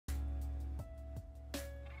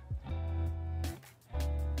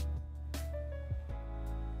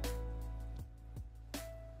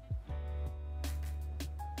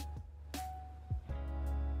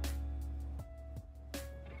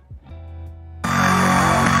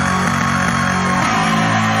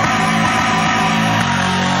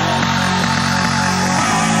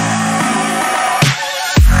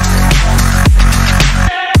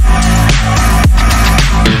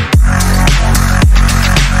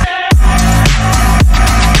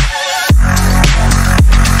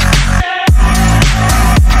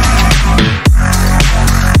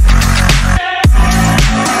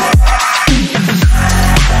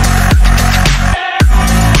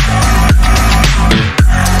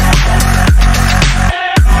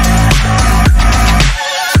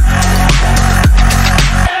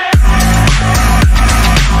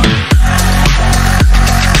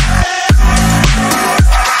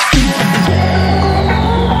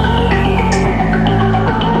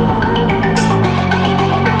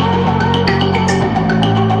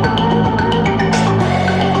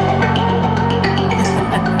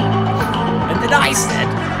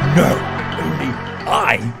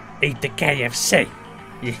eat the KFC.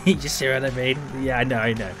 You see what I mean? Yeah, I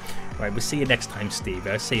know. Right, we'll see you next time, Steve.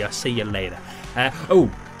 I'll see you later.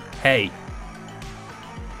 Oh, hey.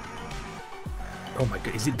 Oh my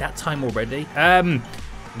god, is it that time already?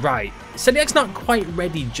 Right. Celiac's not quite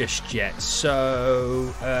ready just yet,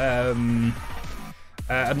 so I'm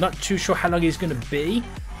not too sure how long he's gonna be,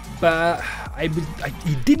 but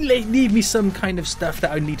he did leave me some kind of stuff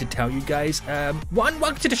that I need to tell you guys. One,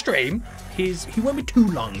 welcome to the stream. He won't be too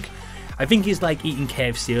long. I think he's like eating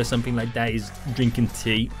KFC or something like that. He's drinking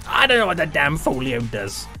tea. I don't know what that damn folio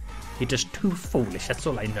does. He's just too foolish, that's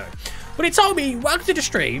all I know. But he told me, welcome to the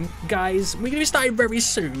stream, guys. We're going to be starting very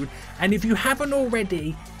soon. And if you haven't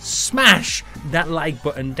already, smash that like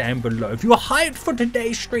button down below. If you're hyped for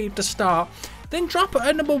today's stream to start, then drop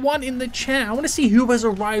a number 1 in the chat. I want to see who has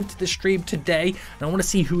arrived to the stream today. And I want to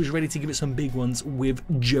see who is ready to give it some big ones with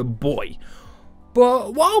your boy.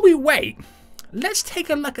 But while we wait, let's take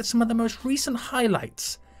a look at some of the most recent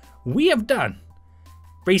highlights we have done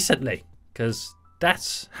recently. Because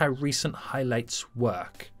that's how recent highlights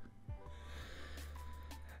work.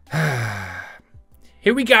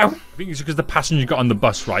 Here we go. I think it's because the passenger got on the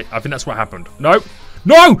bus, right? I think that's what happened. No,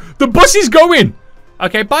 the bus is going.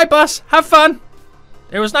 Okay, bye bus. Have fun.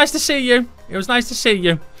 It was nice to see you.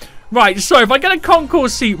 Right, so if I get a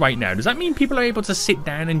concourse seat right now, does that mean people are able to sit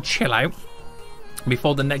down and chill out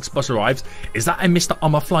before the next bus arrives? Is that a Mr.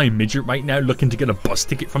 I'm a Flying Midget right now looking to get a bus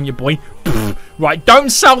ticket from your boy? Right, don't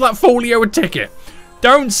sell that folio a ticket.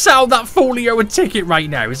 Don't sell that folio a ticket right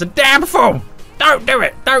now. It's a damn fool. Don't do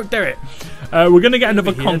it. We're going to get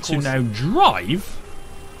another concourse to now drive.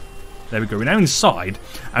 There we go. We're now inside.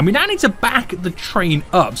 And we now need to back the train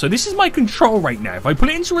up. So this is my control right now. If I put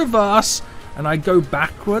it into reverse and I go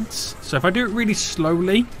backwards. So if I do it really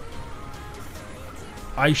slowly,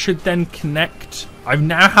 I should then connect. I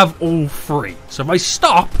now have all 3. So if I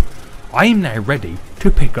stop, I am now ready to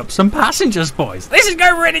pick up some passengers, boys. This is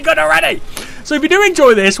going really good already. So if you do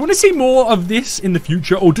enjoy this, want to see more of this in the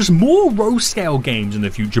future, or just more row scale games in the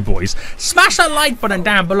future, boys, smash that like button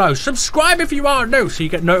down below. Subscribe if you are new so you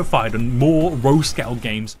get notified on more row scale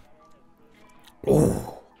games.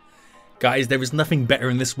 Oh. Guys, there is nothing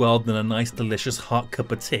better in this world than a nice, delicious, hot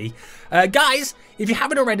cup of tea. Guys, if you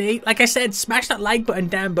haven't already, like I said, smash that like button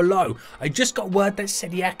down below. I just got word that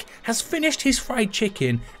Celiac has finished his fried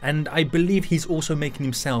chicken, and I believe he's also making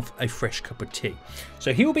himself a fresh cup of tea.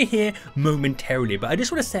 So he will be here momentarily, but I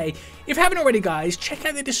just want to say, if you haven't already, guys, check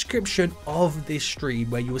out the description of this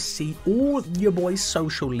stream where you will see all your boys'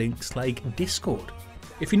 social links like Discord.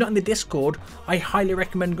 If you're not in the Discord, I highly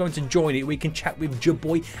recommend going to join it. We can chat with your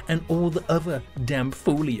boy and all the other damn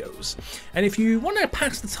folios. And if you want to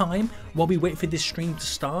pass the time while we wait for this stream to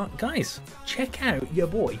start, guys, check out your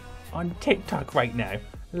boy on TikTok right now.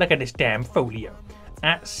 Look at this damn folio.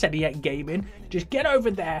 At Celiac Gaming. Just get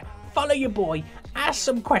over there, follow your boy, ask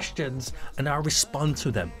some questions, and I'll respond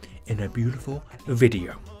to them in a beautiful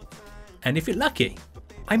video. And if you're lucky,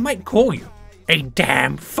 I might call you a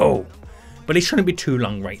damn fool. But he shouldn't be too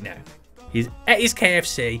long right now. He's at his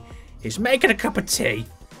KFC, he's making a cup of tea,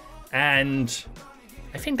 and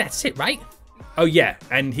I think that's it, right? Oh yeah,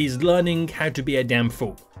 and he's learning how to be a damn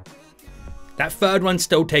fool. That third one's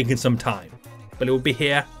still taking some time, but it will be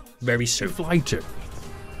here very soon. Fly to.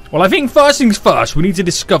 Well, I think first things first, we need to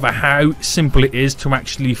discover how simple it is to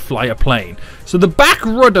actually fly a plane. So the back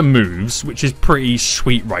rudder moves, which is pretty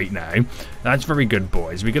sweet right now. That's very good,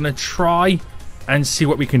 boys. We're going to try and see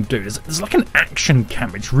what we can do. There's like an action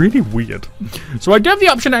cam. It's really weird. So I do have the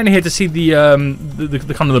option down here to see the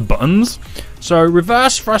kind of the buttons. So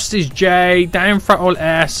reverse thrust is J, down throttle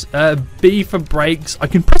S, B for brakes. I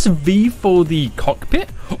can press V for the cockpit.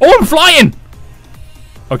 Oh, I'm flying!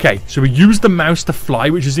 Okay, so we use the mouse to fly,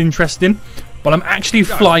 which is interesting. But I'm actually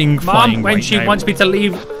flying when right she now. Wants me to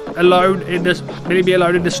leave alone in this, leave me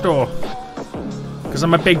alone in the store. Because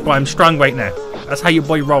I'm a big boy. I'm strong right now. That's how your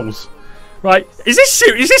boy rolls. Right, is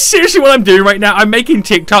this seriously what I'm doing right now? I'm making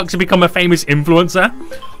TikToks to become a famous influencer?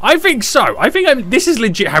 I think so. I think this is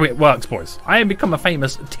legit how it works, boys. I have become a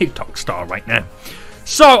famous TikTok star right now.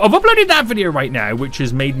 So, I've uploaded that video right now, which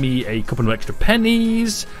has made me a couple of extra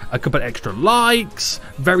pennies, a couple of extra likes.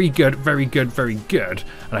 Very good, very good, very good.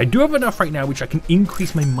 And I do have enough right now, which I can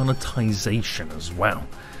increase my monetization as well.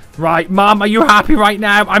 Right, Mom, are you happy right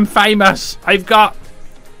now? I'm famous. I've got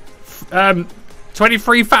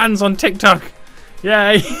 23 fans on TikTok.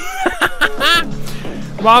 Yay.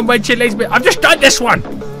 Mom, when she leaves me, I've just done this one.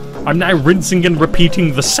 I'm now rinsing and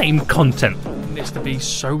repeating the same content. It needs to be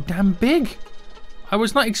so damn big. I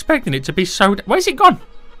was not expecting it to be so... Where's it gone?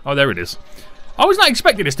 Oh, there it is. I was not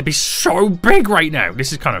expecting this to be so big right now.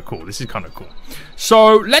 This is kind of cool. This is kind of cool.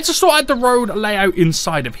 So let's just sort out the road layout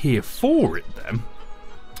inside of here for it then.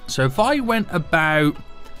 So if I went about,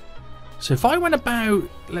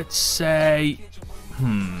 let's say,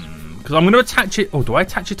 because I'm going to attach it. Oh, do I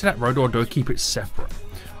attach it to that road or do I keep it separate?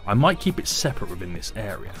 I might keep it separate within this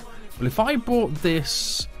area. Well, if I brought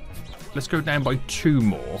this, let's go down by 2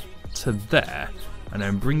 more to there, and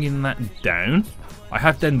then bringing that down, I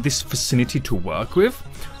have then this vicinity to work with.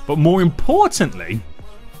 But more importantly,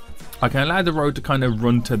 I can allow the road to kind of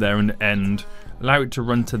run to there and end. Allow it to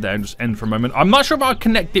run to there and just end for a moment. I'm not sure if I'll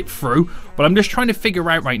connect it through, but I'm just trying to figure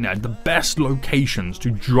out right now the best locations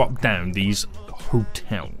to drop down these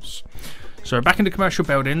hotels. So back into commercial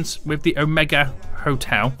buildings with the Omega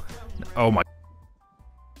Hotel. Oh my.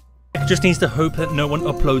 It just needs to hope that no one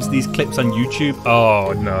uploads these clips on YouTube.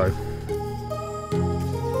 Oh no.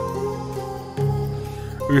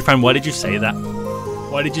 Ufran, why did you say that?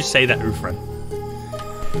 Why did you say that, Ufran?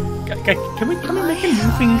 Can we make a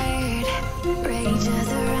new thing?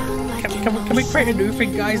 Can we create a new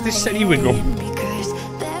thing, guys? This silly wiggle. Because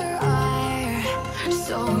there are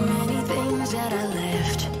so many things that I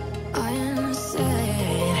left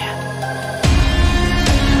unsaid.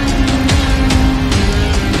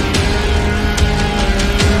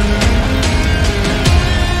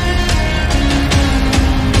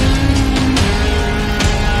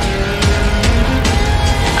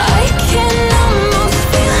 I can almost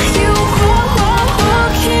feel you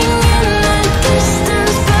walking in the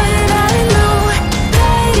distance, but I know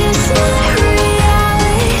that it's not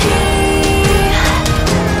reality.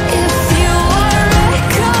 If you are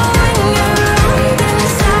echoing around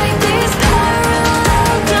inside these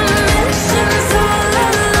parallel dimensions all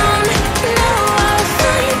alone, now I'll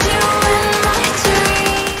find you in my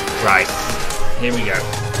dreams. Right, here we go.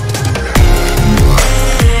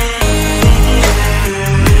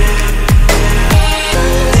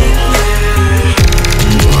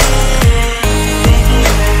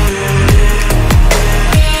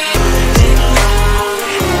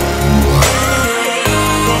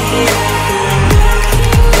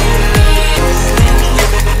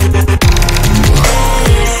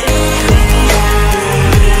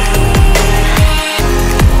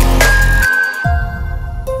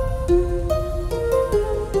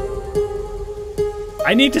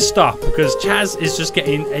 I need to stop because Chaz is just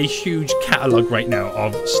getting a huge catalogue right now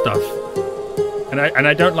of stuff, and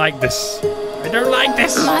I don't like this. I don't like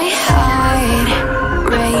this. My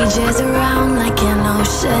heart rages around like an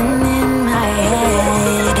ocean in my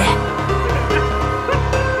head.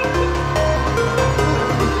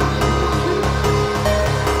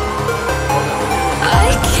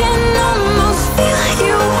 I can almost feel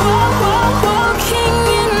you walking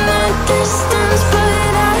in the distance,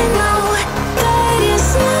 but I know that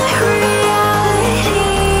it's not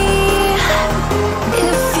reality.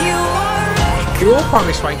 If you are We all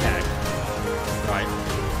promise right now. Right.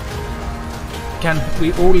 Can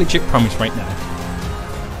we all legit promise right now?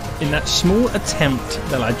 In that small attempt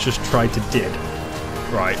that I just tried to did,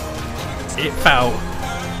 right, it felt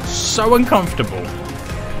so uncomfortable.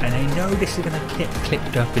 And I know this is going to get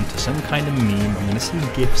clipped up into some kind of meme. I'm going to see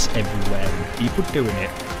GIFs everywhere with people doing it.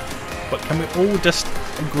 But can we all just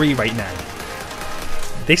agree right now?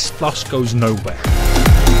 This floss goes nowhere.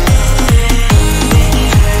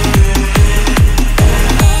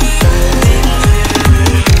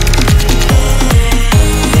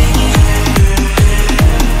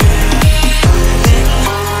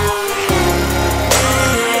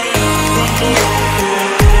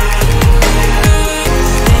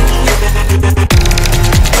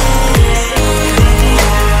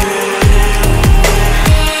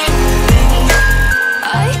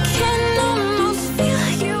 I can almost feel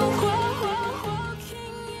you walking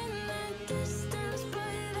in the distance, but I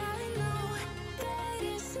know that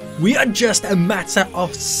it's not. We are just a matter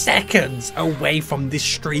of seconds away from this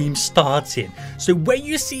stream starting. So when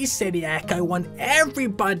you see Celiac, I want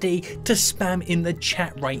everybody to spam in the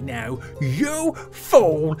chat right now. You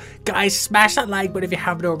fool! Guys, smash that like button if you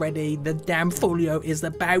haven't already. The damn folio is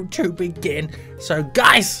about to begin. So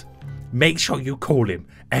guys, make sure you call him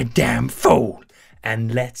a damn fool.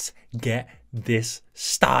 And let's get this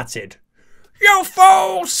started. You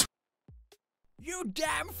fools! You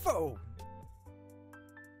damn fool!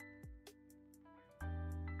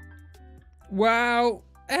 Well,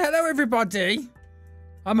 hello everybody.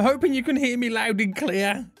 I'm hoping you can hear me loud and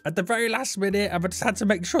clear. At the very last minute, I've just had to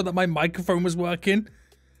make sure that my microphone was working.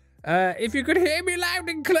 If you could hear me loud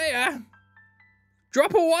and clear,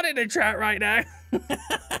 drop a 1 in the chat right now.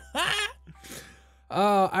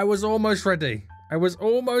 Oh, I was almost ready.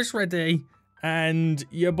 and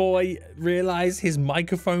your boy realized his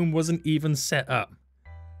microphone wasn't even set up.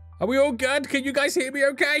 Are we all good? Can you guys hear me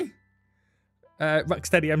okay?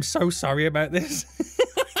 Rocksteady, I'm so sorry about this.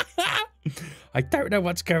 I don't know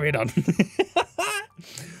what's going on.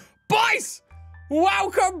 Boys,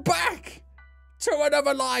 welcome back to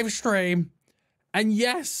another live stream. And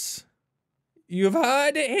yes, you've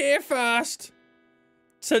heard it here first.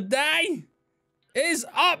 Today is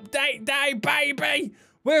update day, baby.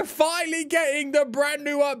 We're finally getting the brand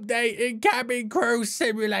new update in Cabin Crew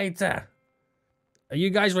Simulator. Are you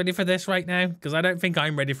guys ready for this right now? Because I don't think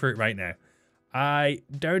I'm ready for it right now. I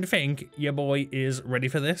don't think your boy is ready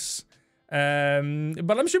for this. But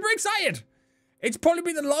I'm super excited. It's probably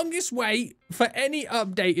been the longest wait for any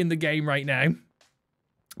update in the game right now.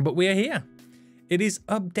 But we're here. It is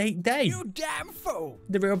update day. You damn fool.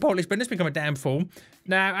 The real Polish business become a damn fool.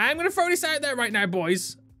 Now, I'm going to throw this out there right now,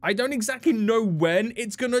 boys. I don't exactly know when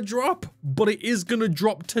it's going to drop, but it is going to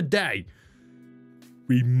drop today.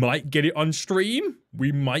 We might get it on stream.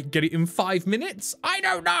 We might get it in 5 minutes. I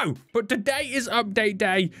don't know. But today is update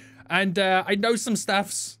day. And I know some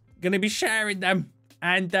stuff's going to be sharing them.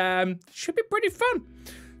 And should be pretty fun.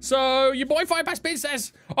 So, your boy 5-Pass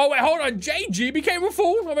says, oh, wait, hold on. JG became a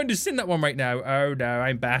fool? I'm only seeing that one right now. Oh, no,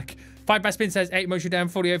 I'm back. 5-Pass says, 8 motion down,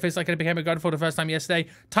 40 feels like I became a god for the first time yesterday.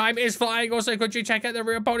 Time is flying. Also, could you check out the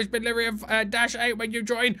real Polish delivery of Dash 8 when you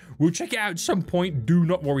join? We'll check it out at some point. Do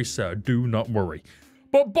not worry, sir. Do not worry.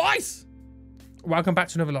 But, boys, welcome back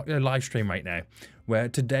to another live stream right now, where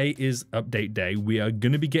today is update day. We are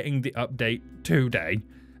going to be getting the update today.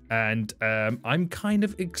 And I'm kind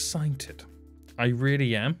of excited. I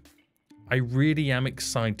really am. I really am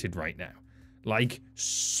excited right now. Like,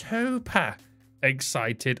 super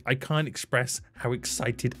excited. I can't express how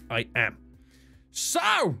excited I am.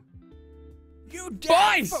 So, You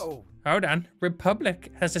damn boys! fool. Hold on.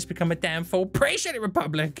 Republic. Has this become a damn fool? Appreciate it,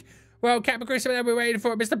 Republic. Well, Captain Chris, we're waiting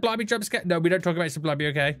for Mr. Blobby jump scare. No, we don't talk about Mr. Blobby,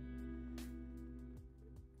 okay?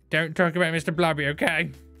 Don't talk about Mr. Blobby, okay?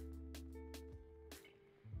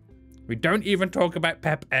 We don't even talk about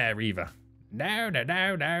Pep Air either. No, no,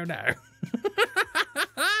 no, no, no.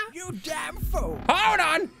 You damn fool. Hold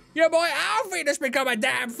on! Your boy Alfie has become a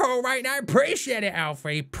damn fool right now. Appreciate it,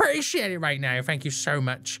 Alfie. Appreciate it right now. Thank you so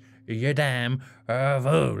much. You damn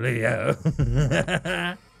foolio.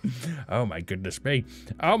 Oh my goodness me.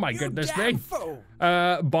 Oh my goodness damn me. fool.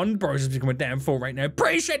 Bond Bros has become a damn fool right now.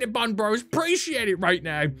 Appreciate it, Bond Bros. Appreciate it right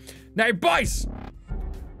now. Now, boys.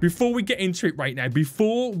 Before we get into it right now,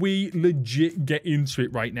 before we legit get into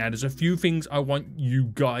it right now, there's a few things I want you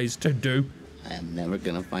guys to do. I am never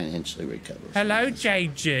going to financially recover. Hello,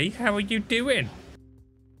 JG. How are you doing?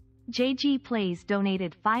 JG Plays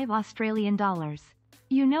donated $5 Australian.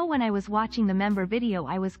 You know, when I was watching the member video,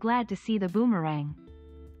 I was glad to see the boomerang.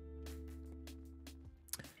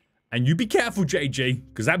 And you be careful, JG,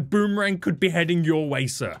 because that boomerang could be heading your way,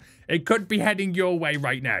 sir. It could be heading your way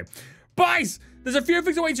right now. Boys, there's a few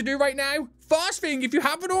things I want you to do right now. First thing, if you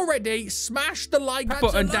haven't already, smash the like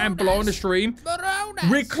button down below on the stream.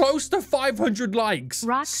 We're close to 500 likes.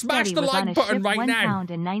 Smash the like button right now.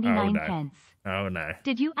 £1.99. Oh no.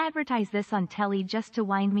 Did you advertise this on telly just to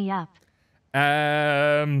wind me up?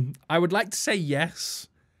 I would like to say yes,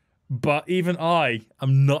 but even I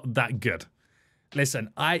am not that good. Listen,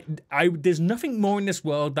 there's nothing more in this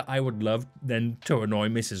world that I would love than to annoy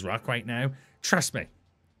Mrs. Rock right now. Trust me.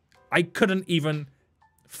 I couldn't even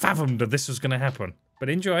fathom that this was going to happen. But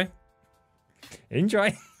enjoy.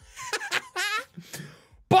 Enjoy.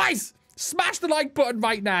 Boys, smash the like button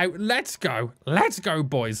right now. Let's go. Let's go,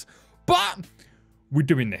 boys. But we're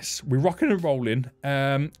doing this. We're rocking and rolling.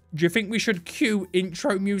 Do you think we should cue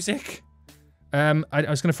intro music? I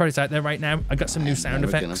was going to throw this out there right now. I got some new sound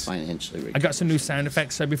effects. I got some new sound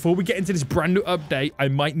effects. So before we get into this brand new update, I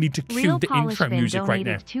might need to cue the intro music right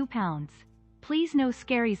now. £2. Please no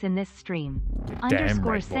scaries in this stream. You're damn __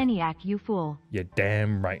 right, boy. Seniac, you fool. You're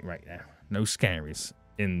damn right now. No scaries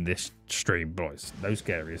in this stream, boys. No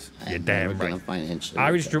scaries. You're damn right.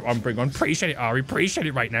 I'm bring on. Appreciate it, Ari. Appreciate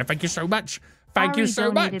it right now. Thank you so much. Thank you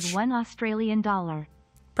so donated much. $1 Australian.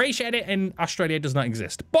 Appreciate it. And Australia does not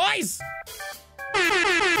exist. Boys!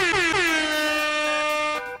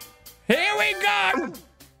 Here we go!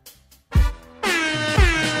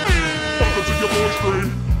 Welcome to your boy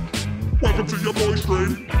stream. Welcome to your boy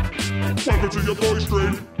stream. Welcome to your boy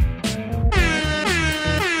stream.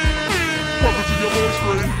 Welcome to your boy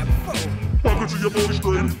stream. Welcome to your boy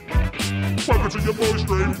stream. Welcome to your boy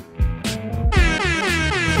stream.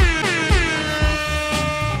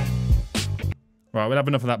 Right, we'll have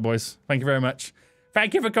enough of that, boys. Thank you very much.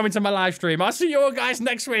 Thank you for coming to my live stream. I'll see you all guys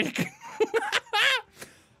next week.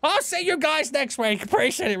 I'll see you guys next week.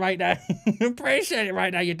 Appreciate it right now. Appreciate it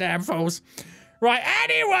right now, you damn fools. Right,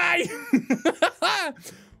 anyway.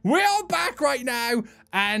 We're back right now,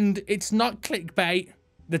 and it's not clickbait,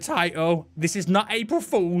 the title. This is not April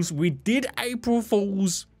Fool's. We did April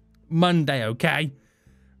Fool's Monday, okay?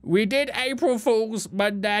 We did April Fool's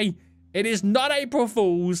Monday. It is not April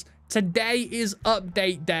Fool's. Today is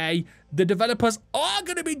update day. The developers are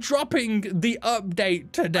going to be dropping the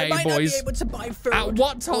update today, I might boys. not be able to buy food. At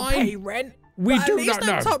what or time? pay rent. We but do at least not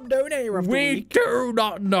know. I'm top donator of the We week. do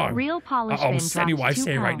not know. Real Polish Uh-oh, bin Sunny dropped Wife's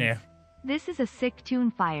 2 here right pounds. now. This is a sick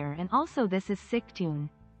tune fire, and also this is sick tune.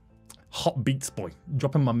 Hot Beats Boy.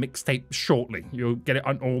 Dropping my mixtape shortly. You'll get it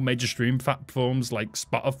on all major stream platforms like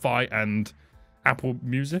Spotify and Apple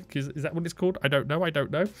Music. Is that what it's called? I don't know. I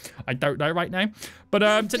don't know right now.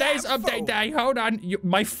 But today's update day. Hold on.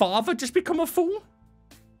 My father just become a fool?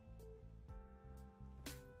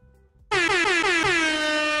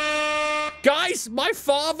 Guys, my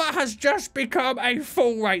father has just become a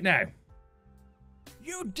fool right now.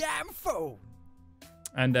 You damn fool.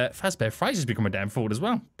 And Fazbear Fries has become a damn fool as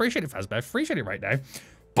well. Appreciate it, Fazbear. Appreciate it right now.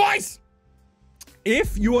 Boys!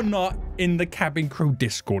 If you're not in the Cabin Crew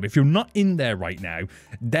Discord, if you're not in there right now,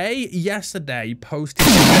 they yesterday posted...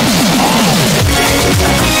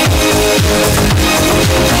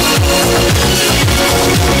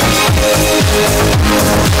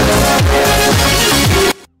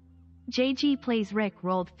 JG Plays Rick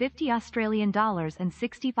rolled 50 Australian dollars and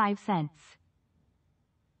 65 cents.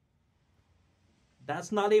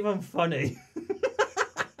 That's not even funny.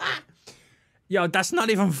 Yo, that's not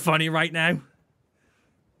even funny right now.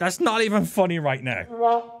 That's not even funny right now.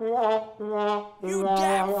 You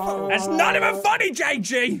damn fool. That's not even funny,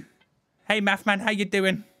 JG. Hey, Mathman, how you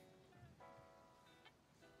doing?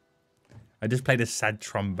 I just played a sad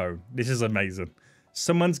trombone. This is amazing.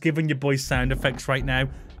 Someone's giving your boy sound effects right now,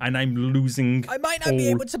 and I'm losing I might not be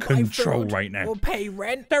all able to buy control food right now. or pay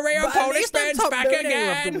rent. The real but at Polish least I'm man's top back donator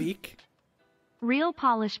again. of the week. Real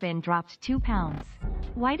Polish bin dropped 2 pounds.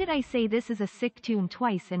 Why did I say this is a sick tune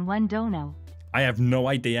twice in one dono? I have no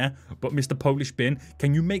idea, but Mr. Polish Bin,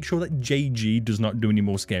 can you make sure that JG does not do any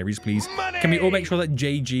more scaries, please? Money! Can we all make sure that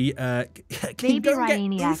JG, can you Baby go and get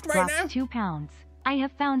Ryaniac oofed right now? dropped 2 pounds. I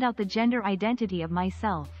have found out the gender identity of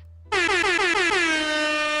myself.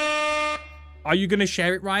 Are you gonna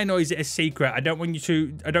share it, Ryan, or is it a secret? I don't want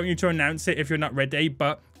you to announce it if you're not ready.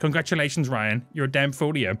 But congratulations, Ryan. You're a damn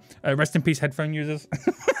fool, you. Rest in peace, headphone users.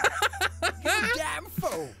 You damn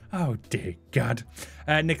fool. Oh dear God.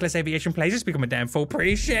 Nicholas Aviation Plays has become a damn fool.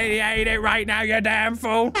 Appreciate it right now, you damn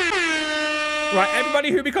fool. Right,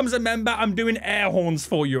 everybody who becomes a member, I'm doing air horns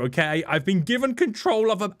for you, okay? I've been given control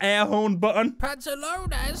of an air horn button.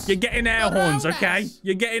 Pantallones. You're getting air horns, okay?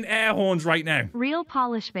 You're getting air horns right now. Real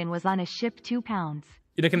Polish bin was on a ship 2 pounds.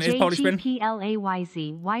 You looking at his Polish bin?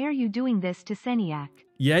 JGPLAYZ, why are you doing this to Seniac?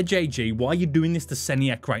 Yeah, JG, why are you doing this to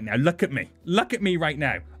Seniac right now? Look at me. Look at me right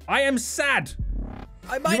now. I am sad.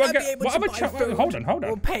 I might You not are be get- able what to other buy cha- food hold on.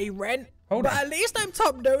 or pay rent. Hold but on. at least I'm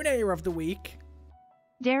top donator of the week.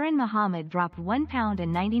 Darren Muhammad dropped 1 pound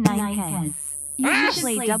and 99 pence. You Ah! should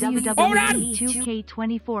play Hold on! WWE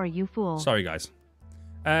 2K24, you fool. Sorry, guys.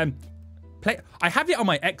 I have it on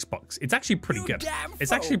my Xbox. It's actually pretty You good. damn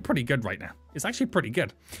It's fool. actually pretty good right now. It's actually pretty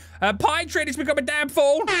good. Pie Trader's become a damn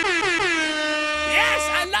fool. Yes,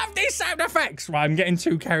 I love these sound effects. Right, I'm getting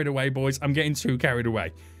too carried away, boys. I'm getting too carried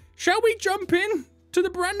away. Shall we jump in to the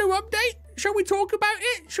brand new update? Shall we talk about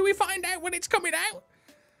it? Shall we find out when it's coming out?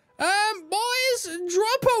 Boys,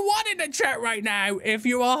 drop a 1 in the chat right now if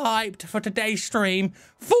you are hyped for today's stream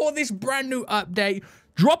for this brand new update.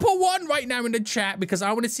 Drop a 1 right now in the chat because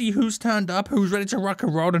I want to see who's turned up, who's ready to rock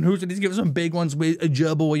and roll, and who's ready to give us some big ones with a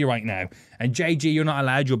Gerboy right now. And JG, you're not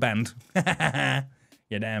allowed, you're banned.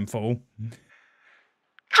 You damn fool.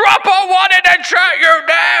 Drop a 1 in the chat, you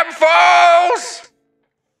damn fools!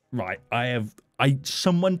 Right,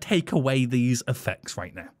 someone take away these effects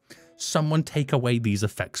right now. Someone take away these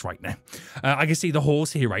effects right now. I can see the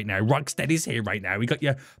horse here right now. Rocksteady's here right now. We got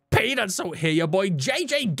your Peanut Salt here. Your boy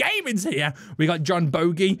JJ Gaming's here. We got John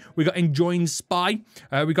Bogey. We got Enjoying Spy.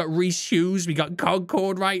 We got Reese Hughes. We got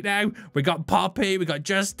Concord right now. We got Poppy. We got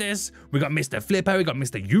Justice. We got Mr. Flipper. We got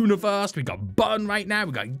Mr. Universe. We got Bun right now.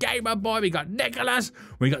 We got Gamer Boy. We got Nicholas.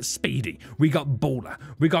 We got Speedy. We got Baller.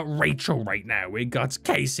 We got Rachel right now. We got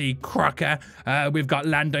Casey Crocker. We've got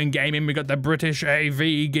Landon Gaming. We got the British AV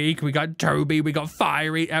Geek. We got Toby. We got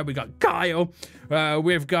Fiery. We got Kyle.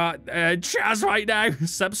 We've got Chaz right now.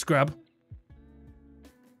 Subscribe.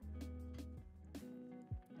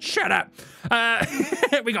 Shut up.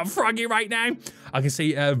 We got Froggy right now. I can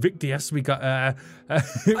see Victius. We got. I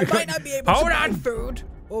might not be able to buy food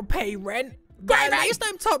or pay rent, but at Gravy! least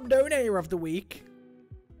I'm top donator of the week.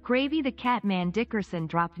 Gravy the Catman Dickerson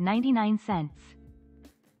dropped 99 cents.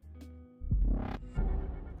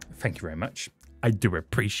 Thank you very much. I do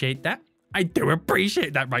appreciate that. I do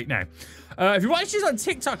appreciate that right now. If you're watching this on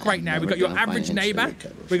TikTok right now, we got your average neighbor.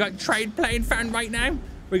 We got Trade Playing Fan right now.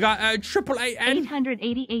 We got 888N.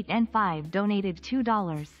 888N5 donated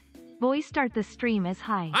 $2. Boys, start the stream as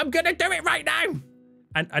hi. I'm gonna do it right now.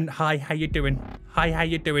 And hi, how you doing? Hi, how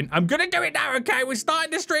you doing? I'm gonna do it now, okay? We're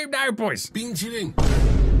starting the stream now, boys. Bing chilling.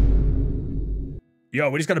 Yo,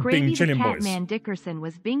 we just got a Gravy Bing the chilling, boys. Catman Dickerson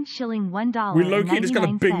was Bing shilling $1. We low-key just got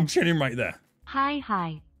a Bing chilling right there. Hi,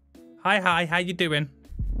 hi. Hi, how you doing?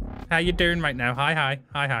 How you doing right now? Hi.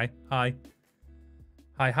 Hi. Hi.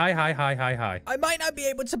 I might not be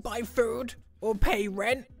able to buy food or pay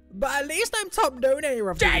rent, but at least I'm top donator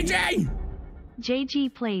of the week. JJ!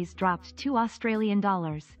 JG Plays dropped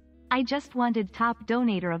 $2. I just wanted top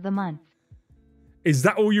donator of the month. Is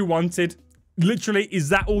that all you wanted? Literally, is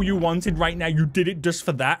that all you wanted right now? You did it just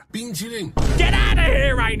for that? Bing chilling. Get out of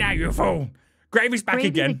here right now, you fool! Gravy's back Gravy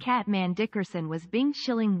again. the Catman Dickerson was Bing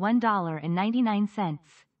shilling $1.99.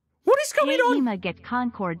 What is going Hey, on? Ema, get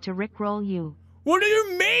Concord to rickroll you. What do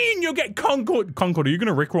you mean you'll get Concord? Concord, are you going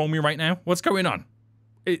to rickroll me right now? What's going on?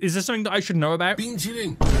 Is there something that I should know about? Bing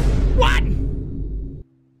chilling. What?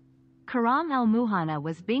 Karam Al Muhana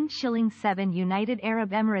was Bing shilling 7 United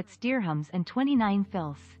Arab Emirates dirhams and 29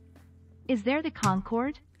 fils. Is there the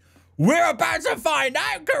Concord? We're about to find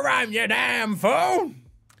out, Karam, you damn fool!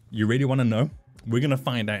 You really want to know? We're going to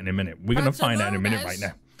find out in a minute. We're going to find out in a minute right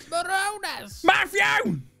now. Baronas.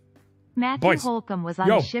 Matthew! Matthew Boys, Holcomb was on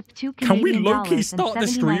yo, a ship $2 Can we Canadian low-key dollars start and the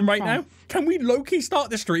stream 79 right now? cents. Can we low-key start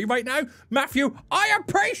the stream right now? Matthew, I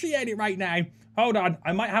appreciate it right now. Hold on.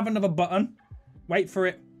 I might have another button. Wait for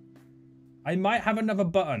it. I might have another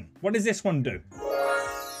button. What does this one do?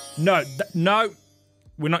 No. No.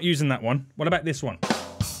 We're not using that one. What about this one?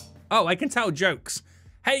 Oh, I can tell jokes.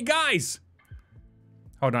 Hey, guys.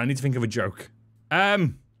 Hold on. I need to think of a joke. What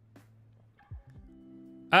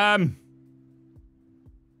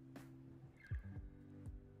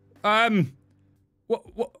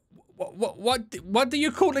do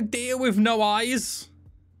you call a deer with no eyes?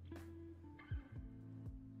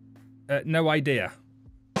 No idea.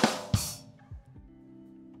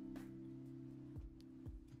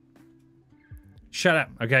 Shut up,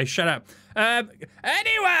 okay? Shut up.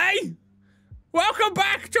 Anyway, welcome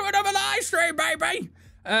back to another live stream, baby.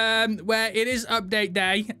 Where it is update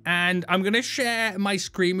day, and I'm gonna share my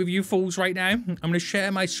screen with you fools right now. I'm gonna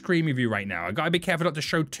share my screen with you right now. I gotta be careful not to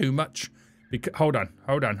show too much. Because hold on.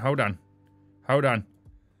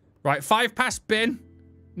 Right, 5 past bin.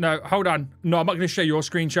 No, hold on. No, I'm not gonna share your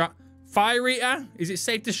screenshot. Fire eater. Is it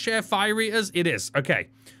safe to share fire eaters? It is. Okay.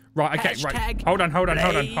 Right. Okay. Right. Hashtag Hold on.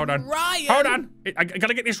 Ryan. Hold on. I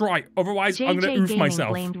gotta get this right. Otherwise, I'm gonna JJ oof Gaming myself.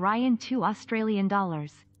 blamed Ryan $2 Australian.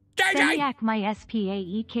 JJ. Seniac my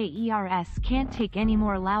SPAEKERS can't take any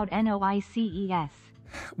more loud NOICES.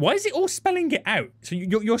 Why is it all spelling it out? So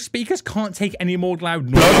your speakers can't take any more loud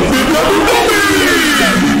noise.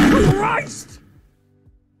 Christ!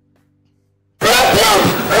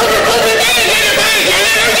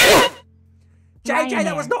 JJ,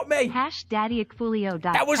 that was not me. Hash Daddy Aquilio.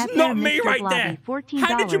 That was not me right there.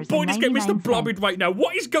 How did your boy just get Mr. Blobbid right now?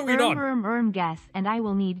 What is going on? Guess, and I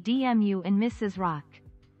will need DM you and Mrs. Rock.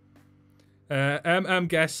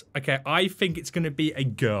 Guess. Okay, I think it's gonna be a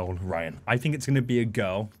girl, Ryan. I think it's gonna be a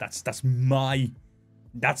girl. That's my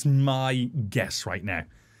guess right now.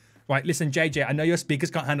 Right, listen, JJ, I know your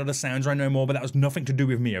speakers can't handle the sounds right no more, but that was nothing to do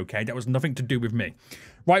with me, okay? That was nothing to do with me.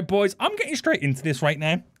 Right, boys, I'm getting straight into this right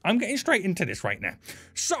now.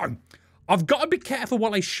 So, I've got to be careful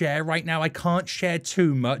what I share right now. I can't share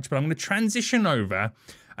too much, but I'm going to transition over.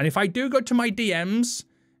 And if I do go to my DMs,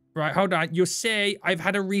 right, hold on, you'll see I've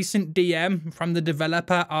had a recent DM from the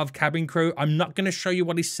developer of Cabin Crew. I'm not going to show you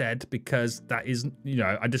what he said because that is, you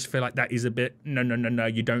know, I just feel like that is a bit, no,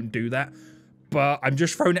 you don't do that. But I'm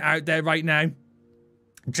just throwing it out there right now.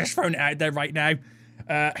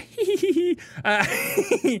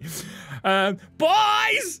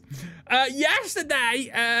 Boys! Yesterday,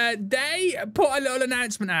 they put a little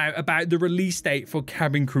announcement out about the release date for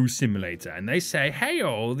Cabin Crew Simulator. And they say, hey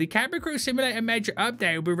all, the Cabin Crew Simulator major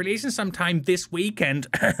update will be releasing sometime this weekend.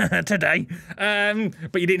 Today.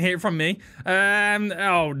 But you didn't hear it from me.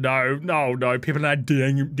 Oh no. People are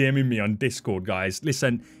DMing me on Discord, guys.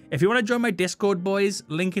 Listen, if you want to join my Discord, boys,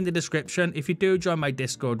 link in the description. If you do join my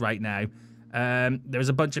Discord right now, there's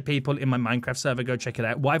a bunch of people in my Minecraft server. Go check it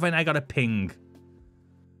out. Why have I now got a ping?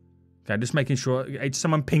 Okay, just making sure. It's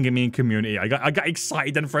someone pinging me in community. I got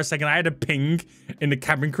excited then for a second. I had a ping in the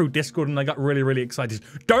cabin crew Discord and I got really, really excited.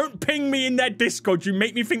 Don't ping me in that Discord. You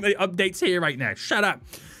make me think the update's here right now. Shut up.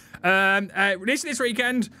 Releasing this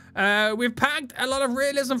weekend, we've packed a lot of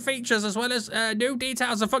realism features as well as new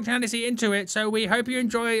details and functionality into it, so we hope you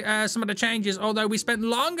enjoy some of the changes. Although we spent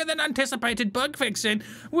longer than anticipated bug fixing,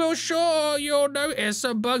 we're sure you'll notice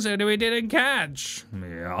some bugs that we didn't catch.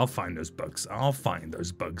 Yeah, I'll find those bugs. I'll find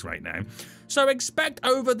those bugs right now. So expect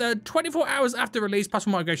over the 24 hours after release,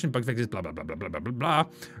 possible migration, bug fixes, blah, blah, blah, blah, blah, blah, blah, blah.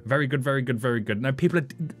 Very good, very good, very good. Now, people are...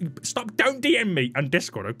 Stop, don't DM me on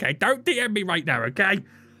Discord, okay? Don't DM me right now, okay?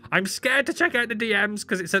 I'm scared to check out the DMs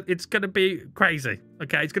because it's going to be crazy.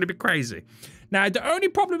 Okay, it's going to be crazy. Now, the only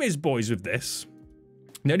problem is, boys, with this,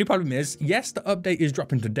 the only problem is, yes, the update is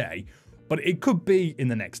dropping today, but it could be in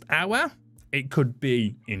the next hour. It could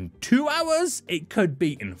be in 2 hours. It could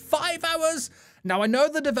be in 5 hours. Now, I know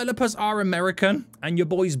the developers are American and your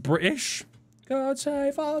boy's British. God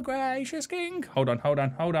save our gracious king. Hold on, hold on,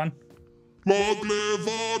 hold on. Long live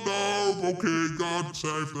our noble king, God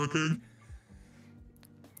save the king.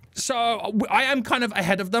 So I am kind of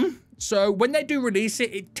ahead of them. So when they do release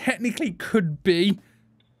it, it technically could be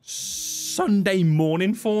Sunday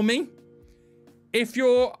morning for me. If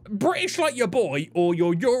you're British like your boy, or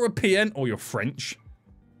you're European, or you're French,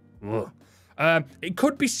 it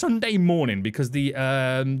could be Sunday morning because the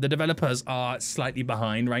developers are slightly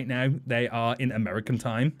behind right now. They are in American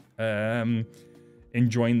time,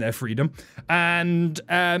 enjoying their freedom, and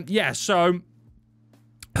yeah. So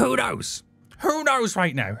who knows? Who knows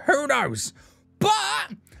right now? Who knows?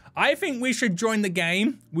 But I think we should join the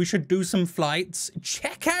game. We should do some flights.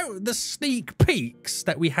 Check out the sneak peeks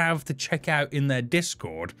that we have to check out in their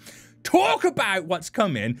Discord. Talk about what's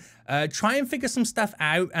coming. Try and figure some stuff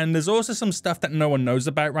out. And there's also some stuff that no one knows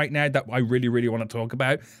about right now that I really, really want to talk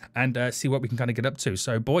about and see what we can kind of get up to.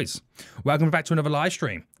 So, boys, welcome back to another live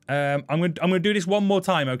stream. I'm gonna do this one more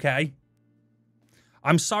time, okay?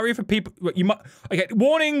 I'm sorry for people. You might. Okay,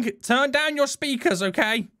 warning. Turn down your speakers,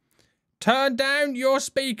 okay? Turn down your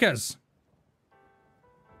speakers.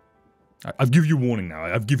 I've give you a warning now.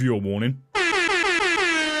 I've give you a warning.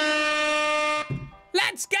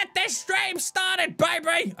 Let's get this stream started,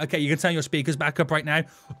 baby. Okay, you can turn your speakers back up right now.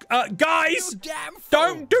 Guys,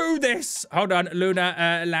 don't do this. Hold on,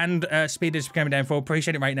 Luna. Land speed is coming down for.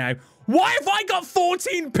 Appreciate it right now. Why have I got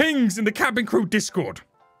 14 pings in the cabin crew Discord?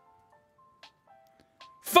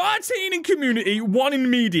 13 in community, 1 in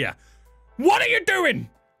media. What are you doing?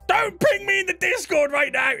 Don't ping me in the Discord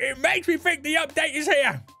right now. It makes me think the update is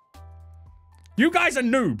here. You guys are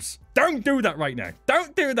noobs. Don't do that right now.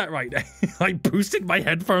 Don't do that right now. I boosted my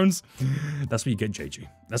headphones. That's what you get, JG.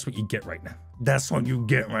 That's what you get right now. That's what you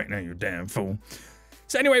get right now, you damn fool.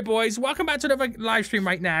 So anyway, boys, welcome back to another live stream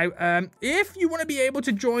right now. If you want to be able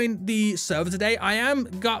to join the server today, I am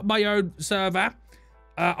got my own server.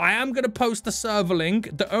 I am going to post the server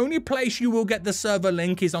link. The only place you will get the server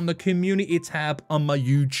link is on the community tab on my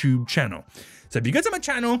YouTube channel. So if you go to my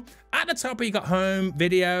channel, at the top you got home,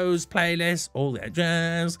 videos, playlists, all that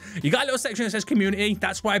jazz. You got a little section that says community.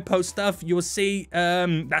 That's where I post stuff. You will see,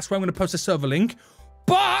 that's where I'm going to post the server link.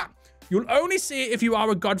 But you'll only see it if you are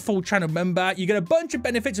a Godfall channel member. You get a bunch of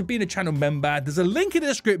benefits of being a channel member. There's a link in the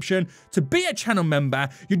description to be a channel member.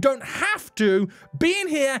 You don't have to. Being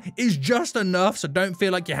here is just enough, so don't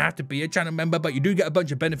feel like you have to be a channel member, but you do get a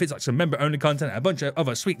bunch of benefits like some member-only content and a bunch of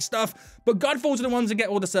other sweet stuff. But Godfalls are the ones that get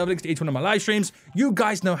all the server links to each one of my live streams. You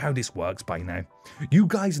guys know how this works by now. You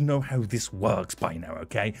guys know how this works by now,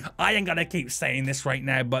 okay? I ain't gonna keep saying this right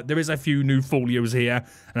now, but there is a few new folios here,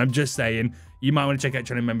 and I'm just saying, you might want to check out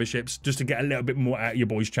channel memberships just to get a little bit more out of your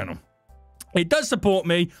boy's channel. It does support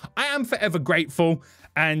me. I am forever grateful.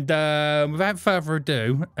 And without further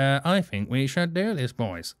ado, I think we should do this,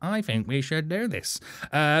 boys. I think we should do this.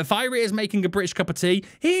 Fiery is making a British cup of tea.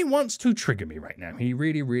 He wants to trigger me right now. He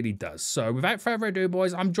really, really does. So without further ado,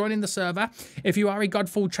 boys, I'm joining the server. If you are a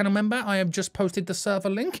Godfall channel member, I have just posted the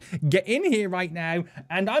server link. Get in here right now.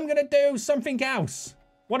 And I'm going to do something else.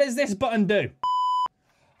 What does this button do?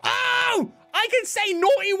 Oh! I can say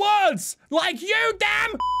naughty words like you,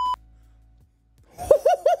 damn.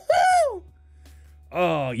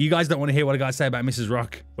 Oh, you guys don't want to hear what I got to say about Mrs.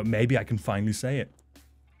 Rock, but maybe I can finally say it.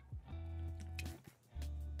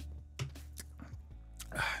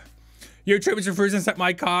 YouTubers refusing to set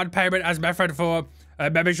my card payment as method for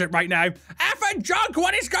membership right now. Effing junk,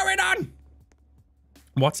 what is going on?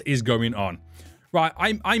 What is going on? Right,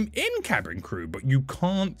 I'm in cabin crew, but you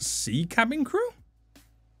can't see cabin crew?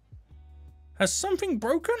 Has something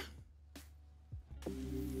broken?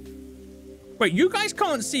 Wait, you guys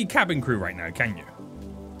can't see cabin crew right now, can you?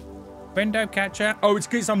 Window catcher. Oh, it's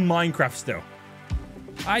because it's on Minecraft still.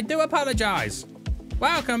 I do apologize.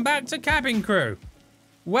 Welcome back to Cabin Crew,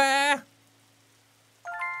 where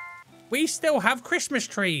we still have Christmas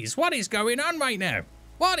trees. What is going on right now?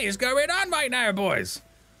 What is going on right now, boys?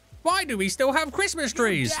 Why do we still have Christmas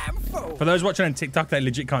trees? Damn fool. For those watching on TikTok, they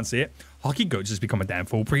legit can't see it. Hockey Goats has become a damn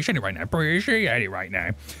fool. Appreciate it right now. Appreciate it right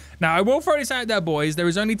now. Now, I will throw this out there, boys. There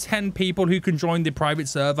is only 10 people who can join the private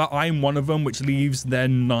server. I'm one of them, which leaves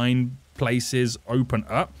then 9 places open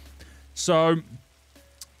up. So,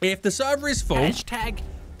 if the server is full, Hashtag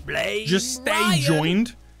blame just stay Ryan.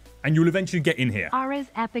 joined, and you'll eventually get in here. Ara's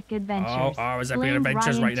Epic Adventures. Oh, Ara's Epic Blame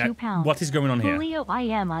Adventures Ryan right now. 2 pounds. What is going on here? Julio, I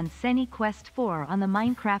am on Seni Quest 4 on the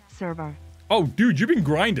Minecraft server. Oh, dude, you've been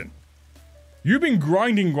grinding. You've been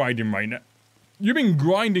grinding right now. You've been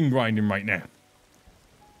grinding right now.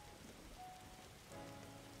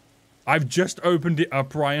 I've just opened it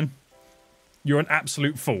up, Ryan. You're an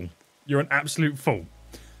absolute fool. You're an absolute fool.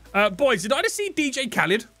 Boys, did I just see DJ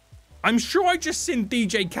Khaled? I'm sure I just seen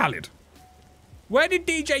DJ Khaled. Where did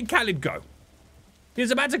DJ Khaled go? He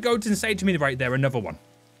was about to go and say to me right there, another one.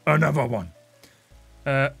 Another one.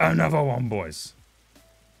 Another one, boys.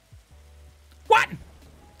 What?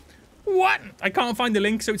 What? I can't find the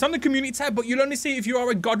link, so it's on the community tab, but you'll only see it if you are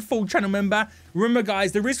a Godfall channel member. Remember,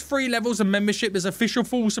 guys, there is 3 levels of membership. There's Official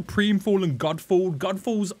Fall, Supreme Fall, and Godfall.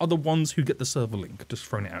 Godfalls are the ones who get the server link. Just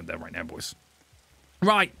throwing it out there right now, boys.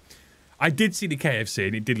 Right. I did see the KFC,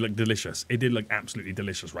 and it did look delicious. It did look absolutely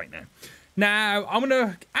delicious right now. Now, I'm going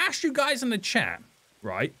to ask you guys in the chat,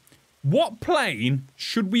 right, what plane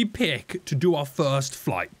should we pick to do our first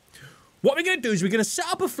flight? What we're going to do is we're going to set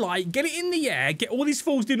up a flight, get it in the air, get all these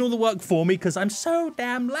fools doing all the work for me because I'm so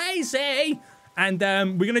damn lazy. And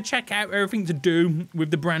we're going to check out everything to do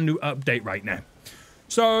with the brand new update right now.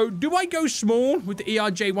 So, do I go small with the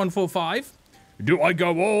ERJ-145? Do I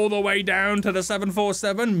go all the way down to the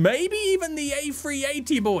 747? Maybe even the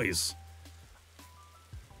A380, boys.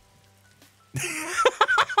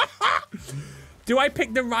 Do I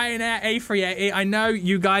pick the Ryanair A380? I know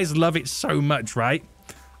you guys love it so much, right?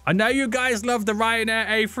 I know you guys love the Ryanair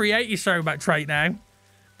A380 so much right now.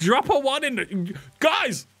 Drop a 1 in the...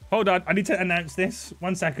 Guys! Hold on. I need to announce this.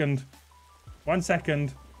 1 second. 1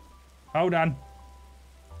 second. Hold on.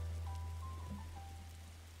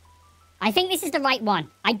 I think this is the right one.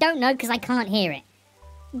 I don't know because I can't hear it.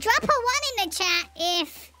 Drop a 1 in the chat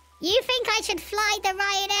if you think I should fly the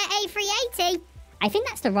Ryanair A380. I think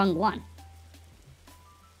that's the wrong one.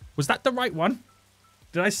 Was that the right one?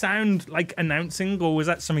 Did I sound like announcing, or was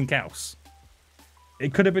that something else?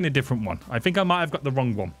 It could have been a different one. I think I might have got the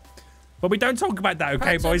wrong one. But we don't talk about that,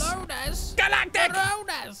 okay, boys? Galactic!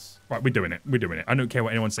 Right, we're doing it. We're doing it. I don't care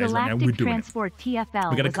what anyone says right now. We're doing Transport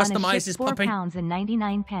TFL We're gonna was on a customize ship this £4 puppy. and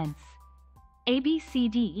 99 pence. A B C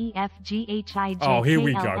D E F G H I J Oh, here K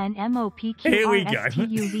we L go. N M O P Q Here R we S T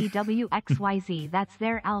U V W X Y Z. That's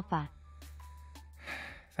their alpha.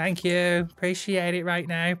 Thank you. Appreciate it right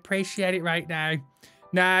now. Appreciate it right now.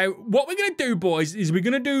 Now, what we're going to do, boys, is we're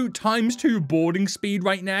going to do ×2 boarding speed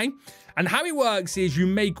right now. And how it works is you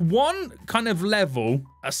make one kind of level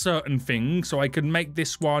a certain thing. So I can make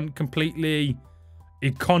this one completely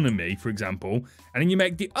economy, for example. And then you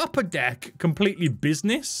make the upper deck completely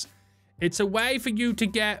business. It's a way for you to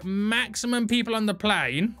get maximum people on the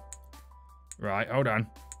plane. Right, hold on.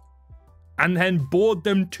 And then board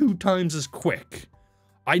them 2 times as quick.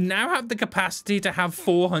 I now have the capacity to have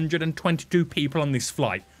 422 people on this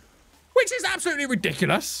flight, which is absolutely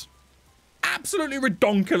ridiculous. Absolutely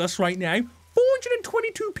redonkulous right now.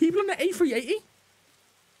 422 people on the A380.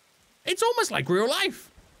 It's almost like real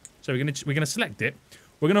life. So we're gonna select it.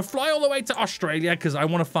 We're gonna fly all the way to Australia because I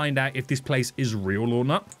want to find out if this place is real or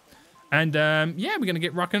not. And yeah, we're gonna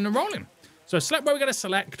get rocking and rolling. So select where we're gonna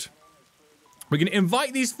select. We're gonna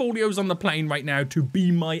invite these folios on the plane right now to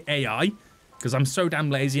be my AI. Because I'm so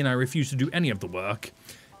damn lazy and I refuse to do any of the work.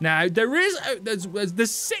 Now,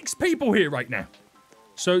 there's 6 people here right now.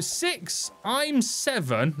 So 6, I'm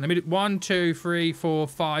 7. Let me do 1, 2, 3, 4,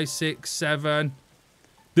 5, 6, 7.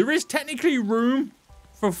 There is technically room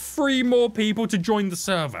for 3 more people to join the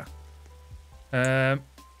server.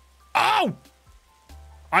 Oh!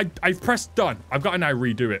 I've pressed done. I've got to now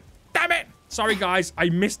redo it. Damn it! Sorry, guys. I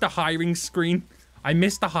missed the hiring screen. I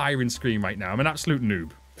missed the hiring screen right now. I'm an absolute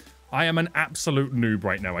noob. I am an absolute noob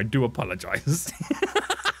right now. I do apologize.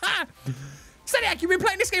 Seniac, you've been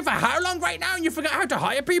playing this game for how long right now and you forgot how to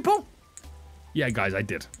hire people? Yeah, guys, I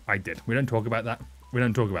did. I did. We don't talk about that. We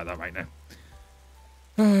don't talk about that right now.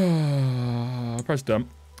 Press dump.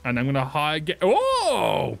 And I'm going to hire...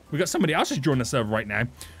 Oh! We got somebody else who's joining the server right now.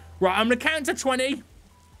 Right, I'm going to count to 20.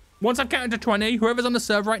 Once I've counted to 20, whoever's on the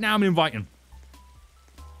server right now, I'm inviting.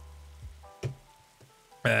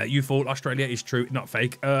 You thought Australia is true, not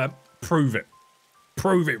fake. Prove it.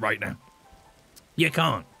 Prove it right now. You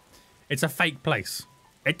can't. It's a fake place.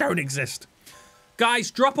 It don't exist.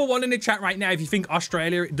 Guys, drop a 1 in the chat right now if you think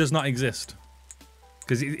Australia does not exist.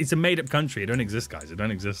 Because it's a made-up country. It don't exist, guys. It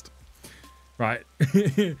don't exist. Right.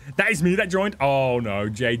 That is me that joined. Oh, no.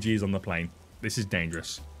 JG's on the plane. This is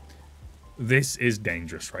dangerous. This is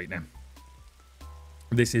dangerous right now.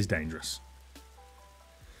 This is dangerous.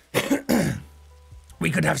 We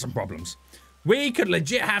could have some problems. We could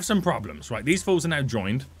legit have some problems. Right, these fools are now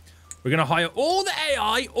joined. We're going to hire all the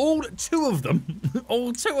AI, all 2 of them.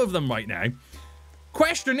 All 2 of them right now.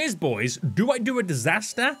 Question is, boys, do I do a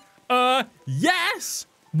disaster? Yes.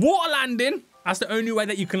 Water landing. That's the only way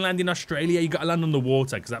that you can land in Australia. You got to land on the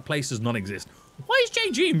water because that place does not exist. Why is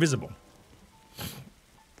JG invisible?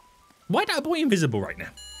 Why that boy invisible right now?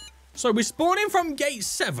 So we're spawning from gate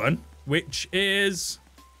 7, which is...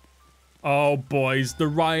 Oh, boys, the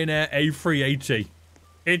Ryanair A380.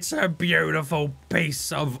 It's a beautiful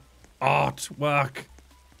piece of artwork.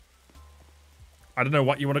 I don't know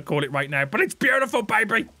what you want to call it right now, but it's beautiful,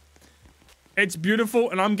 baby. It's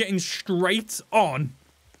beautiful, and I'm getting straight on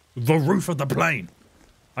the roof of the plane.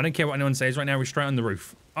 I don't care what anyone says right now. We're straight on the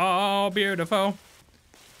roof. Oh, beautiful.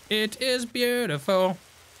 It is beautiful.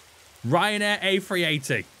 Ryanair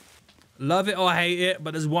A380. Love it or hate it,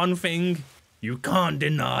 but there's one thing you can't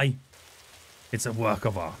deny. It's a work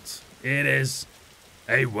of art. It is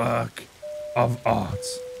a work of art.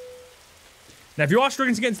 Now, if you are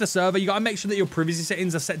struggling to get into the server, you got to make sure that your privacy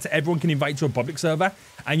settings are set to everyone can invite to a public server.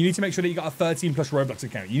 And you need to make sure that you got a 13+ Roblox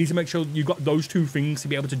account. You need to make sure you got those 2 things to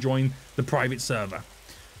be able to join the private server.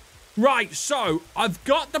 Right, so I've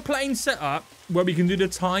got the plane set up where we can do the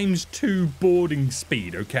 ×2 boarding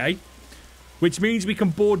speed, okay? Which means we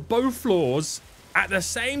can board both floors at the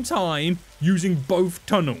same time using both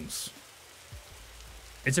tunnels.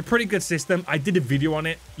 It's a pretty good system. I did a video on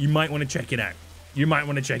it. You might want to check it out. You might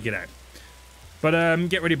want to check it out. But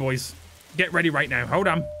get ready, boys. Get ready right now. Hold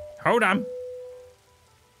on. Hold on.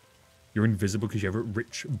 You're invisible because you have a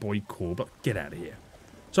rich boy core, but get out of here.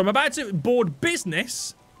 So I'm about to board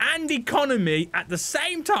business and economy at the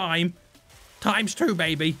same time. ×2,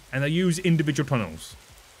 baby. And they use individual tunnels.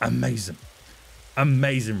 Amazing.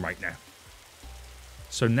 Amazing right now.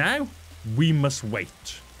 So now we must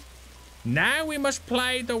wait. Now we must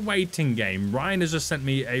play the waiting game. Ryan has just sent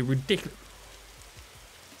me a ridiculous...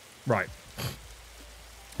 Right.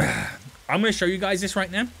 I'm going to show you guys this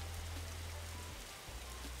right now.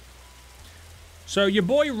 So your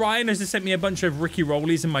boy Ryan has just sent me a bunch of Ricky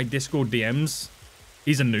Rollies in my Discord DMs.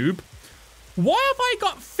 He's a noob. Why have I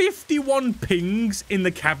got 51 pings in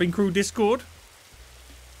the cabin crew Discord?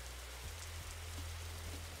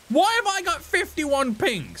 Why have I got 51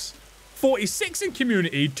 pings? 46 in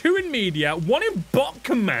community, 2 in media, 1 in bot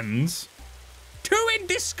commands, 2 in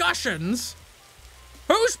discussions.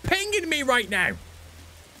 Who's pinging me right now?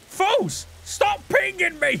 Fools, stop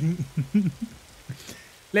pinging me.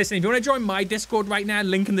 Listen, if you want to join my Discord right now,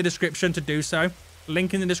 link in the description to do so.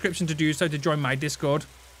 Link in the description to do so to join my Discord.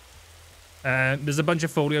 There's a bunch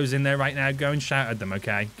of folios in there right now. Go and shout at them,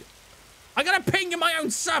 okay? I got a ping in my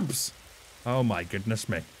own subs. Oh my goodness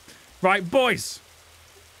me. Right, boys.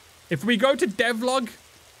 If we go to devlog,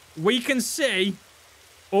 we can see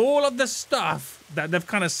all of the stuff that they've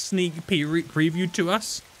kind of sneak previewed to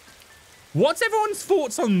us. What's everyone's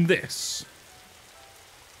thoughts on this?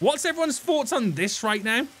 What's everyone's thoughts on this right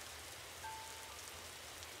now?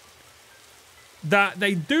 That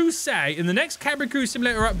they do say in the next Cabin Crew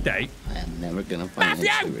Simulator update... I am never going to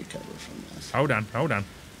financially recover from this. Hold on, hold on.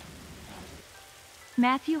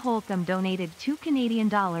 Matthew Holcomb donated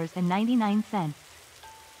 $2.99.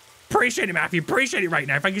 Appreciate it, Matthew. Appreciate it right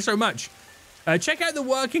now. Thank you so much. Check out the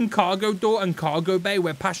working cargo door and cargo bay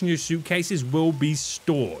where passenger suitcases will be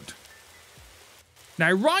stored.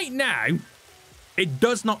 Now, right now, it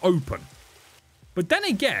does not open. But then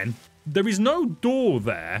again, there is no door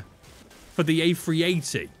there for the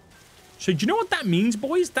A380. So do you know what that means,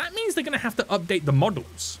 boys? That means they're going to have to update the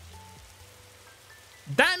models.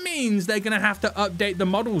 That means they're going to have to update the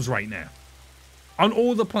models right now. On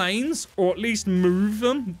all the planes, or at least move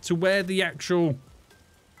them to where the actual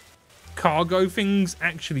cargo things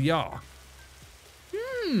actually are.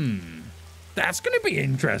 That's going to be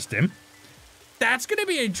interesting. That's going to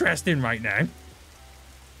be interesting right now.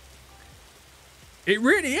 It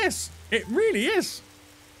really is. It really is.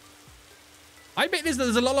 I bet there's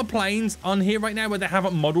a lot of planes on here right now where they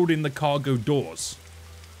haven't modeled in the cargo doors.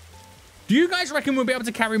 Do you guys reckon we'll be able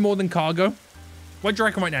to carry more than cargo? What do you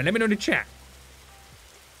reckon right now? Let me know in the chat.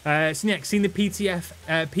 So next, seen the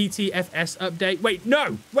PTFS update. Wait,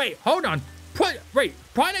 no. Wait, hold on. Wait,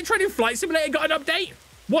 Private Training Flight Simulator got an update?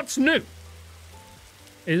 What's new?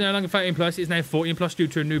 It's no longer 13 plus. It's now 14 plus due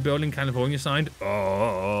to a new build in California signed.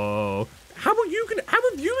 Oh, how have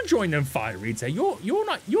you joined them, Fire Retail?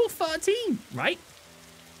 You're 13, right?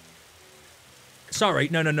 Sorry,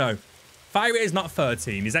 no. Fire Retail is not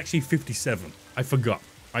 13. He's actually 57. I forgot.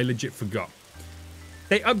 I legit forgot.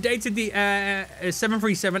 They updated the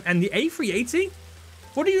 737 and the A380.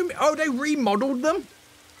 What do you mean? Oh, they remodeled them.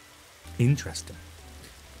 Interesting.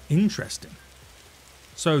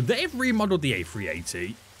 So they've remodeled the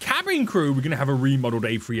A380. Cabin crew, we're going to have a remodeled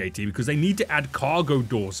A380 because they need to add cargo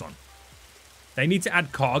doors on.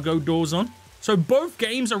 So both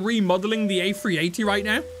games are remodeling the A380 right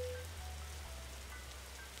now.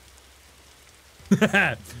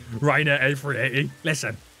 Rainer A380.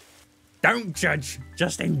 Listen, don't judge.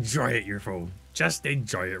 Just enjoy it, you fool. Just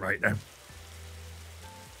enjoy it right now.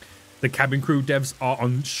 The cabin crew devs are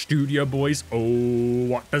on studio, boys. Oh,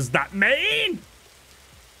 what does that mean?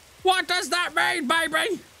 What does that mean,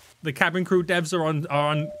 baby? The cabin crew devs are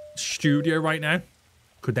on studio right now.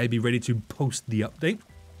 Could they be ready to post the update?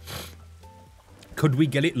 Could we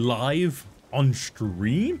get it live on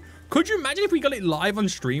stream? Could you imagine if we got it live on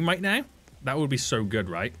stream right now? That would be so good,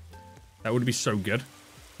 right? That would be so good.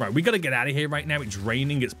 Right, we got to get out of here right now. It's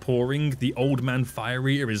raining. It's pouring. The old man fire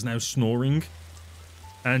eater is now snoring.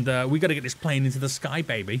 And we got to get this plane into the sky,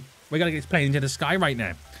 baby. We got to get this plane into the sky right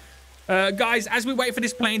now. Guys, as we wait for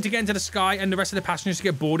this plane to get into the sky and the rest of the passengers to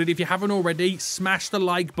get boarded, if you haven't already, smash the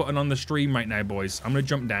like button on the stream right now, boys. I'm going to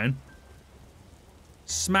jump down.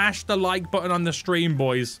 Smash the like button on the stream,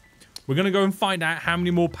 boys. We're going to go and find out how many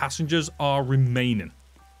more passengers are remaining.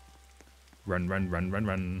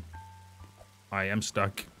 Run. I am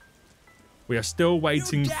stuck. We are still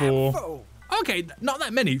waiting for... Okay, not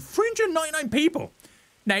that many. 399 people.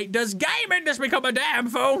 Nate, does game industry become a damn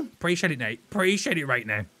fool? Appreciate it, Nate. Appreciate it right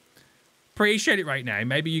now.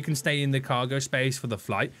 Maybe you can stay in the cargo space for the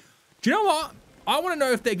flight. Do you know what? I want to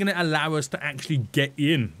know if they're going to allow us to actually get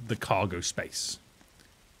in the cargo space.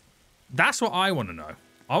 That's what I want to know.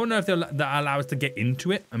 I want to know if they'll allow us to get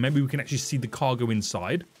into it, and maybe we can actually see the cargo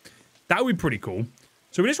inside. That would be pretty cool.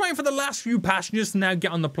 So we're just waiting for the last few passengers to now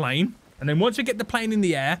get on the plane. And then once we get the plane in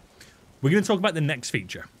the air, we're going to talk about the next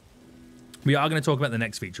feature. We are going to talk about the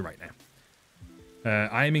next feature right now.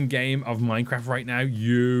 I am in game of Minecraft right now.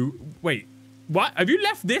 Wait, what? Have you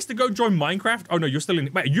left this to go join Minecraft? Oh, no, you're still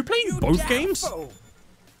in... Wait, are you playing both games?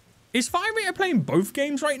 Is Fire Raider playing both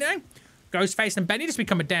games right now? Ghostface and Benny just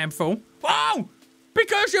become a damn fool. Oh!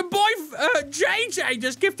 Because your boy JJ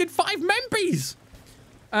just gifted 5 membies.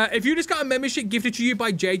 If you just got a membership gifted to you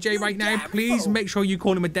by JJ right now, please make sure you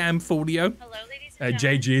call him a damn folio. Hello, ladies and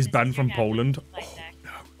gentlemen. JJ is banned from Poland.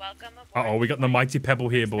 Welcome aboard. Uh-oh, we got the Mighty Pebble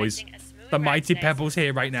here, boys. The Mighty Pebble's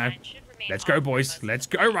here right now. Let's go, boys. Let's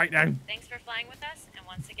go right now. Thanks for flying with us, and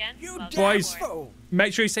once again, Boys,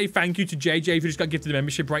 make sure you say thank you to JJ if you just got gifted a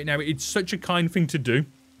membership right now. It's such a kind thing to do.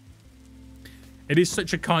 It is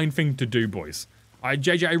such a kind thing to do, boys.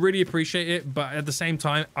 JJ, I really appreciate it, but at the same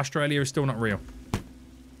time, Australia is still not real.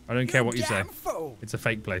 I don't care what you say. It's a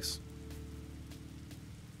fake place.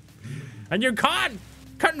 And you can't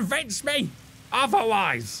convince me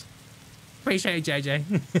otherwise. Appreciate it,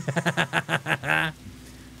 JJ.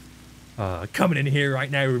 Coming in here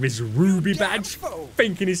right now with his Ruby badge,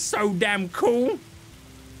 thinking he's so damn cool.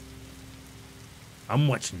 I'm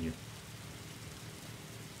watching you.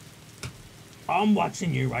 I'm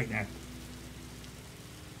watching you right now.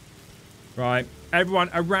 Right, everyone,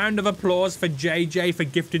 a round of applause for JJ for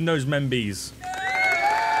gifting those membies.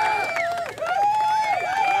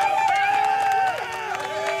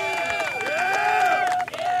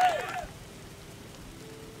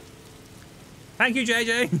 Thank you,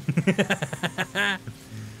 JJ.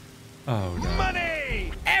 Oh, no.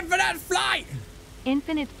 Money! Infinite flight!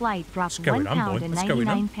 Infinite Flight dropped £1 and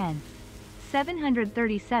 99 pence.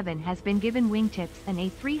 737 has been given wingtips and a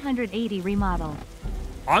 380 remodel.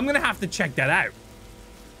 I'm going to have to check that out.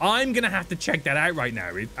 I'm going to have to check that out right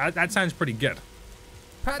now. That sounds pretty good.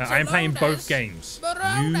 I am playing both games.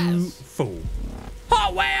 You fool.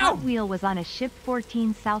 Hot Wheel! Hot Wheel was on a ship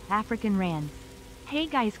 14 South African rands. Hey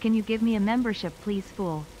guys, can you give me a membership, please,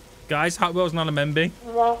 fool? Guys, Hot Wheel's not a member.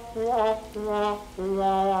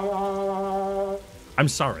 I'm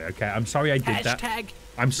sorry, okay? I'm sorry I did that.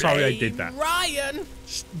 I'm sorry I did that. Ryan!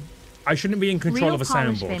 I shouldn't be in control of a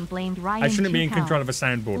soundboard. Blamed Ryan I shouldn't be in control of a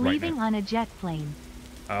soundboard right now. Leaving on a jet plane.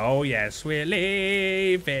 Oh, yes, we're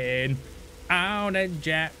leaving on a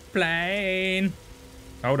jet plane.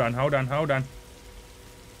 Hold on.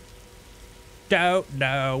 don't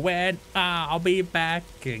know when I'll be back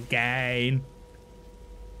again.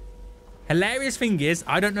 Hilarious thing is,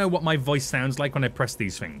 I don't know what my voice sounds like when I press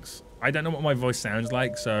these things. I don't know what my voice sounds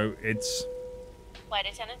like, so it's... Flight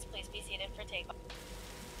attendants, please be seated for takeoff.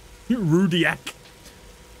 Rudiak.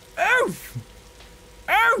 Oof!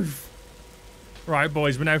 Oof! Right,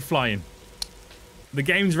 boys, we're now flying. The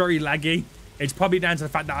game's very laggy. It's probably down to the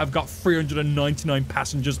fact that I've got 399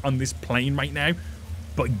 passengers on this plane right now.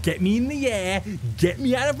 But get me in the air. Get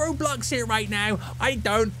me out of Roblox here right now. I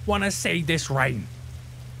don't want to see this rain.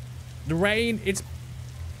 The rain, it's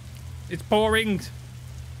pouring.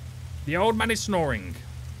 The old man is snoring.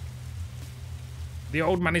 The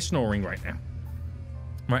old man is snoring right now.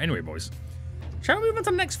 Right, anyway, boys. Shall we move on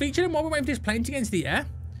to the next feature and while we're waiting for this plane to get into the air?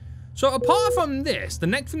 So apart from this, the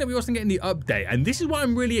next thing that we also get in the update, and this is what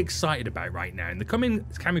I'm really excited about right now, in the coming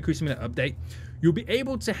Camera Crew Simulator update, you'll be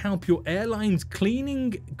able to help your airline's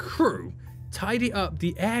cleaning crew tidy up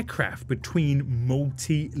the aircraft between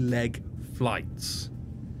multi-leg flights.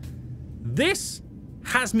 This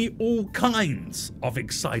has me all kinds of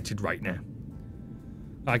excited right now.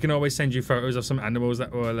 I can always send you photos of some animals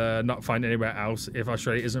that will not find anywhere else. If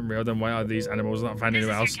Australia isn't real, then why are these animals not found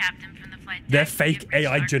anywhere else? They're fake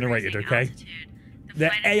AI generated, okay?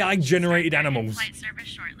 They're AI generated animals. Flight service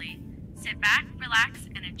shortly. Sit back, relax,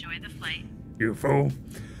 and enjoy the flight. You fool.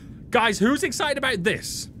 Guys, who's excited about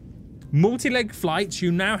this? Multi-leg flights,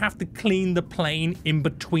 you now have to clean the plane in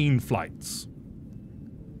between flights.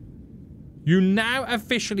 You now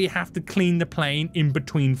officially have to clean the plane in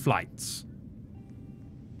between flights.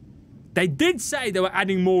 They did say they were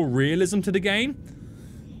adding more realism to the game.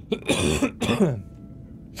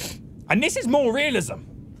 And this is more realism.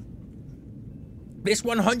 This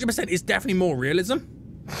 100% is definitely more realism.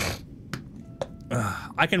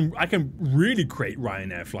 I can really create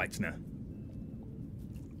Ryanair flights now.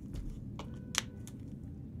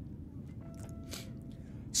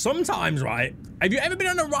 Sometimes, right? Have you ever been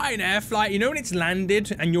on a Ryanair flight? You know when it's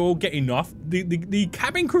landed and you're getting off, the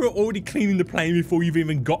cabin crew are already cleaning the plane before you've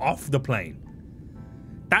even got off the plane.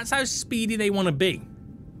 That's how speedy they want to be.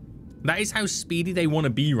 That is how speedy they want to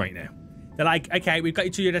be right now. They're like, okay, we've got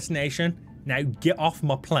you to your destination. Now get off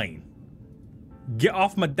my plane. Get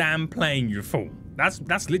off my damn plane, you fool.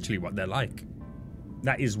 That's literally what they're like.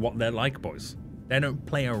 That is what they're like, boys. They don't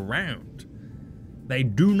play around. They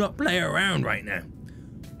do not play around right now.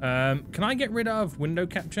 Can I get rid of window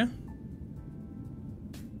capture?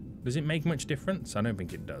 Does it make much difference? I don't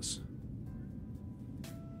think it does.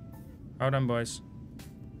 Hold on, boys.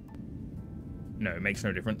 No, it makes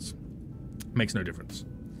no difference. Makes no difference.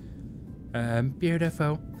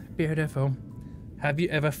 Beautiful, beautiful. Have you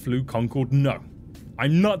ever flew Concorde? No.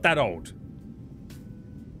 I'm not that old.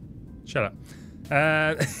 Shut up.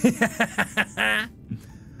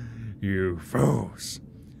 You fools.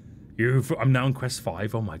 I'm now on quest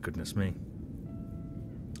 5. Oh my goodness me.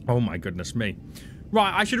 Oh my goodness me.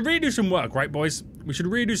 Right, I should really do some work, right, boys? We should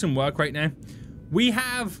really do some work right now. We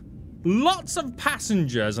have lots of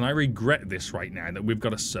passengers, and I regret this right now, that we've got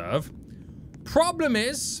to serve. Problem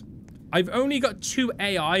is, I've only got 2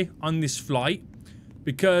 AI on this flight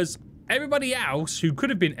because everybody else who could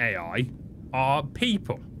have been AI are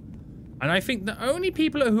people. And I think the only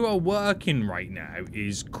people who are working right now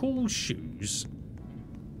is Cool Shoes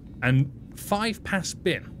and 5 Past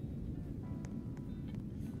Bin.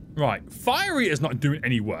 Right, Fiery is not doing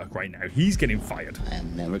any work right now. He's getting fired. I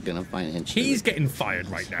am never gonna find him. He's getting fired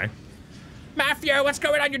right now. Matthew, what's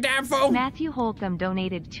going on, you damn fool? Matthew Holcomb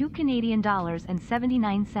donated $2 Canadian and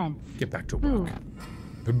 79 cents. Get back to Boo.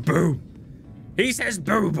 work. Boo. He says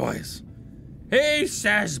boo, boys. He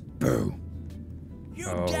says boo. You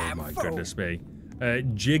Oh damn my fool. goodness me.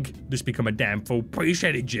 Jig just become a damn fool.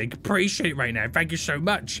 Appreciate it, Jig. Appreciate it right now. Thank you so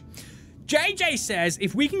much. JJ says,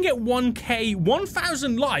 if we can get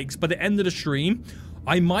 1,000 likes by the end of the stream,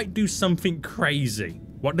 I might do something crazy.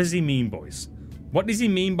 What does he mean, boys? What does he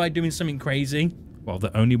mean by doing something crazy? Well,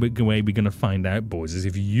 the only way we're going to find out, boys, is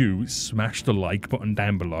if you smash the like button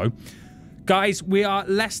down below. Guys, we are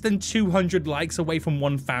less than 200 likes away from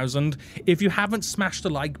 1,000. If you haven't smashed the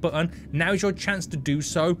like button, now's your chance to do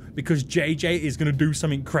so because JJ is going to do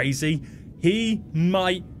something crazy. He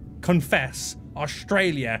might confess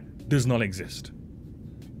Australia does not exist.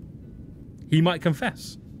 He might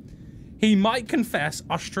confess. He might confess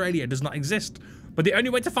Australia does not exist. But the only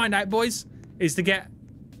way to find out, boys, is to get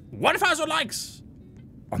 1,000 likes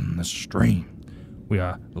on the stream. We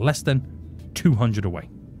are less than 200 away.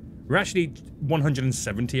 We're actually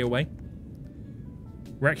 170 away.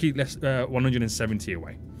 We're actually 170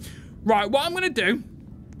 away. Right, what I'm going to do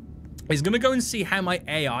is going to go and see how my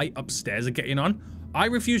AI upstairs are getting on. I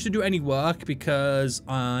refuse to do any work because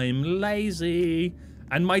I'm lazy.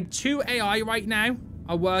 And my 2 AI right now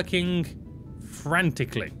are working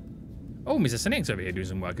frantically. Oh, Mr. Cynic's over here doing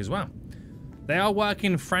some work as well. They are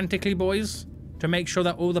working frantically, boys, to make sure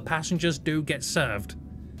that all the passengers do get served.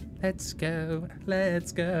 Let's go.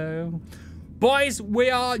 Let's go. Boys, we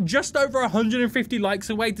are just over 150 likes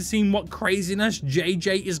away to seeing what craziness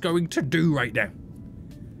JJ is going to do right now.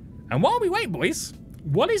 And while we wait, boys,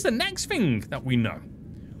 what is the next thing that we know?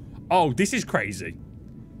 Oh, this is crazy.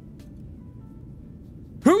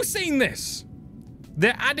 Who's seen this?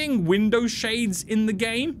 They're adding window shades in the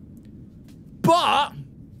game, but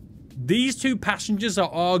these 2 passengers are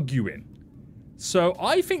arguing. So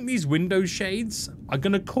I think these window shades are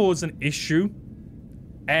going to cause an issue,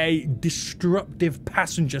 a disruptive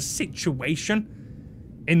passenger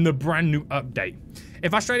situation in the brand new update.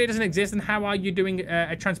 If Australia doesn't exist, then how are you doing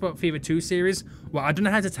a Transport Fever 2 series? Well, I don't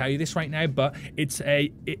know how to tell you this right now, but it's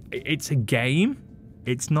a game.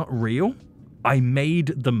 It's not real. I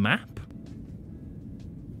made the map.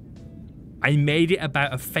 I made it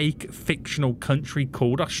about a fake fictional country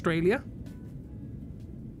called Australia.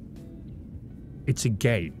 It's a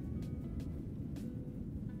game.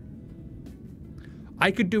 I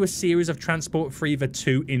could do a series of Transport Fever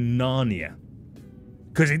 2 in Narnia.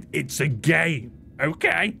 Because it's a game.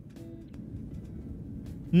 Okay?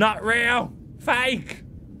 Not real. Fake.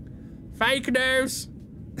 Fake news.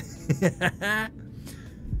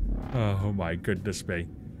 Oh my goodness me.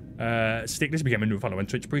 Stickness became a new follower on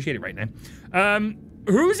Twitch. Appreciate it right now.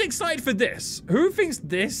 Who's excited for this? Who thinks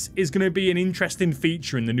this is going to be an interesting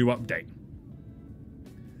feature in the new update?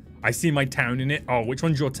 I see my town in it. Oh, which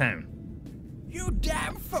one's your town? You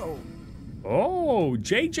damn fool. Oh,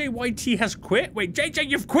 JJYT has quit. Wait, JJ,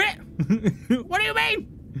 you've quit? What do you mean?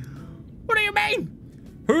 What do you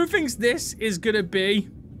mean? Who thinks this is going to be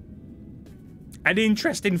an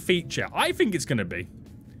interesting feature? I think it's going to be.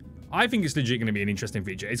 I think it's legit going to be an interesting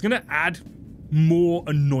feature. It's going to add more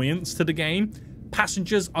annoyance to the game.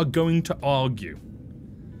 Passengers are going to argue.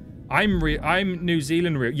 I'm New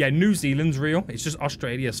Zealand real. Yeah, New Zealand's real. It's just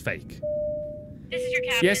Australia's fake. This is your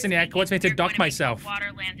captain. Yes, and what's me to You're dock going to make myself?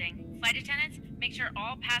 Water landing. Flight attendants, make sure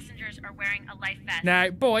all passengers are wearing a life vest. Now,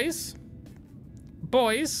 boys,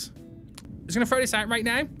 I'm just gonna throw this out right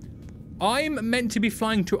now. I'm meant to be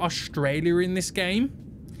flying to Australia in this game.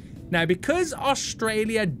 Now, because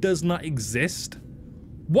Australia does not exist,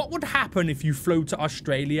 what would happen if you flew to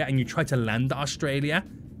Australia and you tried to land at Australia?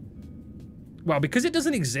 Well, because it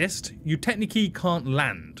doesn't exist, you technically can't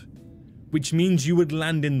land, which means you would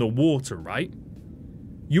land in the water, right?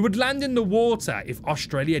 You would land in the water if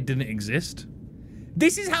Australia didn't exist.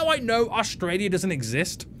 This is how I know Australia doesn't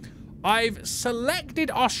exist. I've selected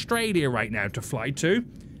Australia right now to fly to.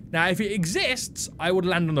 Now, if it exists, I would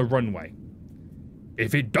land on the runway.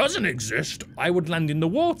 If it doesn't exist, I would land in the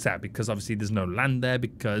water because obviously there's no land there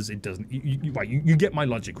because it doesn't. You get my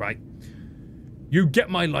logic, right? You get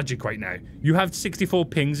my logic right now. You have 64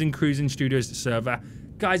 pings in Cruising Studios server.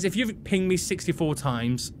 Guys, if you've pinged me 64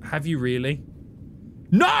 times, have you really?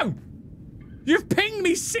 No! You've pinged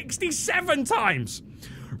me 67 times!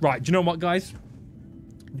 Right, do you know what, guys?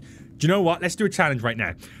 Do you know what? Let's do a challenge right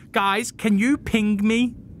now. Guys, can you ping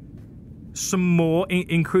me some more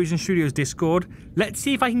in Cruising Studios Discord? Let's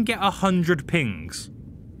see if I can get 100 pings.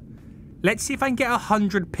 Let's see if I can get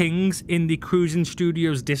 100 pings in the Cruising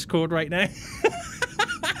Studios Discord right now.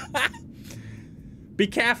 Be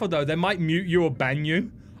careful, though. They might mute you or ban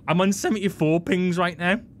you. I'm on 74 pings right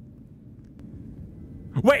now.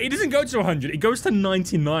 Wait, it doesn't go to 100. It goes to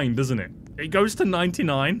 99, doesn't it? It goes to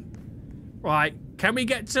 99. Right. Can we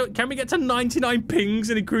get to 99 pings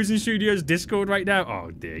in the Cruising Studios Discord right now?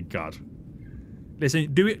 Oh, dear God.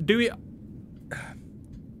 Listen, do it. Do it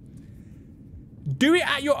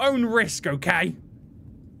at your own risk, okay?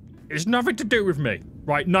 It's nothing to do with me.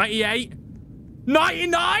 Right, 98.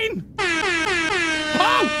 99?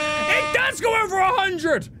 Oh, it does go over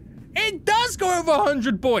 100. It does go over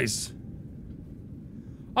 100, boys.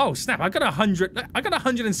 Oh, snap. I got 100. I got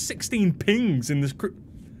 116 pings in this crew.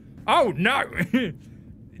 Oh, no.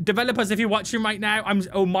 Developers, if you're watching right now,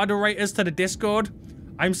 or moderators to the Discord,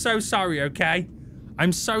 I'm so sorry, okay?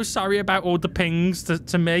 I'm so sorry about all the pings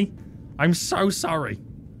to me. I'm so sorry.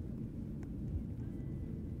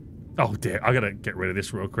 Oh, dear. I gotta get rid of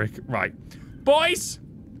this real quick. Right. Boys,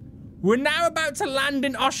 we're now about to land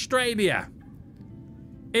in Australia.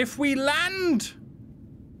 If we land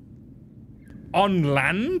on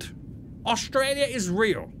land, Australia is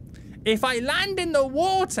real. If I land in the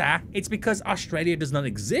water, it's because Australia does not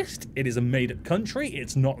exist. It is a made-up country.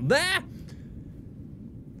 It's not there.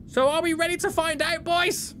 So are we ready to find out,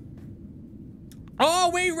 boys?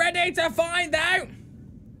 Are we ready to find out?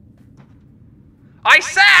 I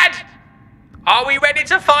said, are we ready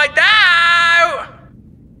to find out?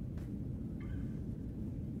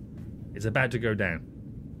 It's about to go down.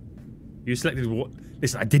 You selected what?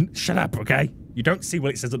 Listen, I didn't. Shut up, okay? You don't see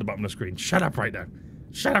what it says at the bottom of the screen. Shut up right now.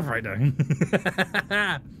 Shut up right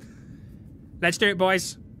now. Let's do it,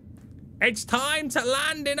 boys. It's time to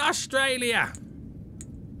land in Australia.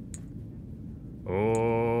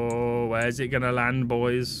 Oh, where's it gonna land,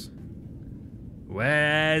 boys?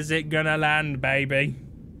 Where's it gonna land, baby?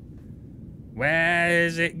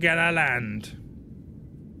 Where's it gonna land?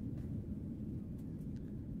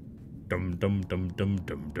 Dum dum dum dum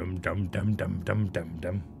dum dum dum dum dum dum dum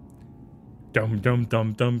dum. Dum dum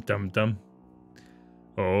dum dum dum dum.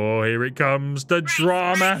 Oh, here it comes, the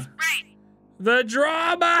drama. Right. The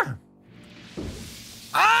drama.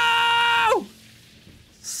 Oh!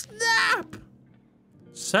 Snap!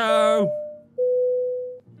 So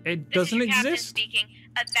it doesn't This is your captain exist? speaking.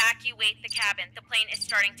 Evacuate the cabin. The plane is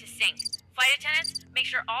starting to sink. Flight attendants, make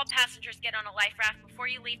sure all passengers get on a life raft before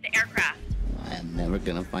you leave the aircraft. I am never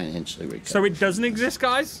gonna financially recover. So it doesn't exist,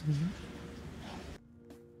 guys?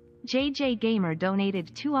 JJ Gamer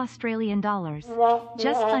donated $2 Australian.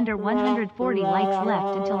 Just under 140 likes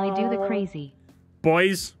left until I do the crazy.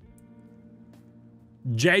 Boys,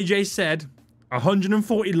 JJ said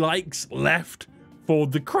 140 likes left for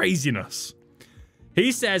the craziness.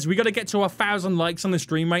 He says we got to get to 1,000 likes on the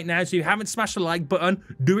stream right now. So if you haven't smashed the like button,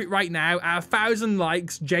 do it right now. At 1,000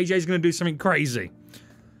 likes, JJ's going to do something crazy.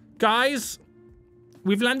 Guys,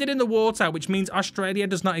 we've landed in the water, which means Australia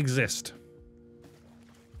does not exist.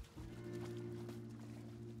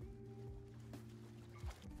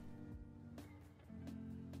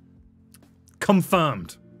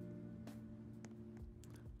 Confirmed.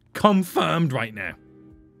 Confirmed right now.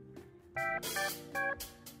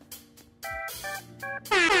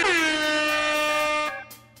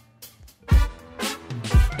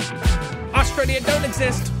 Australia don't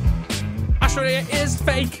exist. Australia is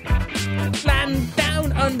fake. Land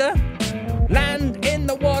down under. Land in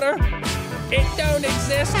the water. It don't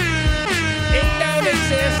exist. It don't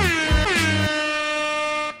exist.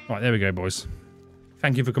 Right, there we go, boys.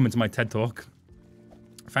 Thank you for coming to my TED Talk.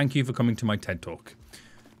 Thank you for coming to my TED Talk.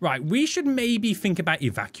 Right, we should maybe think about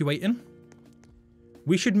evacuating.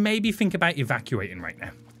 We should maybe think about evacuating right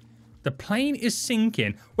now. The plane is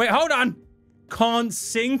sinking. Wait, hold on. Can't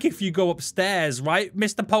sink if you go upstairs, right,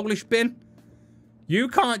 Mr. Polish Bin? You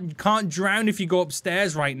can't drown if you go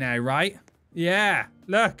upstairs right now, right? Yeah,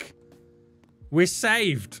 look. We're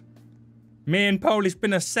saved. Me and Polish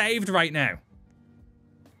Bin are saved right now.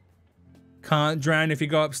 Can't drown if you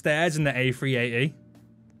go upstairs in the A380.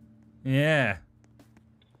 Yeah.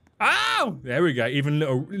 Oh! There we go. Even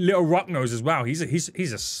little Rock knows as well. He's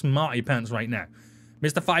a smarty pants right now.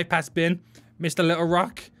 Mr. Five Pass Bin, Mr. Little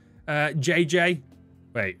Rock, JJ.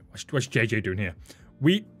 Wait, what's JJ doing here?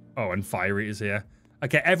 Oh, and Fire Eater's here.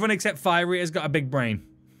 Okay, everyone except Fire Eater's got a big brain.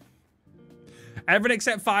 Everyone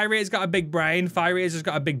except Fire Eater's got a big brain. Fire Eater's just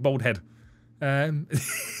got a big bald head.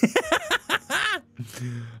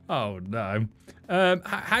 Oh no.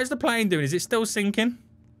 How's the plane doing? Is it still sinking?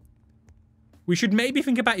 We should maybe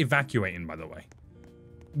think about evacuating, by the way.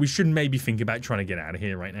 We should maybe think about trying to get out of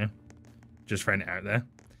here right now. Just throwing it out there.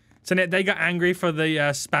 So they got angry for the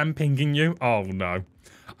spam pinging you. Oh no.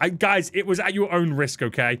 Guys, it was at your own risk,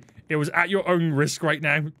 okay? It was at your own risk right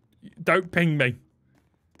now. Don't ping me.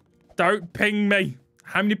 Don't ping me.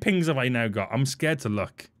 How many pings have I now got? I'm scared to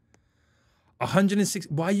look. 106.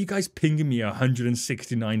 Why are you guys pinging me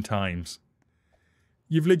 169 times?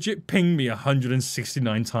 You've legit pinged me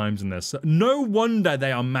 169 times in this. No wonder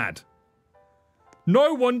they are mad.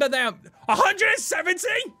 No wonder they are... 170?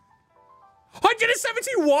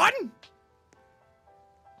 171?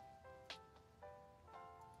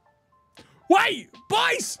 Wait,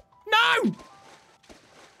 boys! No!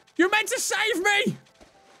 You're meant to save me!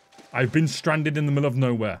 I've been stranded in the middle of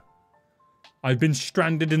nowhere. I've been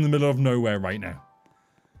stranded in the middle of nowhere right now.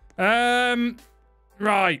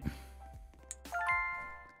 Right.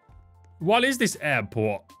 What is this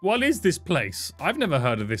airport? What is this place? I've never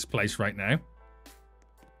heard of this place right now.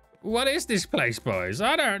 What is this place, boys?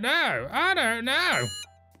 I don't know. I don't know.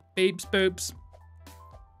 Beeps, boops.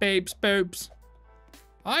 Beeps, boops.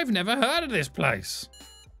 I've never heard of this place.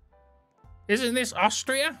 Isn't this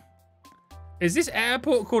Austria? Is this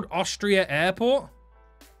airport called Austria Airport?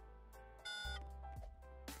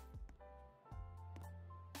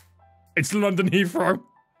 It's London Heathrow.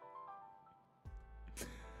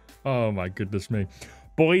 Oh my goodness me.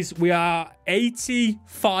 Boys, we are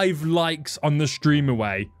 85 likes on the stream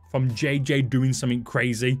away from JJ doing something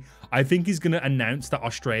crazy, I think he's going to announce that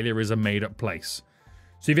Australia is a made-up place.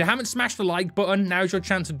 So if you haven't smashed the like button, now's your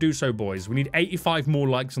chance to do so, boys. We need 85 more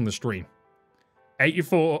likes on the stream.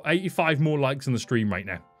 85 more likes on the stream right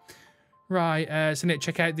now. Right, so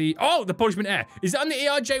check out the... Oh, the punishment air. Is it on the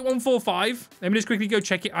ERJ145? Let me just quickly go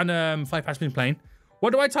check it on 5 Passengers Plane.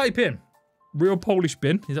 What do I type in? Real Polish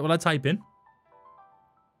bin. Is that what I type in?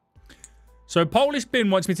 So Polish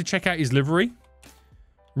bin wants me to check out his livery.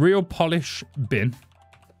 Real Polish bin.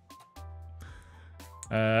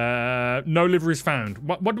 No liveries found.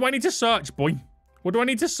 What do I need to search, boy? What do I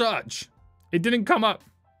need to search? It didn't come up.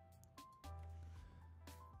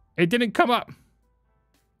 It didn't come up.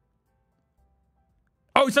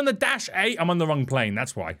 Oh, it's on the Dash 8. I'm on the wrong plane.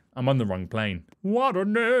 That's why. I'm on the wrong plane. What a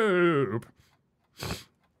noob.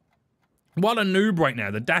 What a noob right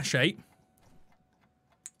now. The Dash 8.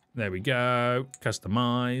 There we go.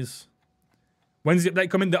 Customize. When's the update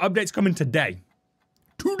coming? The update's coming today.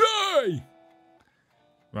 Today!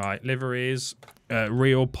 Right, liveries.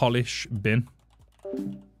 Real Polish bin.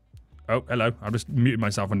 Oh, hello. I just muted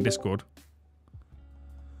myself on Discord.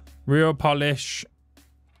 Real Polish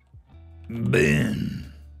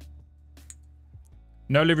bin.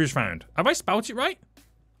 No liveries found. Have I spelled it right?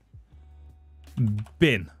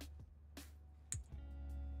 Bin.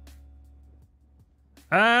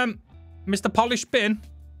 Mr. Polish bin.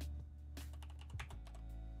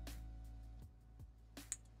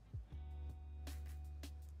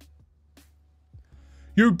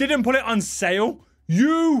 You didn't put it on sale?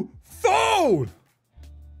 You fool!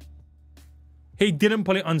 He didn't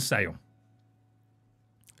put it on sale.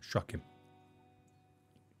 Shocking.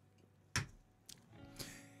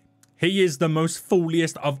 He is the most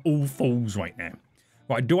fooliest of all fools right now.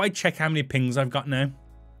 Right, do I check how many pings I've got now?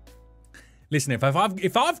 Listen, if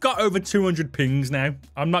I've got over 200 pings now,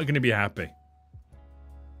 I'm not going to be happy.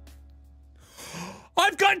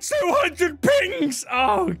 I've got 200 pings!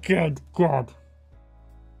 Oh, good God.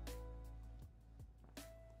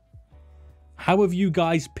 How have you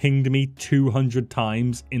guys pinged me 200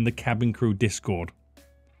 times in the cabin crew Discord?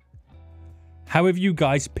 How have you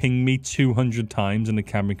guys pinged me 200 times in the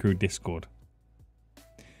cabin crew Discord?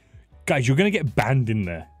 Guys, you're going to get banned in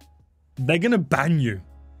there. They're going to ban you.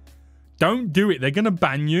 Don't do it. They're going to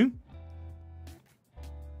ban you.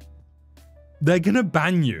 They're going to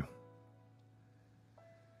ban you.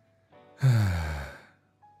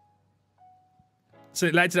 So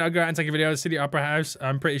later I'll go out and take a video of the City Opera House.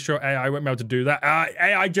 I'm pretty sure AI won't be able to do that.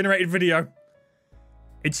 AI generated video.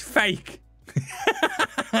 It's fake.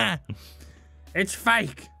 It's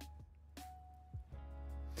fake.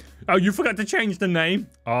 Oh, you forgot to change the name?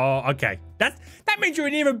 Oh, okay. That means you're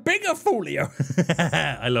an even bigger folio.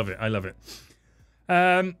 I love it. I love it.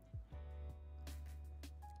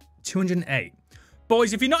 208.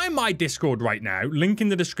 Boys, if you're not in my Discord right now, link in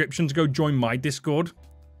the description to go join my Discord.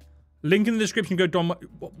 Link in the description, go join my...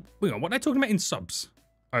 Hang on, what are they talking about in subs?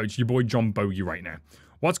 Oh, it's your boy John Bogey right now.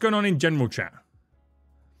 What's going on in general chat?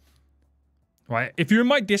 Right, if you're in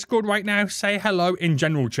my Discord right now, say hello in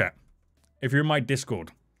general chat. If you're in my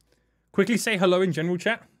Discord. Quickly say hello in general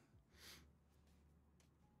chat.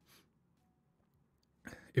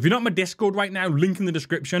 If you're not in my Discord right now, link in the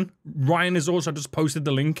description. Ryan has also just posted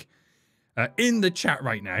the link in the chat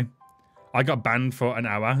right now. I got banned for an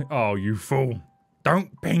hour. Oh, you fool.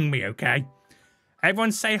 Don't ping me, okay?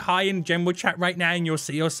 Everyone say hi in general chat right now and you'll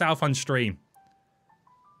see yourself on stream.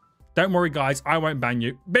 Don't worry, guys. I won't ban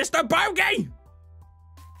you. Mr. Bogey!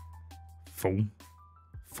 Fool.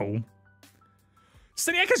 Fool.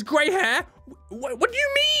 Seniac has grey hair? What do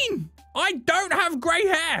you mean? I don't have grey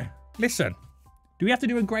hair. Listen. Do we have to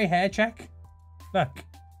do a grey hair check? Look.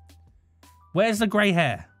 Where's the grey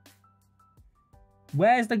hair?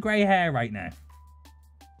 Where's the grey hair right now?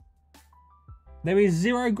 There is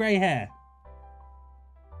 0 grey hair.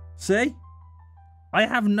 See? I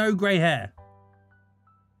have no grey hair.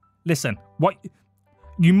 Listen, what...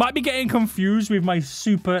 You might be getting confused with my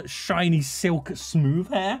super shiny silk smooth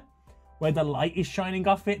hair, where the light is shining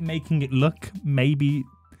off it, making it look maybe...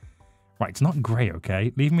 Right, it's not grey,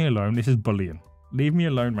 okay? Leave me alone. This is bullying. Leave me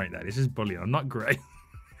alone right there. This is bullying. I'm not grey.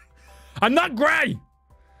 I'm not grey!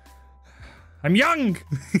 I'm young!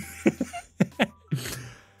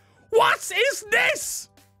 What is this?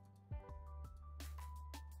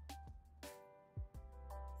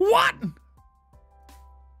 What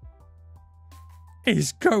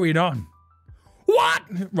is going on? What?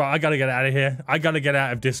 Right, I gotta get out of here. I gotta get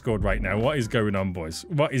out of Discord right now. What is going on, boys?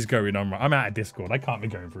 What is going on? I'm out of Discord. I can't be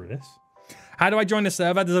going through this. How do I join the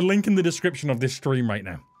server? There's a link in the description of this stream right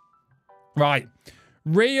now. Right.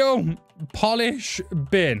 Real Polish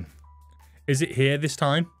bin. Is it here this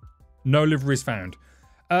time? No liveries found.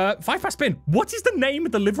 5 past spin. What is the name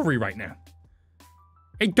of the livery right now?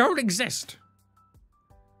 It don't exist.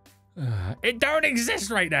 It don't exist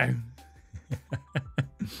right now.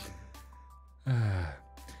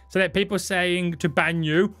 So that people saying to ban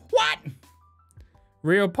you. What?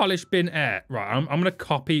 Real polished bin air. Right, I'm going to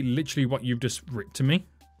copy literally what you've just written to me.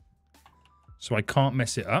 So I can't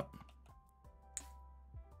mess it up.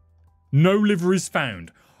 No liveries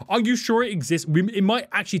found. Are you sure it exists? It might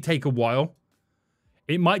actually take a while.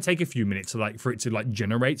 It might take a few minutes for it to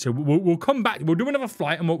generate. So we'll come back. We'll do another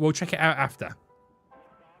flight and we'll check it out after.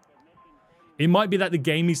 It might be that the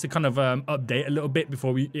game needs to kind of update a little bit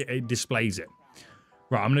before it displays it.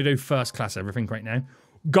 Right, I'm going to do first class everything right now.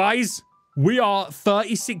 Guys, we are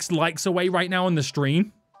 36 likes away right now on the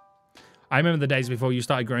stream. I remember the days before you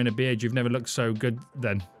started growing a beard. You've never looked so good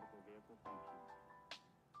then.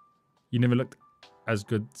 You never looked as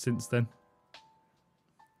good since then.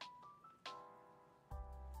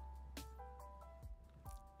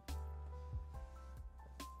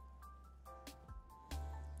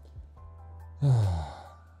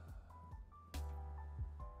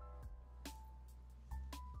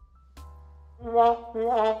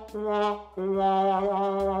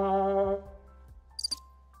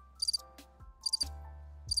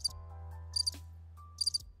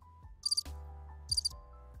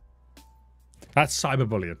 That's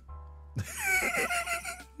cyberbullying.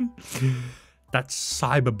 That's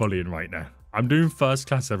cyberbullying right now. I'm doing first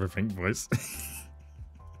class everything, boys.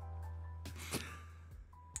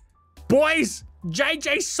 Boys!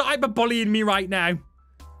 JJ's cyberbullying me right now.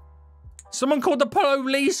 Someone called the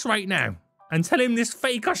police right now and tell him this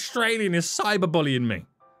fake Australian is cyberbullying me.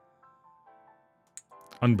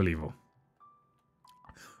 Unbelievable.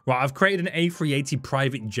 Right, I've created an A380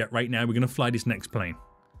 private jet right now. We're going to fly this next plane.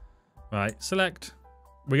 Right, select.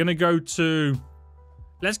 We're going to go to...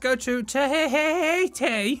 Let's go to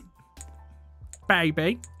Tahiti.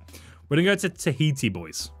 Baby. We're going to go to Tahiti,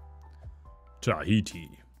 boys. Tahiti.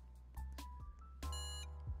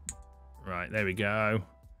 Right, there we go.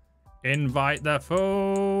 Invite the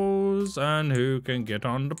fools and who can get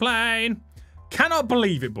on the plane. Cannot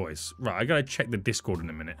believe it, boys. Right, I got to check the Discord in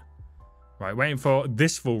a minute. Right, waiting for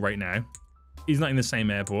this fool right now. He's not in the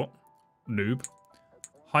same airport. Noob.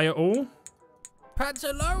 Hire all.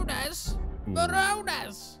 Pantalones.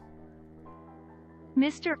 Baronas.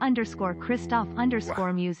 Mr. Christoph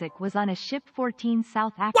Music was on a ship 14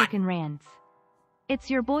 South African rands. It's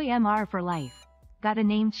your boy MR for life. Got a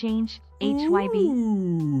name change? HYB.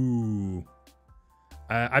 Ooh.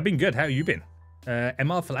 I've been good. How have you been?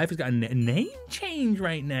 MR for life has got a name change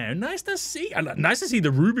right now. Nice to see. Nice to see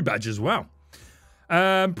the Ruby badge as well.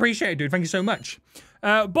 Appreciate it, dude. Thank you so much.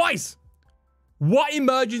 Boys, what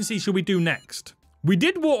emergency should we do next? We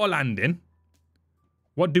did water landing.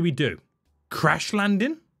 What do we do? Crash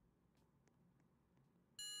landing?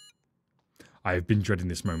 I've been dreading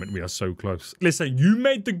this moment. We are so close. Listen, you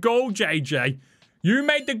made the goal, JJ. You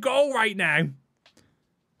made the goal right now.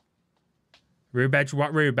 Ruby badge,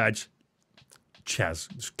 what Ruby badge? Chaz,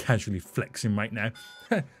 just casually flexing right now.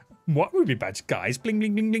 What Ruby badge, guys? Bling,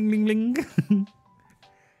 bling, bling, bling, bling, bling.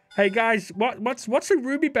 Hey, guys, what's a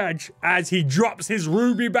Ruby badge? As he drops his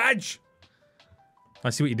Ruby badge.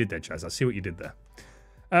 I see what you did there, Chaz. I see what you did there.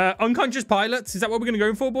 Unconscious pilots. Is that what we're going to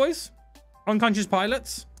go for, boys? Unconscious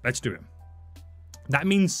pilots? Let's do it. That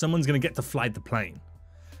means someone's going to get to fly the plane.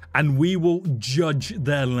 And we will judge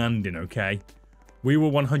their landing, okay? We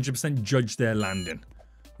will 100% judge their landing.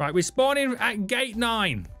 Right, we're spawning at gate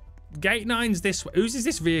 9. Gate 9's this way. Whose is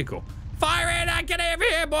this vehicle? Fire it! Get over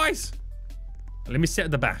here, boys! Let me sit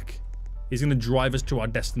at the back. He's going to drive us to our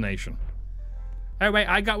destination. Oh, wait,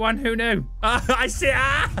 I got one. Who knew? I see.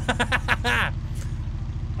 I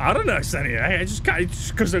don't know, Sonny. I just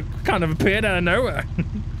because it kind of appeared out of nowhere.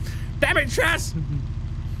 Damn it, Chaz!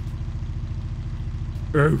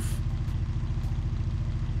 Oof.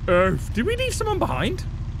 Oof. Did we leave someone behind?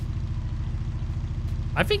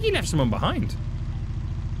 I think he left someone behind.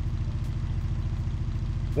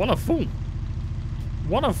 What a fool.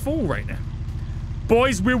 What a fool right now.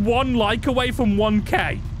 Boys, we're 1 like away from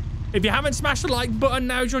 1K. If you haven't smashed the like button,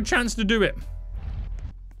 now's your chance to do it.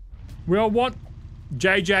 We are one...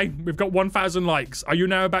 JJ, we've got 1,000 likes. Are you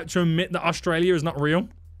now about to admit that Australia is not real?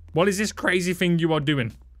 What is this crazy thing you are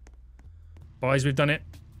doing? Boys, we've done it.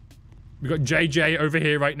 We've got JJ over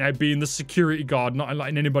here right now being the security guard, not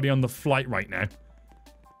letting anybody on the flight right now.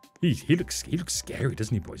 He looks scary,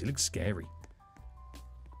 doesn't he, boys? He looks scary.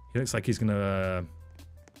 He looks like he's gonna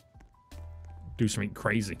do something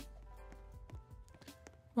crazy.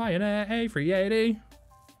 Ryanair A380.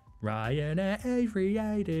 Ryanair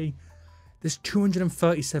A380. There's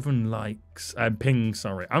 237 likes, pings,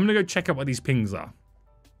 sorry. I'm going to go check out what these pings are.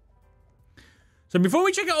 So before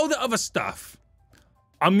we check out all the other stuff,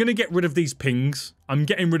 I'm going to get rid of these pings. I'm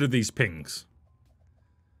getting rid of these pings.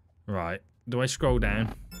 Right. Do I scroll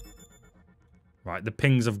down? Right, the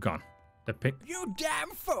pings have gone. The ping. You damn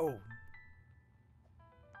fool!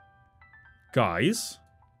 Guys.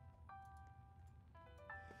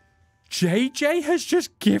 JJ has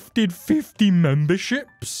just gifted 50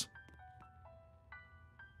 memberships.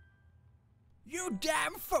 You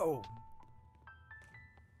damn fool!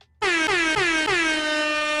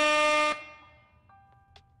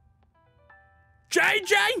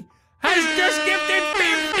 JJ has just gifted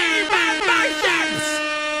 50 memberships!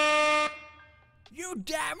 You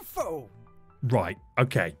damn fool! Right,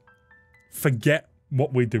 okay. Forget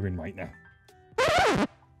what we're doing right now.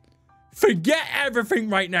 Forget everything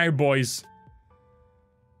right now, boys.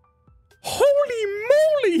 Holy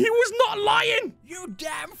moly, he was not lying! You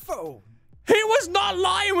damn fool! He was not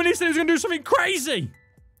lying when he said he was going to do something crazy!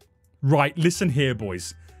 Right, listen here,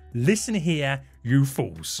 boys. Listen here, you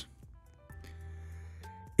fools.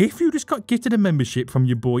 If you just got gifted a membership from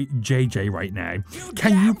your boy JJ right now,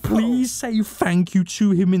 can you please say thank you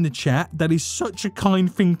to him in the chat? That is such a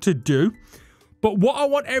kind thing to do. But what I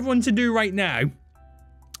want everyone to do right now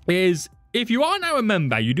is, if you are now a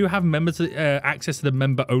member, you do have access to the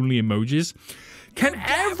member-only emojis. Can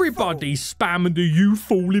everybody spam the you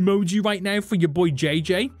fool emoji right now for your boy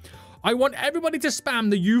JJ? I want everybody to spam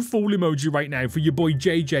the you fool emoji right now for your boy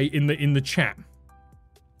JJ in the chat.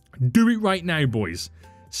 Do it right now, boys.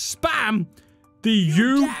 Spam the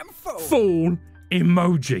you fool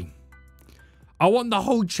emoji. I want the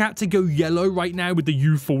whole chat to go yellow right now with the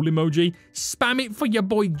you fool emoji. Spam it for your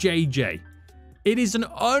boy JJ. It is an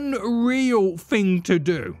unreal thing to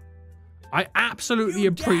do. I absolutely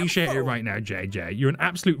appreciate it right now, JJ. You're an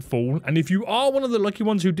absolute fool. And if you are one of the lucky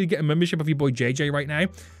ones who did get a membership of your boy JJ right now,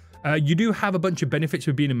 you do have a bunch of benefits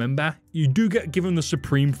with being a member. You do get given the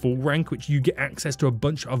Supreme Full rank, which you get access to a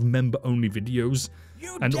bunch of member-only videos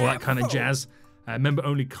and all that kind of jazz.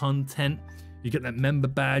 Member-only content. You get that member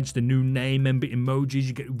badge, the new name, member emojis.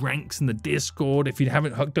 You get ranks in the Discord. If you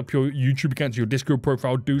haven't hooked up your YouTube account to your Discord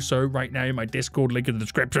profile, do so right now in my Discord, link in the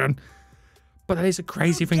description. But that is a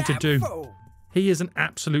crazy thing to do. He is an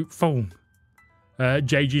absolute fool.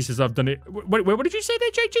 JG says I've done it. Wait, what did you say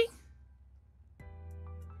there, JG?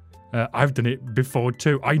 I've done it before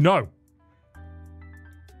too. I know.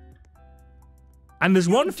 And there's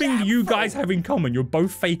one thing that you guys have in common. You're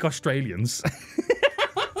both fake Australians.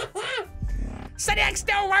 Seniac's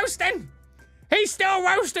still roasting. He's still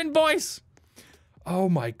roasting, boys. Oh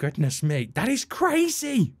my goodness me. That is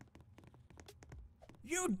crazy.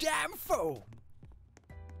 You damn fool.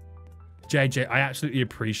 JJ, I absolutely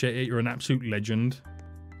appreciate it. You're an absolute legend.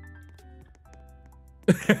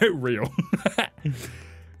 Real.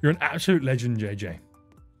 You're an absolute legend, JJ.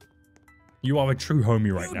 You are a true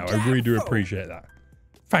homie right now. I really do appreciate that.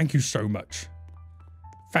 Thank you so much.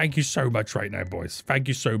 Thank you so much right now, boys. Thank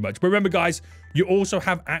you so much. But remember, guys, you also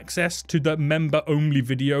have access to the member-only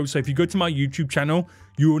videos. So if you go to my YouTube channel,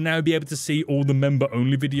 you will now be able to see all the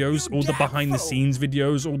member-only videos, all the behind-the-scenes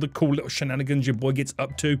videos, all the cool little shenanigans your boy gets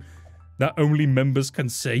up to that only members can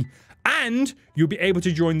see. And you'll be able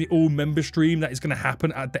to join the all-member stream that is going to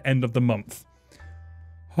happen at the end of the month.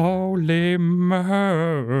 Holy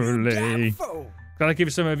moly. Gotta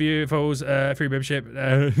give some of you fools free membership.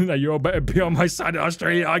 You all better be on my side of the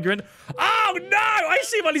Australian argument. Oh no! I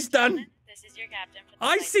see what he's done. This is your captain for the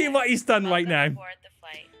I see what he's done right now.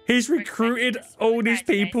 He's recruited all these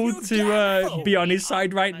people to be on his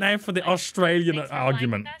side right now for the Australian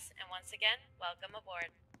argument. And once again, welcome aboard.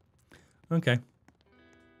 Okay.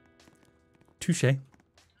 Touche.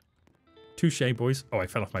 Touche, boys. Oh, I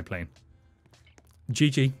fell off my plane.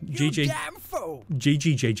 GG. GG.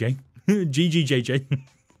 GG, JJ. GG,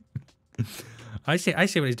 JJ. I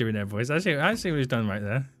see what he's doing there, boys. I see what he's done right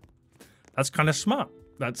there. That's kind of smart.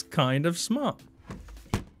 That's kind of smart.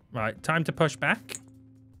 Right, time to push back.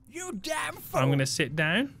 You damn fool. I'm going to sit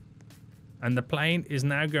down. And the plane is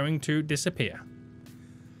now going to disappear.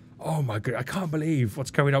 Oh my god, I can't believe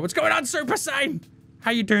what's going on. What's going on, Super Saiyan?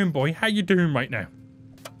 How you doing, boy? How you doing right now?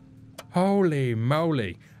 Holy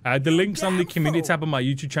moly. The link's on the community tab on my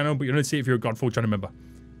YouTube channel, but you're going to see it if you're a Godfall channel member.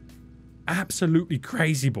 Absolutely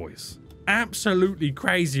crazy, boys. Absolutely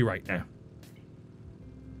crazy right now.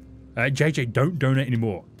 JJ, don't donate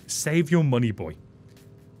anymore. Save your money, boy.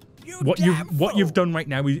 What you've done right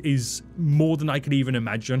now is more than I could even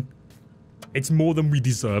imagine. It's more than we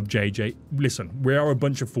deserve, JJ. Listen, we are a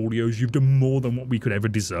bunch of folios. You've done more than what we could ever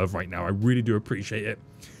deserve right now. I really do appreciate it.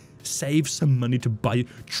 Save some money to buy.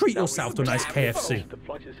 Treat yourself to a nice KFC.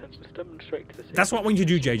 That's what I want you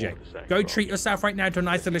to do, JJ. Go treat yourself right now to a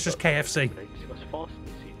nice, delicious KFC.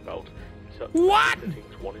 What?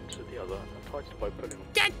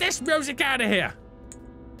 Get this music out of here.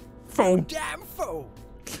 Fool. Damn fool.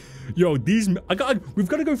 Yo, we've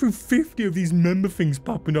got to go through 50 of these member things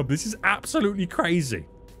popping up. This is absolutely crazy.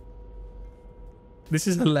 This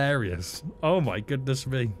is hilarious. Oh my goodness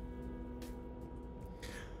me.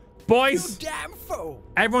 Boys, You damn fool.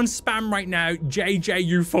 everyone spam right now, JJ,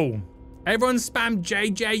 you fool. Everyone spam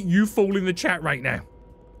JJ, you fool in the chat right now.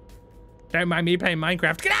 Don't mind me playing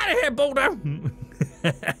Minecraft. Get out of here, Baldo.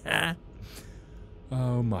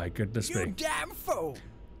 Oh my goodness You me. damn fool.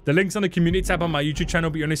 The link's on the community tab on my YouTube channel,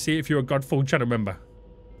 but you only see it if you're a Godfall channel member.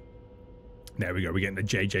 There we go. We're getting the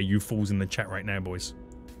JJ, you fools in the chat right now, boys.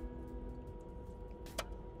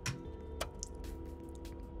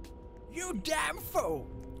 You damn fool.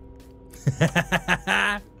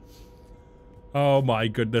 Oh my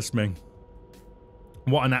goodness me.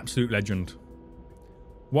 What an absolute legend.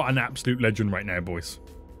 What an absolute legend right now, boys.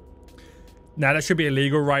 Now that should be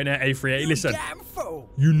illegal right now, A380. Listen, Damn fool.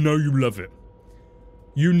 you know you love it.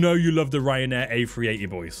 You know you love the Ryanair A380,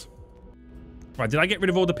 boys. Right, did I get rid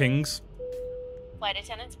of all the pings? Flight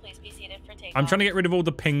attendants, please be seated for takeoff. I'm trying to get rid of all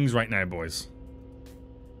the pings right now, boys.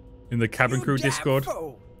 In the cabin You crew damn Discord.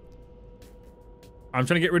 fool. I'm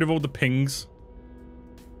trying to get rid of all the pings.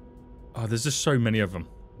 Oh, there's just so many of them.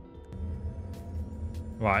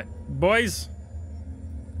 Right, boys.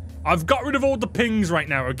 I've got rid of all the pings right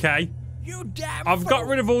now, okay? You damn I've fool. got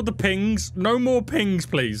rid of all the pings. No more pings,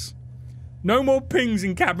 please. No more pings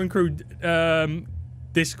in cabin crew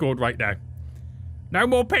Discord right now. No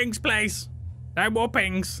more pings, please. No more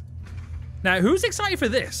pings. Now, who's excited for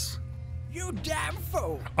this? You damn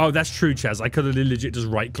fool. Oh, that's true, Chaz. I could have legit just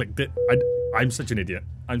right-clicked it. I'm such an idiot.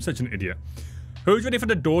 I'm such an idiot. Who's ready for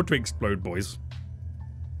the door to explode, boys?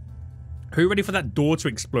 Who ready for that door to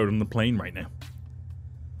explode on the plane right now?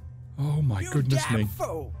 Oh my goodness me.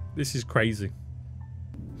 Fool. This is crazy.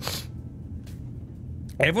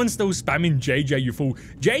 Everyone's still spamming JJ, you fool.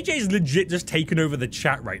 JJ's legit just taking over the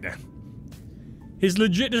chat right now. He's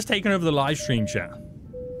legit just taking over the live stream chat.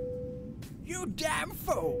 You damn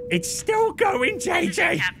fool. It's still going,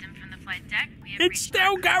 JJ. Captain from the flight deck. We have It's reached still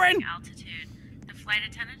our cruising going. altitude. The flight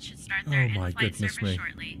attendants should start their Oh my in-flight goodness service me.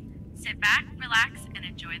 shortly. Sit back, relax, and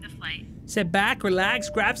enjoy the flight. Sit back, relax,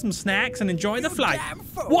 grab some snacks, and enjoy the You flight. damn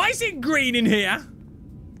fool. Why is it green in here?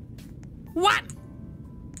 What?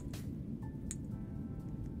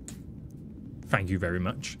 Thank you very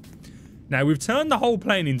much. Now, we've turned the whole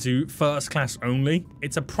plane into first class only.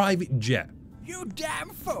 It's a private jet. You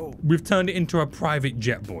damn fool. We've turned it into a private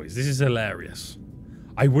jet, boys. This is hilarious.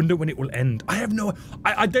 I wonder when it will end. I have no...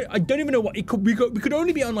 I don't even know what it could... We could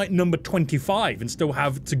only be on, like, number 25 and still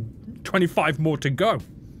have 25 more to go.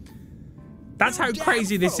 That's how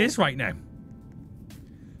crazy this is right now.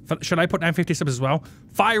 Should I put down 50 subs as well?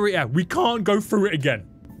 Fire Eater, we can't go through it again.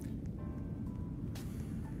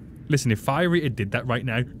 Listen, if Fire Eater did that right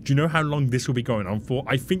now, do you know how long this will be going on for?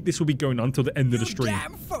 I think this will be going on till the end of the stream.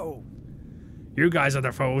 Damn fool. You guys are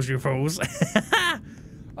the fools, you fools.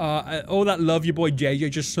 All that love your boy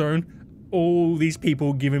JJ just shown. All these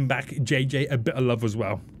people giving back JJ a bit of love as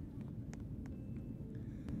well.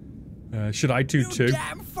 Should I do too?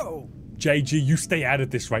 Damn fool. JG, you stay out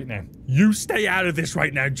of this right now. You stay out of this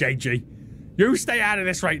right now, JG. You stay out of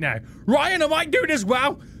this right now. Ryan, I might do it as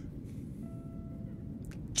well.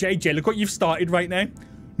 JJ, look what you've started right now.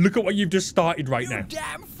 Look at what you've just started right now.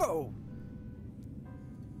 Damn fool.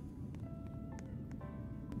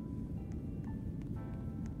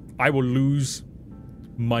 I will lose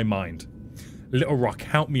my mind. Little Rock,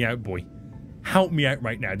 help me out, boy. Help me out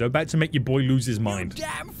right now. They're about to make your boy lose his mind.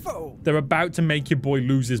 Damn fool. They're about to make your boy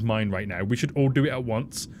lose his mind right now. We should all do it at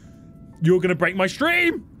once. You're gonna break my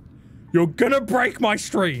stream! You're gonna break my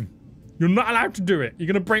stream! You're not allowed to do it. You're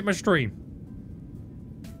gonna break my stream.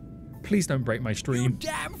 Please don't break my stream.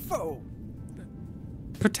 Damn fool.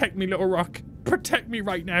 Protect me, Little Rock. Protect me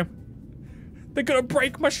right now. They're gonna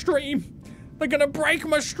break my stream. They're gonna break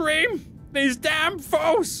my stream. These damn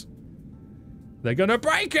fools. They're gonna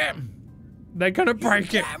break it. They're gonna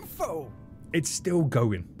break it. Damn fool. It's still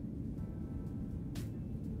going.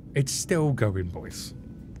 It's still going, boys.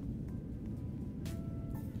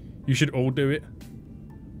 You should all do it.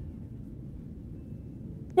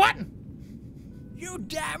 What? You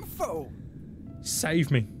damn fool.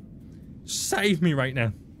 Save me. Save me right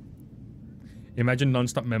now. Imagine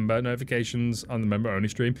non-stop member notifications on the member only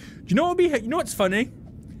stream. Do you know what would be? You know what's funny?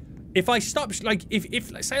 If I stop, like,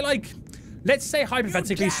 if let's say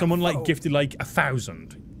hypothetically someone like gifted like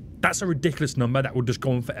 1,000, That's a ridiculous number that would just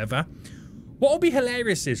go on forever. What will be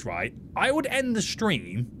hilarious is, right, I would end the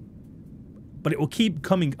stream, but it will keep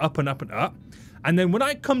coming up and up and up. And then when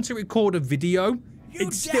I come to record a video,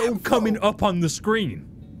 it's still coming up on the screen.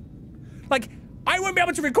 Like, I won't be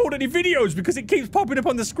able to record any videos because it keeps popping up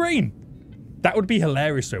on the screen. That would be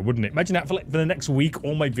hilarious though, wouldn't it? Imagine that for the next week,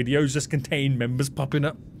 all my videos just contain members popping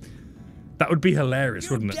up. That would be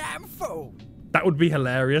hilarious, wouldn't it? Damn fool. That would be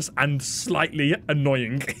hilarious and slightly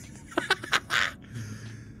annoying.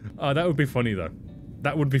 Oh, that would be funny though.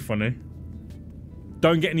 That would be funny.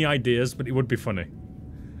 Don't get any ideas, but it would be funny.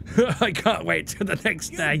 I can't wait till the next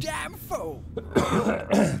day. Damn fool.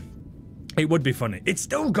 It would be funny. It's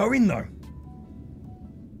still going though.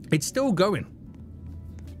 It's still going.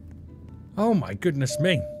 Oh my goodness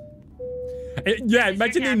me. Yeah,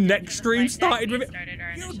 imagine the next stream started with it.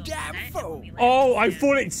 You damn fool. Oh, I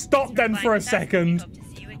thought it stopped then for a second.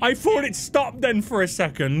 I thought it stopped then for a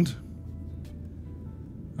second.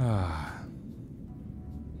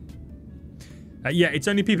 Yeah, it's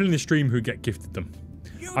only people in the stream who get gifted them.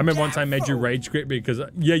 I remember once I made you rage quit because...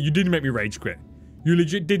 yeah, you did make me rage quit. You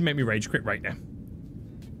legit did make me rage quit right now.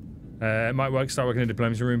 It might work, start working in the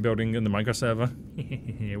diplomacy room building in the Minecraft server.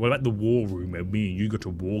 What about the war room where me and you go to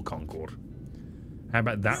War Concord? How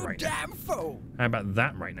about that right now? Fool. How about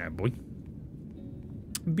that right now, boy?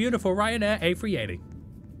 Beautiful Ryanair A380.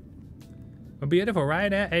 A beautiful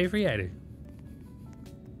Ryanair A380.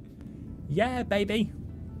 Yeah, baby.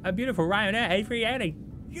 A beautiful Ryanair A380.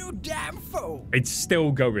 You damn fool. It's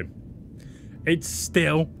still going. It's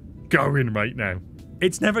still going right now.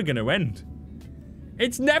 It's never going to end.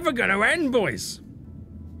 It's never going to end, boys.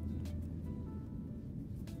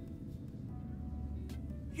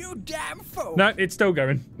 You damn fool. No, it's still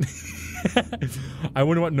going. I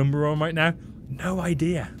wonder what number we're on right now. No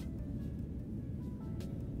idea.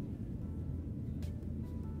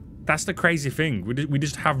 That's the crazy thing. We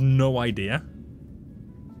just have no idea.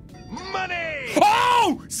 Money!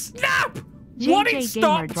 Oh! Snap! What? It JJ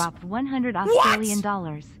Gamer stopped? dropped 100 Australian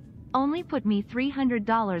dollars. Only put me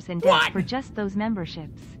 $300 in debt for just those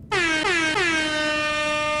memberships.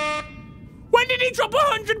 When did he drop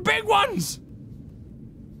 100 big ones?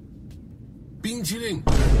 Bing chilling.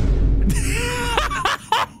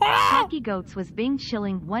 Hacky Goats was Bing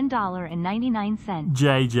shilling $1.99.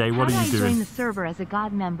 JJ, what How are do you I join doing? the server as a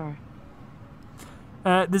god member?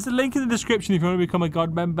 There's a link in the description if you want to become a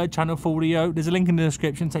god member, channel 40. There's a link in the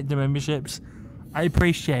description, take the memberships. I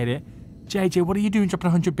appreciate it. JJ, what are you doing dropping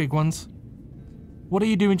 100 big ones? What are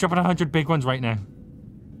you doing dropping 100 big ones right now?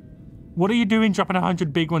 What are you doing dropping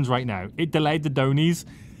 100 big ones right now? It delayed the donies.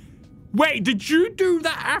 Wait, did you do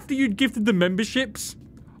that after you'd gifted the memberships?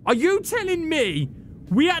 Are you telling me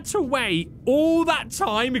we had to wait all that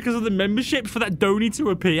time because of the memberships for that doney to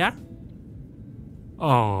appear?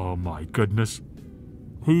 Oh my goodness.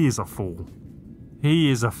 He is a fool. He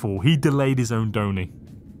is a fool. He delayed his own doney.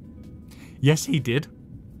 Yes, he did.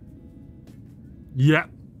 Yep.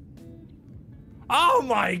 Oh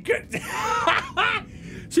my goodness.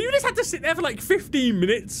 So you just had to sit there for like 15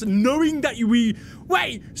 minutes knowing that we...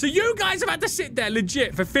 Wait, so you guys have had to sit there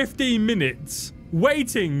legit for 15 minutes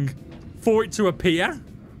waiting for it to appear?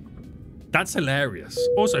 That's hilarious.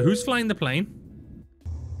 Also, who's flying the plane?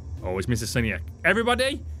 Oh, it's Mr. Seniac.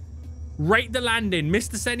 Everybody, rate the landing.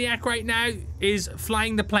 Mr. Seniac right now is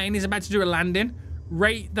flying the plane. He's about to do a landing.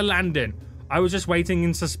 Rate the landing. I was just waiting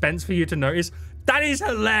in suspense for you to notice. That is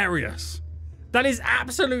hilarious. That is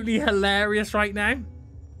absolutely hilarious right now.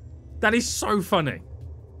 That is so funny.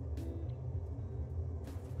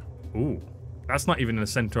 Ooh, that's not even in the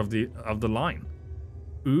center of the line.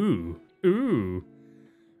 Ooh, ooh.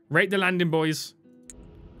 Rate the landing, boys.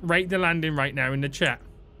 Rate the landing right now in the chat.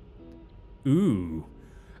 Ooh.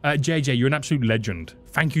 JJ, you're an absolute legend.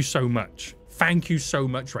 Thank you so much. Thank you so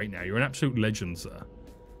much right now. You're an absolute legend, sir.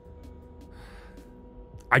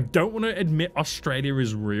 I don't want to admit Australia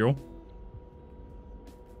is real.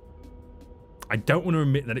 I don't want to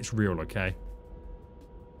admit that it's real, okay?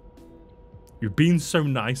 You've been so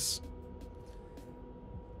nice.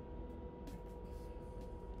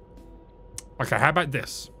 Okay, how about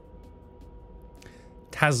this?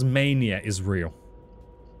 Tasmania is real.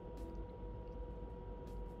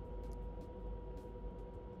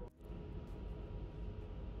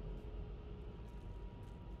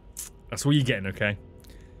 That's all you're getting, okay?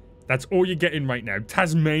 That's all you're getting right now.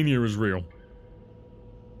 Tasmania is real.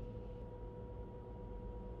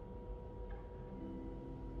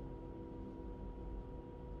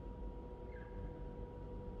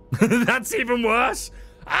 That's even worse.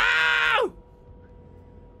 Ow!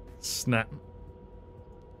 Snap.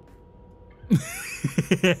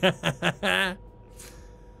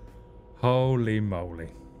 Holy moly.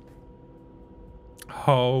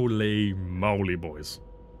 Holy moly, boys.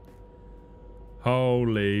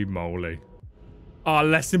 Holy moly. Our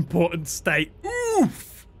less important state.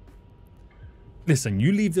 Oof! Listen,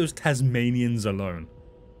 you leave those Tasmanians alone.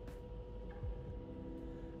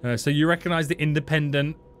 So you recognize the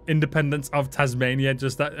independence of Tasmania,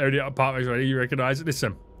 just that earlier part already. You recognize it?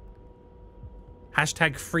 Listen.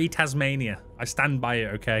 Hashtag free Tasmania. I stand by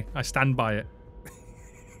it, okay? I stand by it.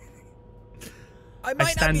 I might not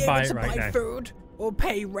stand be by able it to right buy now. food or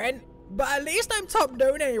pay rent, but at least I'm top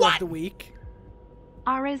donator of the week.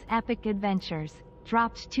 Ara's Epic Adventures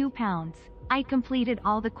dropped £2. I completed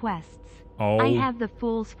all the quests. Oh. I have the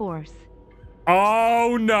Fool's Force.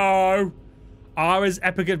 Oh no! Ara's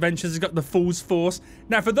Epic Adventures has got the Fool's Force.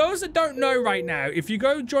 Now, for those that don't know right now, if you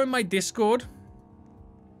go join my Discord,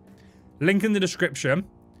 link in the description,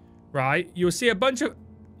 right, you'll see a bunch of...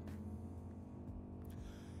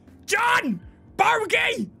 John!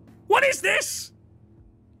 Bogey! What is this?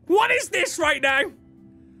 What is this right now?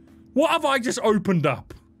 What have I just opened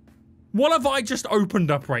up? What have I just opened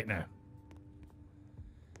up right now?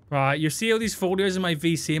 Right, you see all these photos in my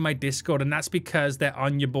VC in my Discord, and that's because they're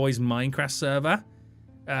on your boy's Minecraft server.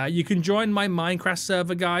 You can join my Minecraft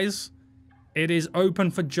server, guys. It is open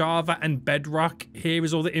for Java and Bedrock. Here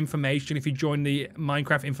is all the information if you join the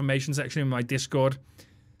Minecraft information section in my Discord.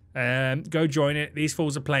 Go join it. These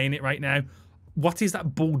fools are playing it right now. What is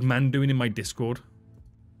that bald man doing in my Discord?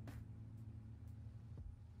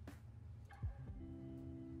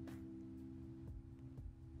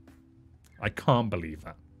 I can't believe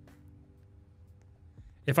that.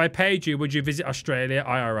 If I paid you, would you visit Australia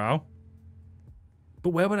IRL?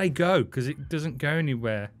 But where would I go? Because it doesn't go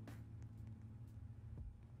anywhere.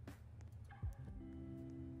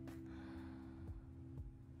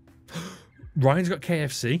 Ryan's got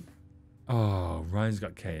KFC. Oh, Ryan's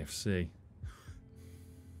got KFC.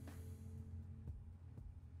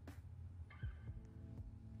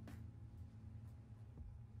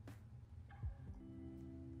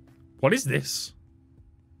 What is this?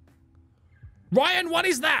 Ryan, what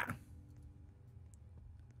is that?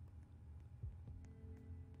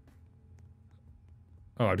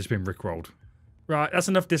 Oh, I've just been rickrolled. Right, that's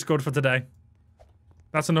enough Discord for today.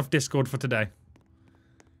 That's enough Discord for today.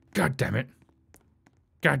 God damn it.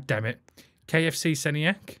 God damn it. KFC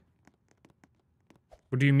Seniac?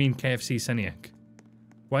 What do you mean KFC Seniac?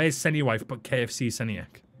 Why is Seniwife but KFC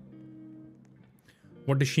Seniac?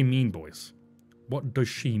 What does she mean, boys? What does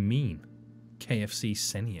she mean? KFC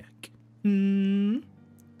Seniac.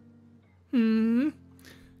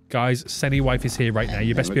 Guys, Seniwife is here right now.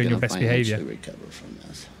 You best be on your best behavior. Recover from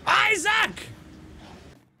this. Isaac!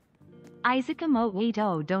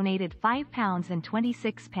 IsaacMO80 donated £5 and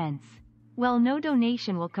 26 pence. Well, no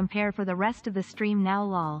donation will compare for the rest of the stream now,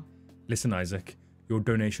 lol. Listen, Isaac. Your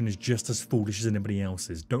donation is just as foolish as anybody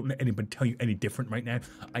else's. Don't let anybody tell you any different right now.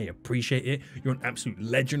 I appreciate it. You're an absolute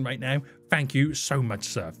legend right now. Thank you so much,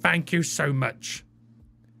 sir. Thank you so much.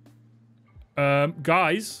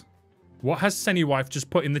 Guys, what has Seniwife just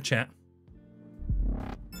put in the chat?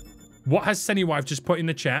 What has Seniwife just put in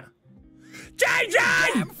the chat?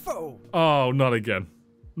 JJ! Oh, not again.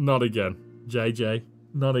 Not again. JJ,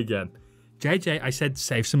 not again. JJ, I said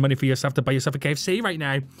save some money for yourself to buy yourself a KFC right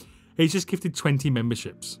now. He's just gifted 20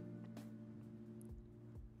 memberships.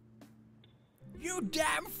 You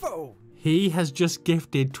damn fool! He has just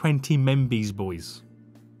gifted 20 membies, boys.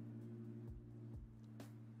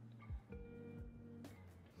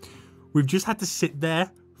 We've just had to sit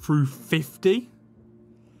there through 50.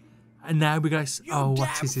 And now we're going to... Oh,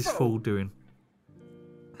 what is this fool doing?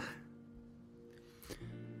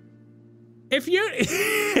 If you...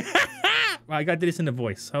 Right, I got to do this in the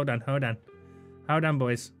voice. Hold on, hold on. Hold on,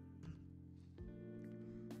 boys.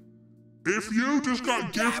 If you just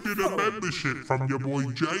got gifted a membership from your boy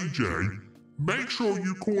JJ, make sure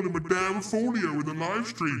you call him a damn foolio in the live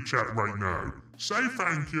stream chat right now. Say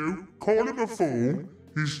thank you, call him a fool.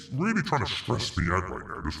 He's really trying to stress me out right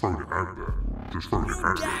now. Just throwing it out there. Just throwing it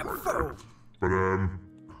out there right now.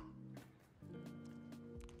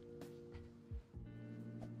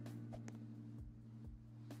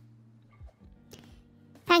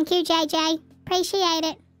 But, Thank you, JJ. Appreciate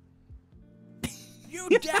it. You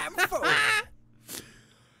damn fool!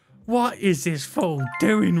 What is this fool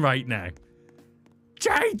doing right now?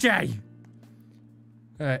 JJ!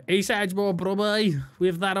 East Edgemore, brother,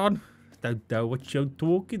 with that on. Don't know what you're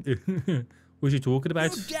talking what you talking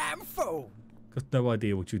about? You damn fool! Got no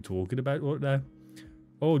idea what you're talking about right now.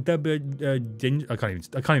 Oh, I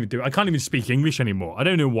can't even speak English anymore. I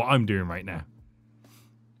don't know what I'm doing right now.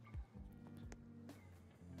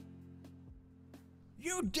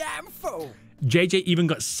 You damn fool. JJ even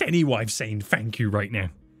got Senny wife saying thank you right now.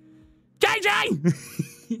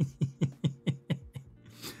 JJ!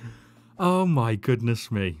 Oh my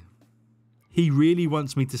goodness me. He really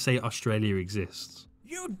wants me to say Australia exists.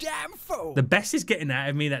 You damn fool. The best is getting out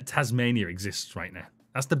of me that Tasmania exists right now.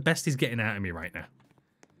 That's the best he's getting out of me right now.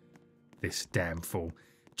 This damn fool.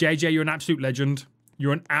 JJ, you're an absolute legend.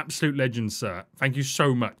 You're an absolute legend, sir. Thank you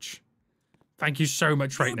so much. Thank you so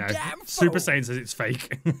much right now. Super Saiyan says it's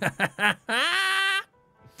fake.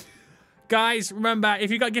 Guys, remember,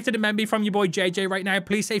 if you got gifted a member from your boy JJ right now,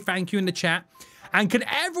 please say thank you in the chat. And can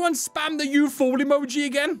everyone spam the you fool emoji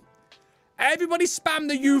again? Everybody spam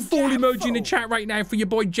the you fool emoji in the chat right now for your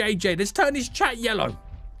boy JJ. Let's turn this chat yellow.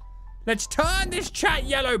 Let's turn this chat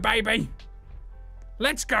yellow, baby.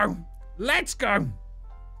 Let's go. Let's go.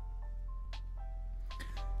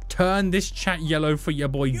 Turn this chat yellow for your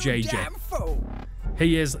boy JJ. Damn fool.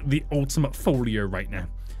 He is the ultimate folio right now.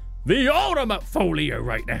 The ultimate folio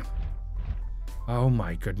right now. Oh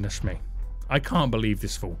my goodness me. I can't believe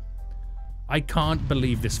this fool. I can't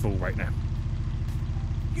believe this fool right now.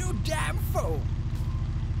 You damn fool.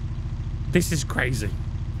 This is crazy.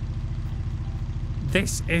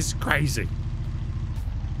 This is crazy.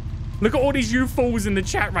 Look at all these you fools in the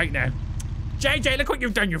chat right now. JJ, look what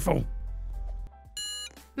you've done, you fool.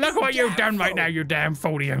 Look what you've done right now, you damn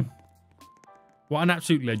folio. What an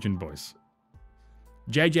absolute legend, boys.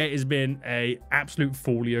 JJ has been a absolute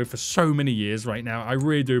folio for so many years right now. I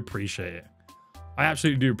really do appreciate it. I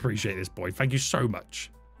absolutely do appreciate this, boy. Thank you so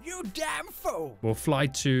much. You damn fool. We'll fly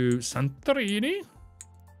to Santorini.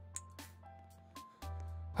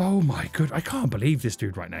 Oh my god, I can't believe this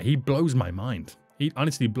dude right now. He blows my mind. He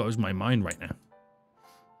honestly blows my mind right now.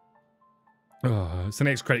 Oh, so the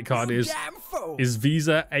next credit card is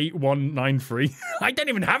Visa 8193. I don't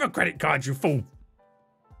even have a credit card, you fool.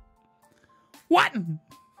 What?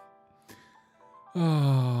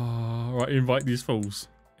 Oh, right, invite these fools.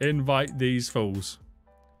 Invite these fools.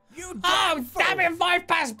 Oh, damn it, 5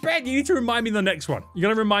 past bed. You need to remind me on the next one. You're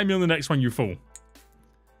going to remind me on the next one, you fool.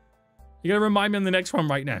 You're going to remind me on the next one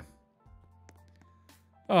right now.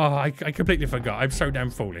 Oh, I completely forgot. I'm so damn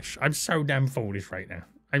foolish. I'm so damn foolish right now.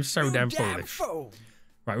 I'm so damn foolish.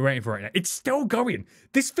 Right, we're waiting for it right now. It's still going.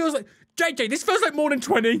 This feels like... JJ, this feels like more than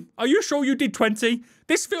 20. Are you sure you did 20?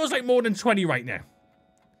 This feels like more than 20 right now.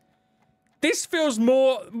 This feels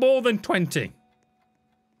more than 20.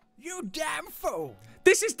 You damn fool.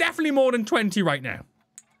 This is definitely more than 20 right now.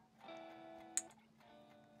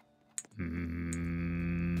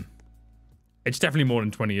 It's definitely more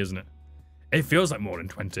than 20, isn't it? It feels like more than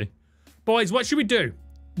 20. Boys, what should we do?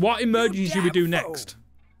 What emergency should we do next?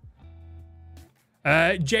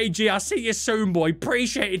 JG, I'll see you soon, boy.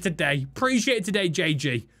 Appreciate it today. Appreciate it today,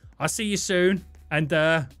 JG. I'll see you soon. And,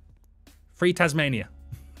 free Tasmania.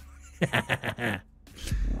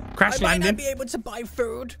 Crash landing. I might not be able to buy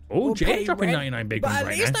food. Oh, Jay dropping 99 big ones right now.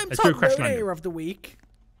 But at least I'm Let's do a top crash landing. donator of the week.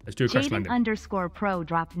 Let's do a crash landing. Jaden_Pro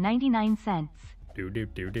dropped 99 cents. Do.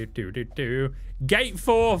 Gate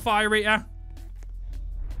 4, Fire Eater.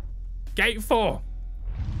 Gate 4.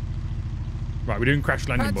 Right, we're doing crash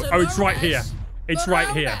landing, boy. Oh, it's right here. It's right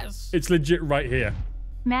here. It's legit right here.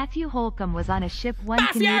 Matthew Holcomb was on a ship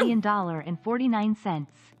 $1 Canadian and 49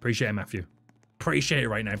 cents. Appreciate it, Matthew. Appreciate it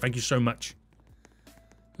right now. Thank you so much.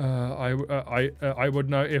 I would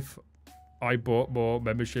know if I bought more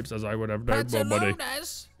memberships as I would have known more money.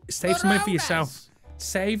 Save some money for yourself.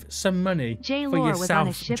 Save some money for yourself, was on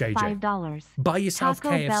a ship JJ. $5. Buy yourself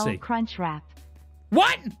Taco KFC. Bell Crunch Wrap.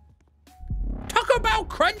 What? Taco Bell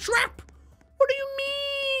Crunch Wrap? What do you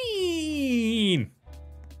mean?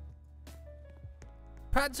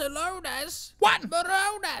 Pantalones. What?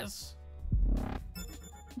 Moronas.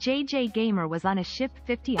 JJ Gamer was on a ship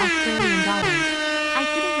 $50 Australian. I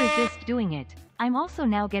couldn't resist doing it. I'm also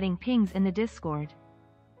now getting pings in the Discord.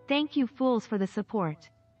 Thank you fools for the support.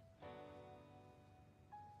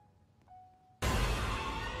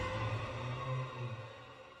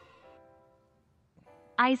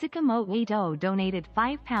 Isaac Amo80 donated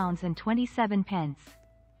 £5 and 27 pence.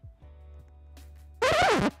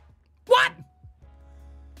 What?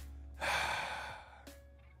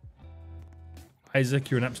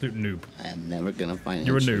 Isaac, you're an absolute noob. I am never gonna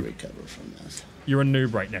financially recover from this. You're a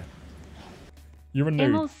noob right now. You're a noob.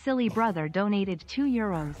 Emil's silly brother donated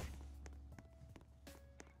 €2.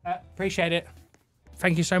 Appreciate it.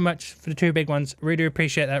 Thank you so much for the 2 big ones. Really do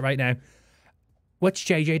appreciate that right now. What's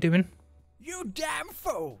JJ doing? You damn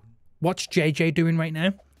fool. What's JJ doing right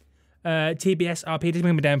now? TBS RP doesn't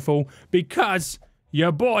mean a damn fool because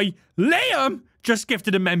your boy Liam just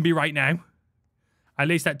gifted a memby right now. At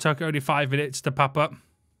least that took only 5 minutes to pop up.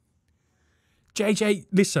 JJ,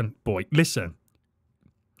 listen, boy, listen.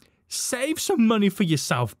 Save some money for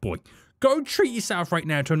yourself, boy. Go treat yourself right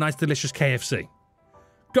now to a nice, delicious KFC.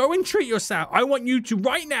 Go and treat yourself. I want you to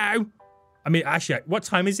right now. I mean, actually, what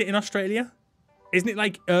time is it in Australia? Isn't it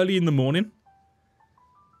like early in the morning?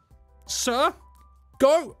 Sir,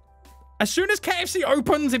 go. As soon as KFC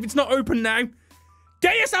opens, if it's not open now,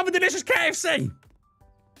 get yourself a delicious KFC.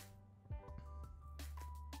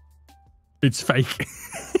 It's fake.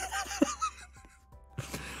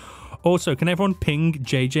 Also, can everyone ping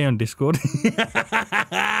JJ on Discord?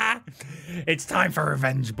 It's time for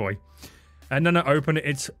revenge, boy. And no, open it.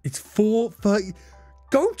 It's 4:30.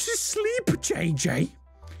 Go to sleep, JJ.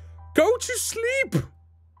 Go to sleep.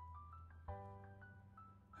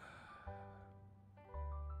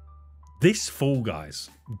 This fool, guys.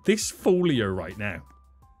 This foolio right now.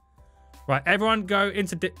 Right, everyone go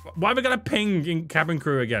into... Why are we going to ping in cabin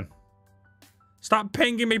crew again? Stop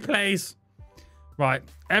pinging me, please. Right,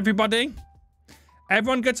 everybody.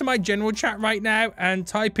 Everyone go to my general chat right now and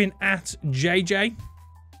type in @JJ.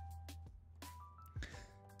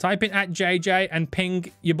 Type in @JJ and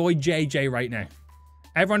ping your boy JJ right now.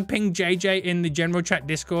 Everyone ping JJ in the general chat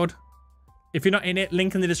Discord. If you're not in it,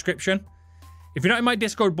 link in the description. If you're not in my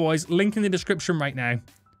Discord, boys, link in the description right now.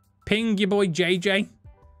 Ping your boy JJ.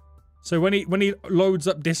 So when he loads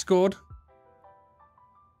up Discord,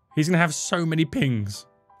 he's gonna have so many pings.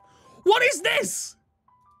 What is this?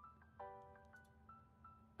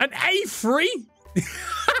 An A3?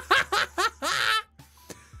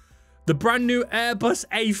 The brand new Airbus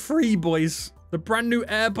A3, boys. The brand new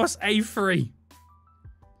Airbus A3.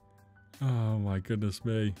 Oh my goodness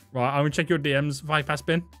me. Right, I'm gonna check your DMs,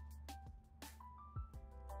 5-Fast-Bin.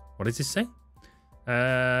 What does this say?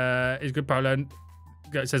 It's good, Poland.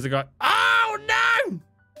 Says the guy. Oh no!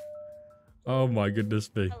 Oh my goodness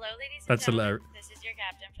me. Hello, ladies and That's gentlemen. hilarious. This is your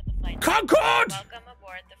captain for the flight. Concorde! Welcome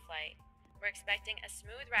aboard the flight. We're expecting a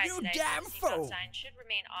smooth ride You today. damn so the seatbelt fool. sign should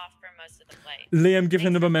remain off for most of the flight. Liam, give him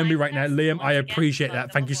Thanks another for memory flying right now. with us. Liam, I Once again, appreciate that.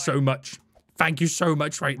 welcome Thank you so aboard. much. Thank you so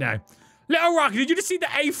much right now. Little Rock, did you just see the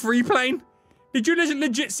A3 plane? Did you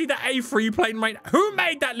legit see the A3 plane right now? Who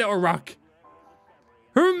made that, Little Rock?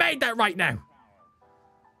 Who made that right now?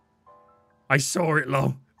 I saw it,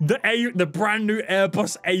 lol. The brand new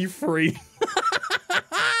Airbus A3.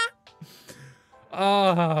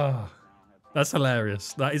 Ah, that's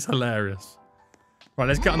hilarious. That is hilarious. Right,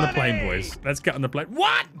 let's get on the plane, boys. Let's get on the plane.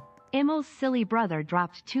 What? Immo's silly brother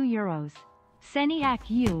dropped €2. Seniac,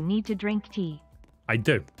 you need to drink tea. I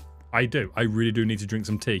do. I do. I really do need to drink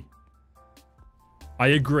some tea. I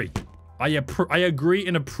agree. I agree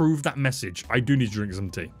and approve that message. I do need to drink some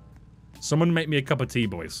tea. Someone make me a cup of tea,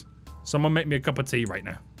 boys. Someone make me a cup of tea right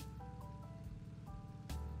now.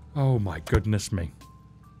 Oh my goodness me.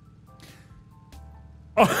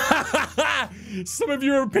 Oh, some of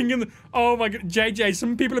you are pinging. Oh my god, JJ,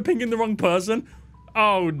 some people are pinging the wrong person.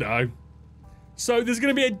 Oh no. So there's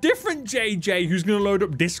going to be a different JJ who's going to load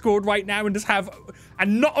up Discord right now and just have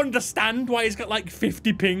and not understand why he's got like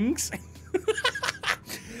 50 pings.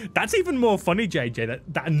 That's even more funny, JJ,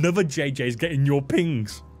 that another JJ is getting your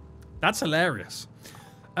pings. That's hilarious.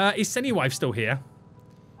 Is Sennywife still here?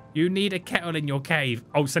 You need a kettle in your cave.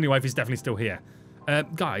 Oh, Sennywife is definitely still here.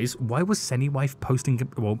 Guys, why was Sennywife posting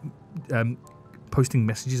posting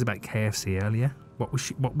messages about KFC earlier? What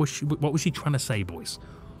was she trying to say, boys?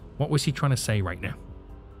 What was she trying to say right now?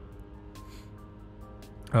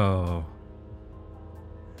 Oh.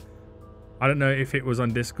 I don't know if it was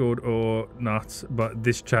on Discord or not, but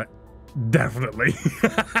this chat definitely.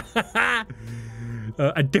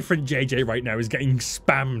 A different JJ right now is getting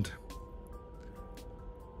spammed.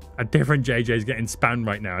 A different JJ is getting spammed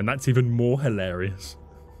right now, and that's even more hilarious.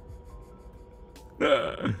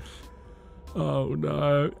 Oh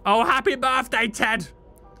no. Oh, happy birthday, Ted!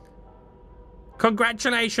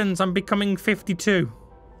 Congratulations on becoming 52.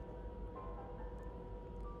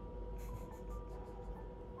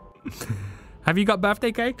 Have you got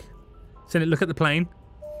birthday cake? Send it, look at the plane.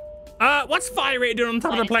 What's Fiery doing on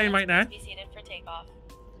top of the plane right now? Be seated for takeoff.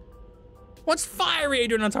 What's Fiery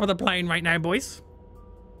doing on top of the plane right now, boys?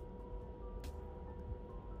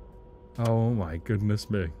 Oh my goodness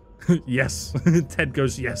me. Yes. Ted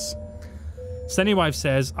goes, yes. Sennywife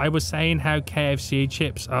says, I was saying how KFC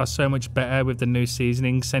chips are so much better with the new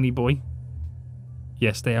seasoning, Senny boy.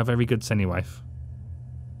 Yes, they are very good, Sennywife.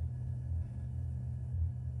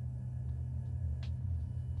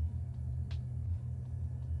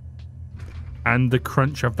 And the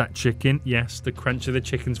crunch of that chicken. Yes, the crunch of the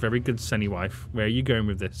chicken's very good, Sennywife. Where are you going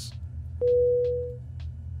with this?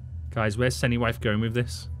 Guys, where's Sennywife going with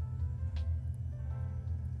this?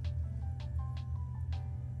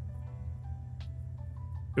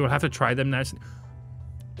 We will have to try them now.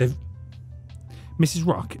 They've... Mrs.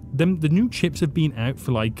 Rock, the new chips have been out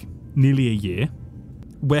for like nearly a year.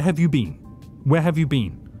 Where have you been? Where have you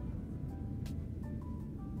been?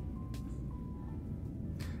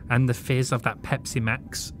 And the fizz of that Pepsi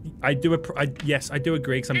Max. Yes, I do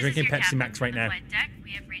agree because I'm drinking Pepsi Max right now. Flight deck.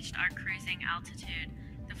 We have reached our cruising altitude.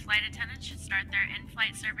 The flight attendants should start their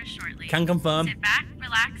in-flight service shortly. Can confirm. Sit back,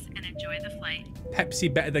 relax, and enjoy the flight.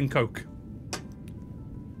 Pepsi better than Coke.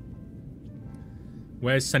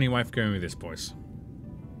 Where's Sunny Wife going with this, boys?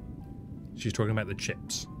 She's talking about the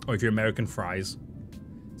chips. Or if you're American, fries.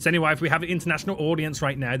 Sunny Wife, we have an international audience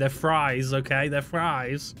right now. They're fries, okay? They're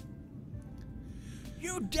fries.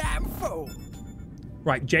 You damn fool!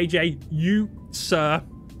 Right, JJ, you, sir,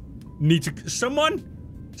 need to... Someone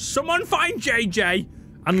find JJ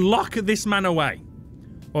and lock this man away.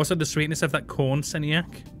 Also, the sweetness of that corn,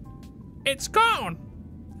 Seniac. It's corn!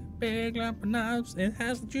 Big lump of nuts, it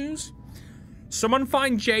has the juice. Someone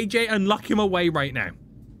find JJ and lock him away right now.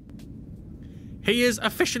 He has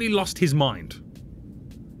officially lost his mind.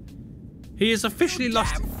 He has officially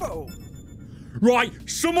lost... Fool. Right,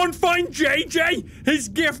 someone find JJ! He's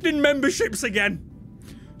gifting memberships again.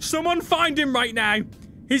 Someone find him right now.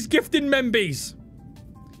 He's gifting membies.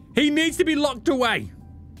 He needs to be locked away.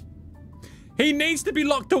 He needs to be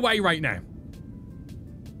locked away right now.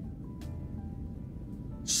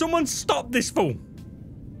 Someone stop this fool.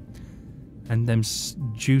 And them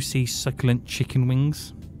juicy, succulent chicken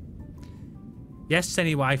wings. Yes,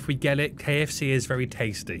 Senny Wife, we get it. KFC is very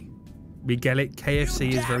tasty. We get it.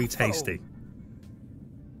 KFC is very tasty.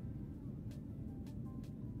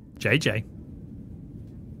 JJ.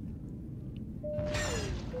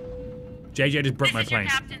 JJ just broke my plane.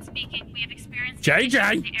 This is your captain speaking. We have experienced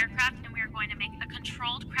JJ! with the aircraft, and we are going to make a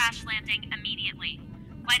controlled crash landing immediately.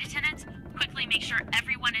 Flight attendants, quickly make sure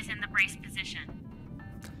everyone is in the brace position.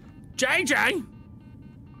 JJ!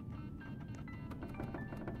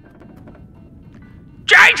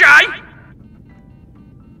 JJ!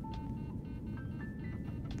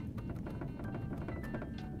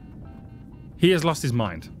 He has lost his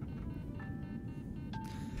mind.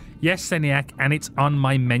 Yes, Seniac, and it's on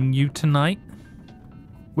my menu tonight.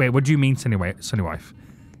 Wait, what do you mean, Sunny Wife?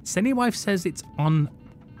 Sunny Wife says it's on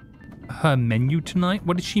her menu tonight?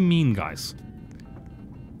 What does she mean, guys?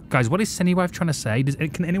 Guys, what is Sunny Wife trying to say?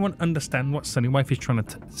 Can anyone understand what Sunny Wife is trying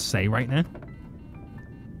to say right now?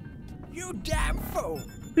 You damn fool!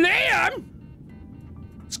 Liam!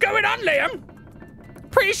 What's going on, Liam?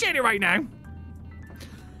 Appreciate it right now.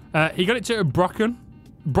 He got it to Brockton,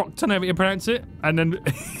 however you pronounce it, and then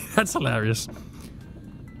that's hilarious.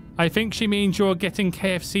 I think she means you're getting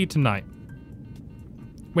KFC tonight.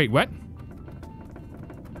 Wait, what?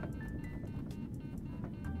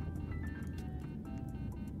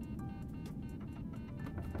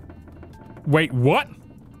 Wait, what?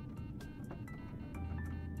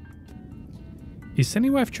 Is Sunny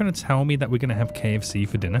Wife trying to tell me that we're going to have KFC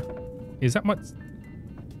for dinner? Is that what...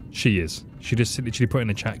 She is. She just literally put in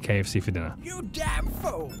the chat KFC for dinner. You damn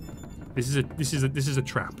fool! This is a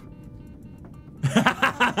trap.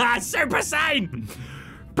 Super Saiyan!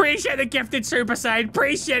 Appreciate the gifted Super Saiyan.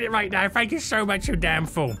 Appreciate it right now. Thank you so much, you damn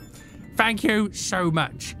fool. Thank you so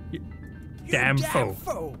much. Damn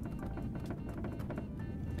fool.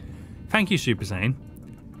 Thank you, Super Saiyan.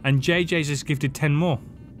 And JJ's just gifted 10 more.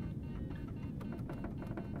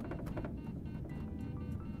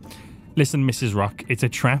 Listen, Mrs. Rock, it's a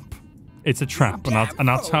trap. It's a trap, and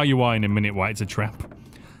I'll tell you why in a minute why it's a trap.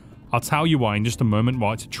 I'll tell you why in just a moment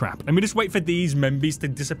why it's a trap. Let me just wait for these membies to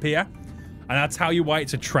disappear, and I'll tell you why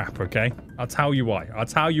it's a trap, okay? I'll tell you why. I'll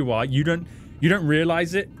tell you why. You don't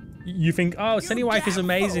realize it. You think, oh, Sunny Wife is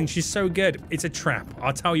amazing. She's so good. It's a trap.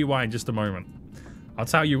 I'll tell you why in just a moment. I'll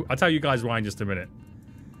tell you guys why in just a minute.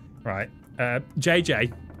 Right.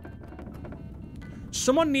 JJ.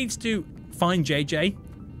 Someone needs to find JJ.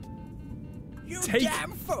 Take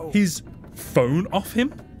his phone off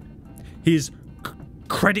him. His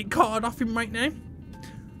credit card off him right now.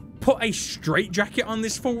 Put a straitjacket on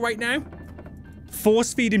this fool right now.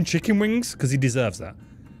 Force feed him chicken wings because he deserves that.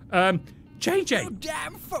 JJ. You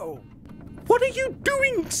damn fool. What are you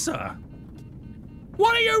doing, sir?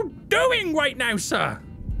 What are you doing right now, sir?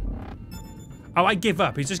 Oh, I give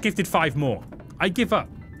up. He's just gifted 5 more. I give up.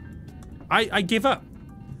 I give up.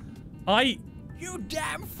 You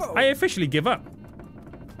damn fool. I officially give up.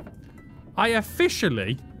 I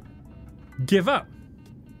officially give up.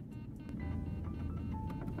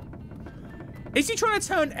 Is he trying to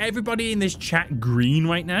turn everybody in this chat green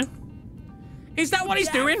right now? Is that what he's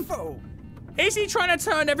doing? Fool. Is he trying to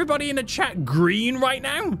turn everybody in the chat green right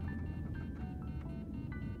now?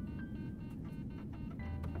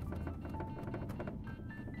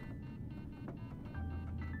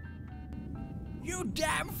 You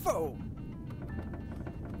damn fool!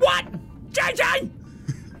 What? JJ!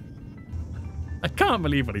 I can't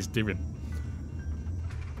believe what he's doing.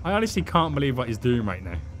 I honestly can't believe what he's doing right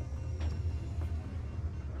now.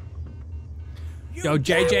 Yo,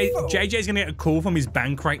 JJ's gonna get a call from his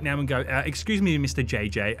bank right now and go, excuse me, Mr.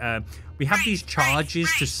 JJ, we have these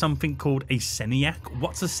charges to something called a Seniac.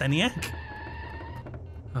 What's a Seniac?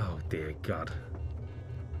 Oh, dear God.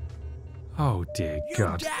 Oh, dear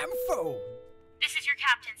God. You damn fool! This is your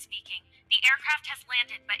captain speaking. The aircraft has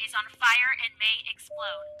landed but is on fire and may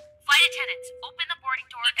explode. Flight attendants, open the boarding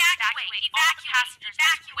door and evacuate all passengers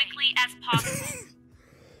as quickly as possible.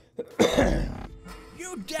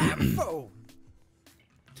 You damn fool!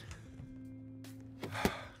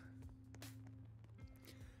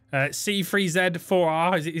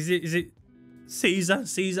 C3Z4R, is it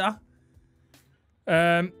Caesar?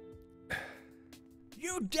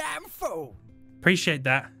 You damn fool! Appreciate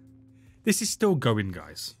that. This is still going,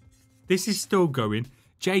 guys. This is still going.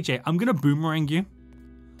 JJ, I'm gonna boomerang you.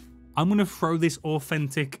 I'm gonna throw this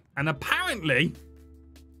authentic, and apparently,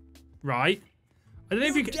 right? I don't know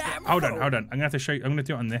if you can. Hold on. I'm gonna have to show you. I'm gonna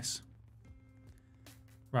do it on this.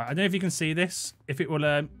 Right. I don't know if you can see this. If it will.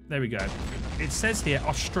 There we go. It says here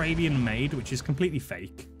Australian made, which is completely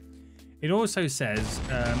fake. It also says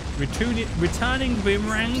returning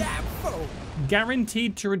boomerang,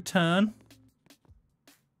 guaranteed to return.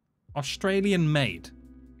 Australian made.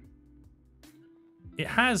 It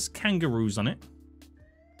has kangaroos on it.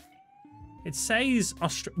 It says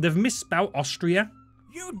they've misspelled Austria.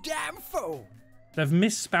 You damn fool! They've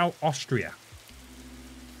misspelled Austria.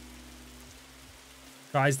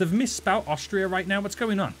 Guys, they've misspelled Austria right now. What's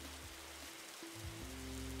going on?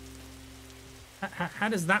 How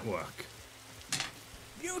does that work?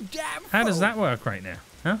 You damn fool! How does that work right now?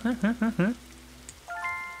 Huh?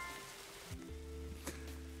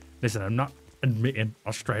 Listen, I'm not admitting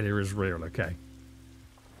Australia is real, okay?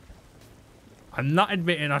 I'm not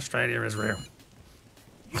admitting Australia is real.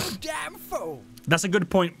 You damn fool! That's a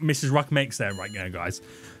good point Mrs. Rock makes there right now, guys.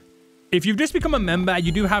 If you've just become a member,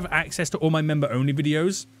 you do have access to all my member-only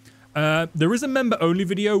videos. There is a member-only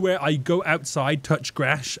video where I go outside, touch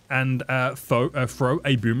grass, and throw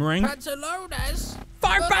a boomerang. Pantalones!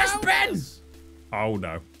 5 best bins! Oh,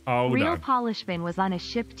 no. Oh, Real no. polish bin was on a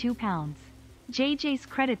ship 2 pounds. JJ's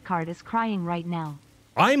credit card is crying right now.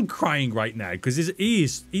 I'm crying right now because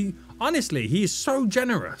honestly, he is so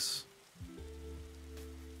generous.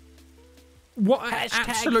 What an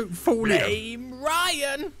absolute fool. Blame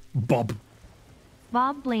Ryan. Bob.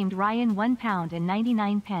 Bob blamed Ryan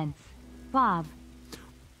 £1.99. Bob.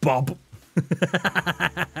 Bob,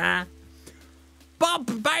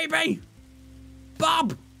 baby.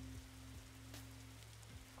 Bob.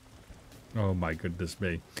 Oh my goodness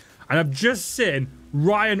me. And I've just seen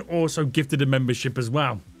Ryan also gifted a membership as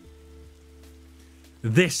well.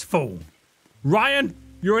 This fool. Ryan,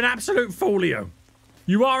 you're an absolute foolio.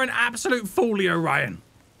 You are an absolute foolio, Ryan.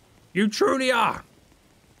 You truly are.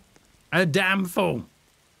 A damn fool.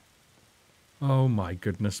 Oh my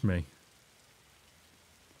goodness me.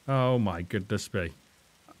 Oh my goodness me.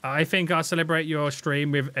 I think I'll celebrate your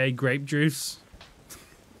stream with a grape juice.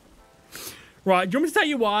 Right, do you want me to tell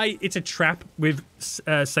you why it's a trap with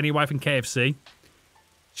Sunny Wife and KFC?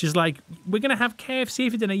 She's like, we're going to have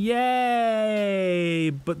KFC for dinner.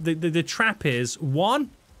 Yay! But the trap is,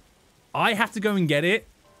 1, I have to go and get it.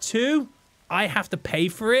 2, I have to pay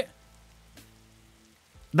for it.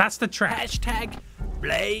 That's the trap. Hashtag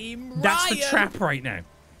blame Ryan. That's the trap right now.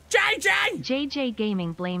 JJ! JJ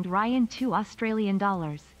Gaming blamed Ryan $2 Australian.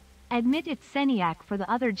 Admit it's Seniac for the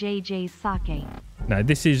other JJ's sake. Now,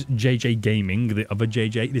 this is JJ Gaming, the other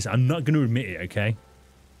JJ. Listen, I'm not going to admit it, okay?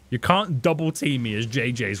 You can't double team me as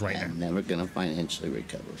JJ's right now. I'm never gonna financially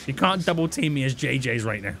recover. You can't double team me as JJ's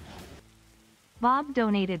right now. Bob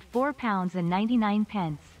donated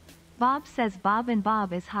 £4.99. Bob says Bob and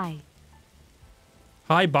Bob is high.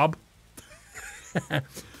 Hi, Bob.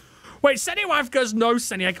 Wait, Sunny Wife goes, no,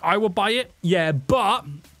 Seniac, I will buy it. Yeah, but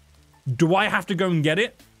do I have to go and get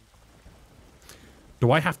it?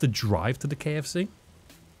 Do I have to drive to the KFC?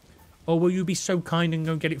 Or will you be so kind and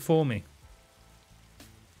go get it for me?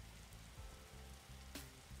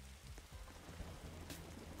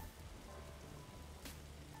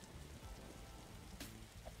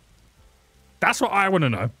 That's what I want to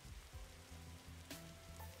know.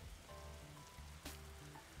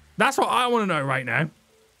 That's what I want to know right now.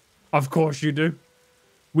 Of course you do.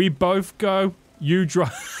 We both go. You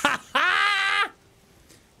drive.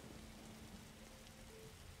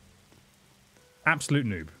 Absolute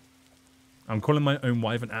noob. I'm calling my own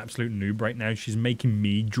wife an absolute noob right now. She's making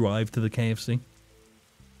me drive to the KFC.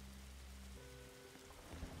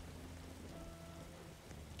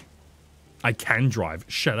 I can drive.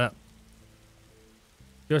 Shut up.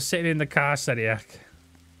 You're sitting in the car, Sediak.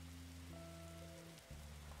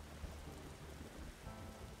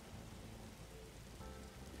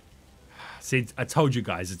 See, I told you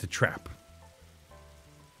guys it's a trap.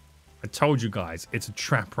 I told you guys it's a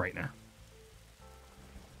trap right now.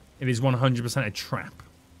 It is 100% a trap.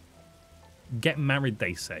 Get married,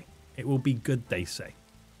 they say. It will be good, they say.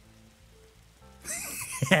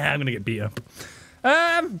 Yeah, I'm gonna get beat up.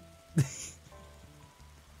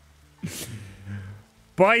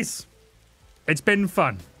 Boys, it's been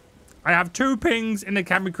fun. I have 2 pings in the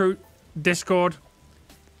Camera Crew Discord.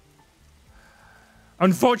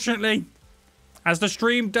 Unfortunately, as the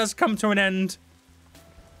stream does come to an end,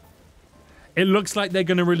 it looks like they're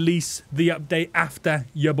going to release the update after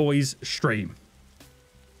your boys' stream.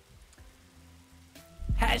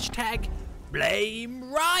 Hashtag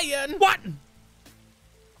blame Ryan. What?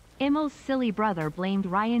 Immo's silly brother blamed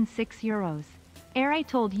Ryan €6. I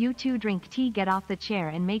told you to drink tea, get off the chair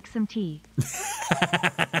and make some tea.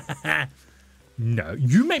 No,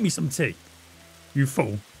 you make me some tea. You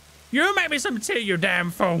fool. You make me some tea, you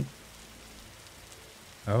damn fool.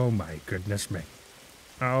 Oh my goodness me.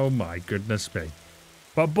 Oh my goodness me.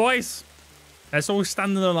 But boys, let's all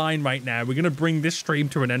stand in the line right now. We're going to bring this stream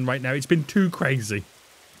to an end right now. It's been too crazy.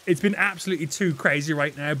 It's been absolutely too crazy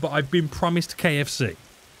right now, but I've been promised KFC.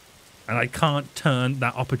 And I can't turn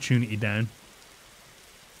that opportunity down.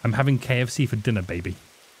 I'm having KFC for dinner, baby.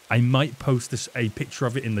 I might post a picture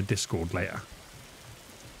of it in the Discord later.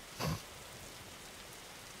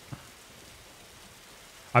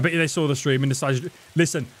 I bet you they saw the stream and decided...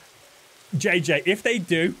 Listen, JJ, if they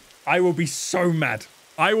do, I will be so mad.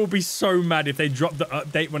 I will be so mad if they drop the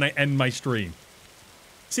update when I end my stream.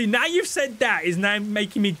 See, now you've said that is now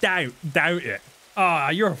making me doubt it. Ah,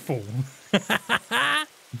 you're a fool.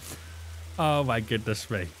 Oh my goodness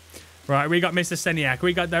me. Right, we got Mr. Seniak.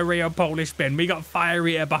 We got the real Polish bin. We got Fire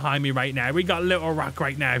Eater behind me right now. We got Little Rock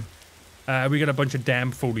right now. We got a bunch of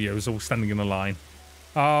damn folios all standing in a line.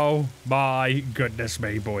 Oh my goodness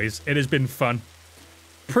me, boys. It has been fun.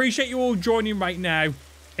 Appreciate you all joining right now.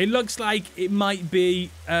 It looks like it might be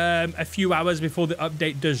a few hours before the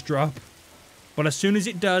update does drop. But as soon as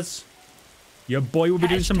it does, your boy will be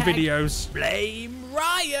doing some videos. Blame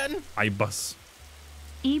Ryan. I bus.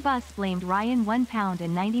 E-Bus blamed Ryan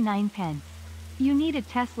 £1.99. You need a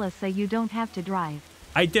Tesla so you don't have to drive.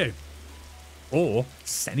 I do. Or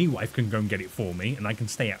Senny wife can go and get it for me and I can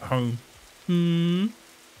stay at home.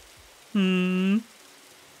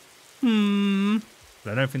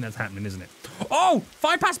 But I don't think that's happening, isn't it? Oh,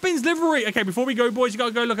 5 past bins livery. Okay, before we go, boys, you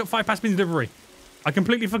gotta go look at 5 past bins livery. I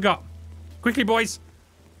completely forgot. Quickly, boys.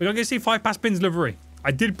 We're gonna go see 5 past bins livery.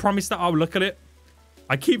 I did promise that I'll look at it.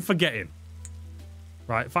 I keep forgetting.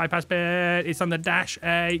 Right, 5 past bin. It's on the dash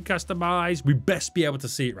A. Customize. We best be able to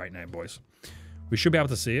see it right now, boys. We should be able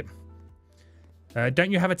to see it.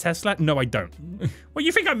 Don't you have a Tesla? No, I don't. What,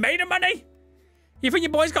 you think I made of money? You think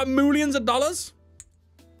your boys got millions of dollars?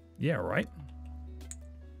 Yeah, right.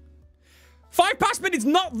 5 past bin is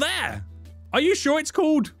not there. Are you sure it's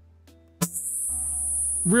called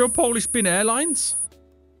Real Polish Bin Airlines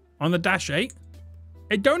on the Dash 8?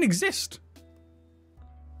 It don't exist.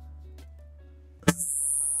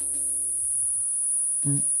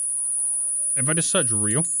 If I just search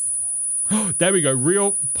real. There we go.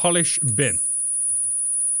 Real Polish Bin.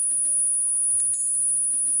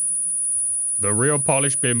 The Real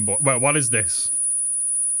Polish Bin boy. Wait, what is this?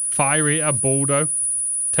 Fire Eater Baldo.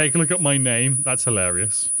 Take a look at my name. That's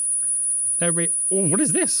hilarious. Oh, what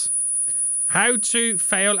is this? How to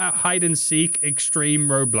fail at hide and seek extreme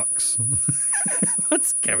Roblox.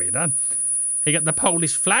 What's going on? You got the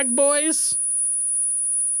Polish flag, boys.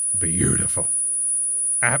 Beautiful.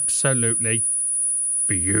 Absolutely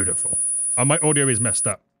beautiful. Oh, my audio is messed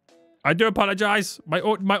up. I do apologize. My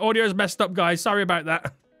audio is messed up, guys. Sorry about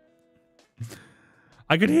that.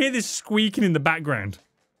 I could hear this squeaking in the background.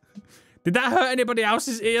 Did that hurt anybody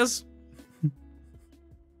else's ears?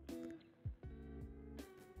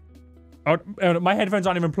 Oh, my headphones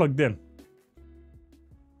aren't even plugged in.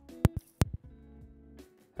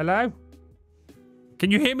 Hello?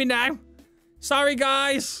 Can you hear me now? Sorry,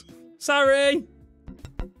 guys. Sorry.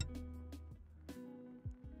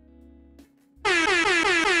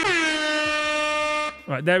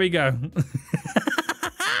 Right, there we go.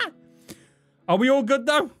 Are we all good,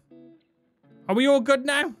 though? Are we all good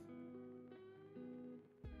now?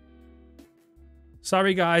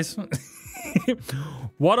 Sorry, guys.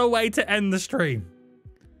 What a way to end the stream.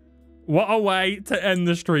 What a way to end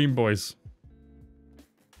the stream, boys.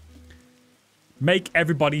 Make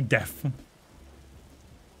everybody deaf.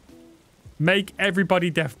 Make everybody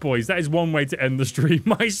deaf, boys. That is one way to end the stream.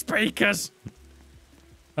 My speakers.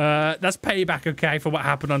 That's payback, okay, for what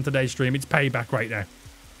happened on today's stream. It's payback right now.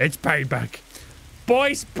 It's payback.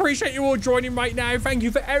 Boys, appreciate you all joining right now. Thank you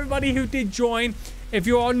for everybody who did join. If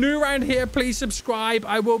you are new around here, please subscribe.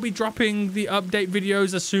 I will be dropping the update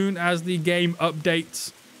videos as soon as the game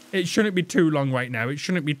updates. It shouldn't be too long right now. It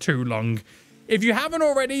shouldn't be too long. If you haven't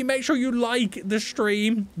already, make sure you like the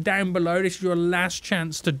stream down below. This is your last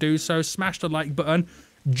chance to do so. Smash the like button.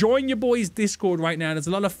 Join your boys' Discord right now. There's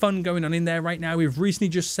a lot of fun going on in there right now. We've recently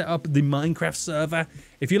just set up the Minecraft server.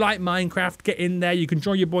 If you like Minecraft, get in there. You can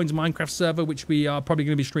join your boys' Minecraft server, which we are probably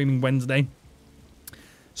going to be streaming Wednesday.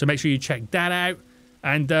 So make sure you check that out.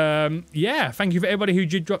 And yeah, thank you for everybody who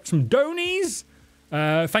did drop some donies.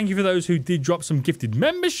 Thank you for those who did drop some gifted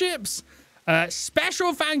memberships.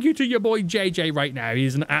 Special thank you to your boy JJ right now.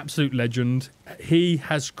 He's an absolute legend. He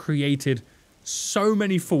has created so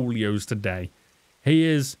many folios today. He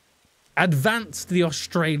has advanced the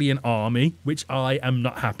Australian army, which I am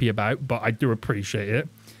not happy about, but I do appreciate it.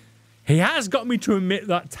 He has got me to admit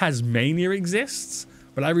that Tasmania exists,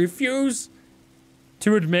 but I refuse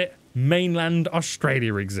to admit mainland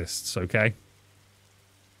Australia exists, okay?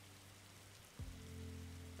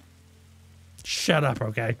 Shut up,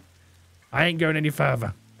 okay? I ain't going any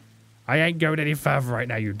further. I ain't going any further right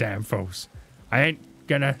now, you damn fools. I ain't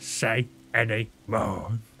gonna say any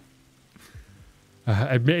more.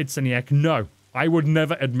 Admitted, Seniac. No, I would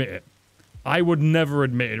never admit it. I would never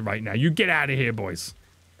admit it right now. You get out of here, boys.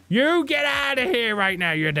 You get out of here right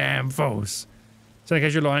now, you damn fools. So in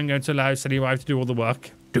case you're lying, I'm going to allow Sunny Wife to do all the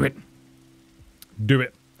work. Do it. Do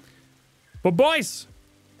it. But boys,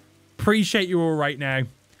 appreciate you all right now.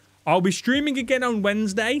 I'll be streaming again on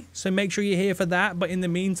Wednesday, so make sure you're here for that. But in the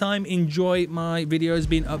meantime, enjoy my videos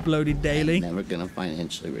being uploaded daily. Never gonna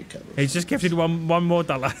financially recover. He's just gifted one more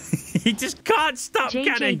dollar. He just can't stop, can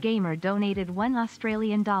he? JJ Gamer donated $1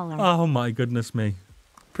 Australian. Oh my goodness me.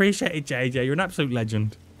 Appreciate it, JJ. You're an absolute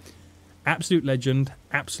legend. Absolute legend.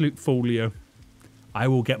 Absolute folio. I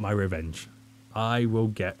will get my revenge. I will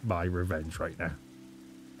get my revenge right now.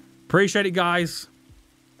 Appreciate it, guys.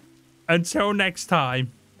 Until next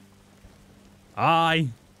time. I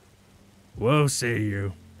will see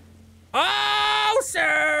you all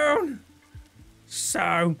soon.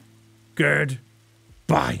 So good.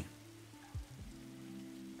 Bye.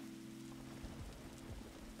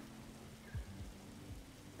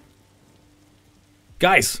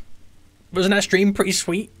 Guys, wasn't that stream pretty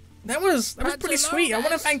sweet? That was pretty sweet. I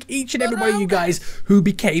want to thank each and every one of you guys who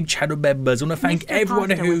became channel members. I want to thank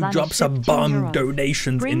everyone who dropped some bomb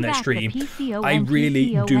donations in their stream. I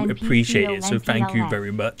really do appreciate it, so thank you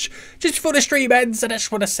very much. Just before the stream ends, I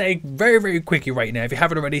just want to say very quickly right now, if you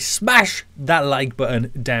haven't already, smash that like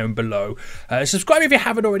button down below. Subscribe if you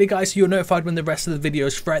haven't already, guys, so you're notified when the rest of the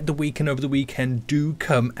videos throughout the week and over the weekend do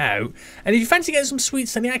come out. And if you fancy getting some sweet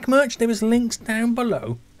Seniac merch, there is links down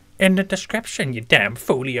below in the description, you damn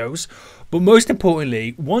folios. But most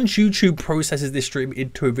importantly, once YouTube processes this stream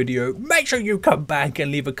into a video, make sure you come back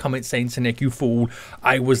and leave a comment saying, Seniac, you fool,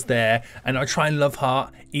 I was there. And I'll try and love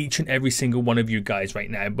heart each and every single one of you guys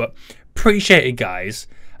right now. But appreciate it, guys.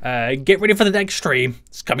 Get ready for the next stream.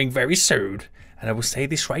 It's coming very soon. And I will say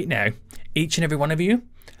this right now, each and every one of you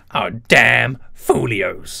are damn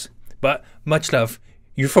folios. But much love,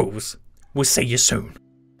 you fools. We'll see you soon.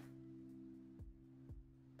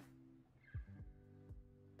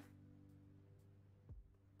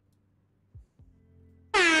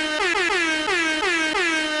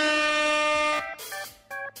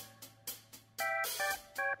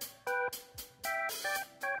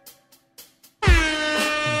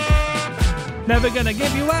 Never gonna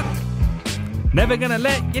give you up. Never gonna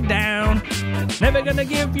let you down. Never gonna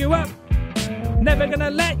give you up. Never gonna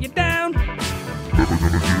let you down. Never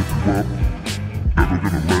gonna give you up. Never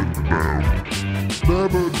gonna let you down.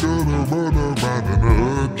 Never gonna run around and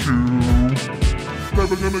hurt you.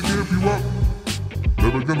 Never gonna give you up.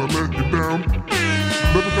 Never gonna let you down.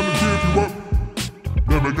 Never gonna give you up.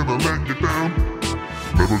 Never gonna let you down.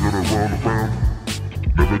 Never gonna run around.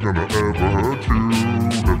 Never gonna ever hurt you.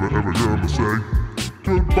 Never ever gonna say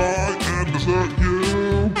goodbye and desert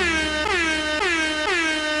you.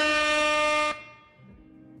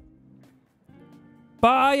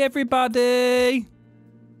 Bye, everybody.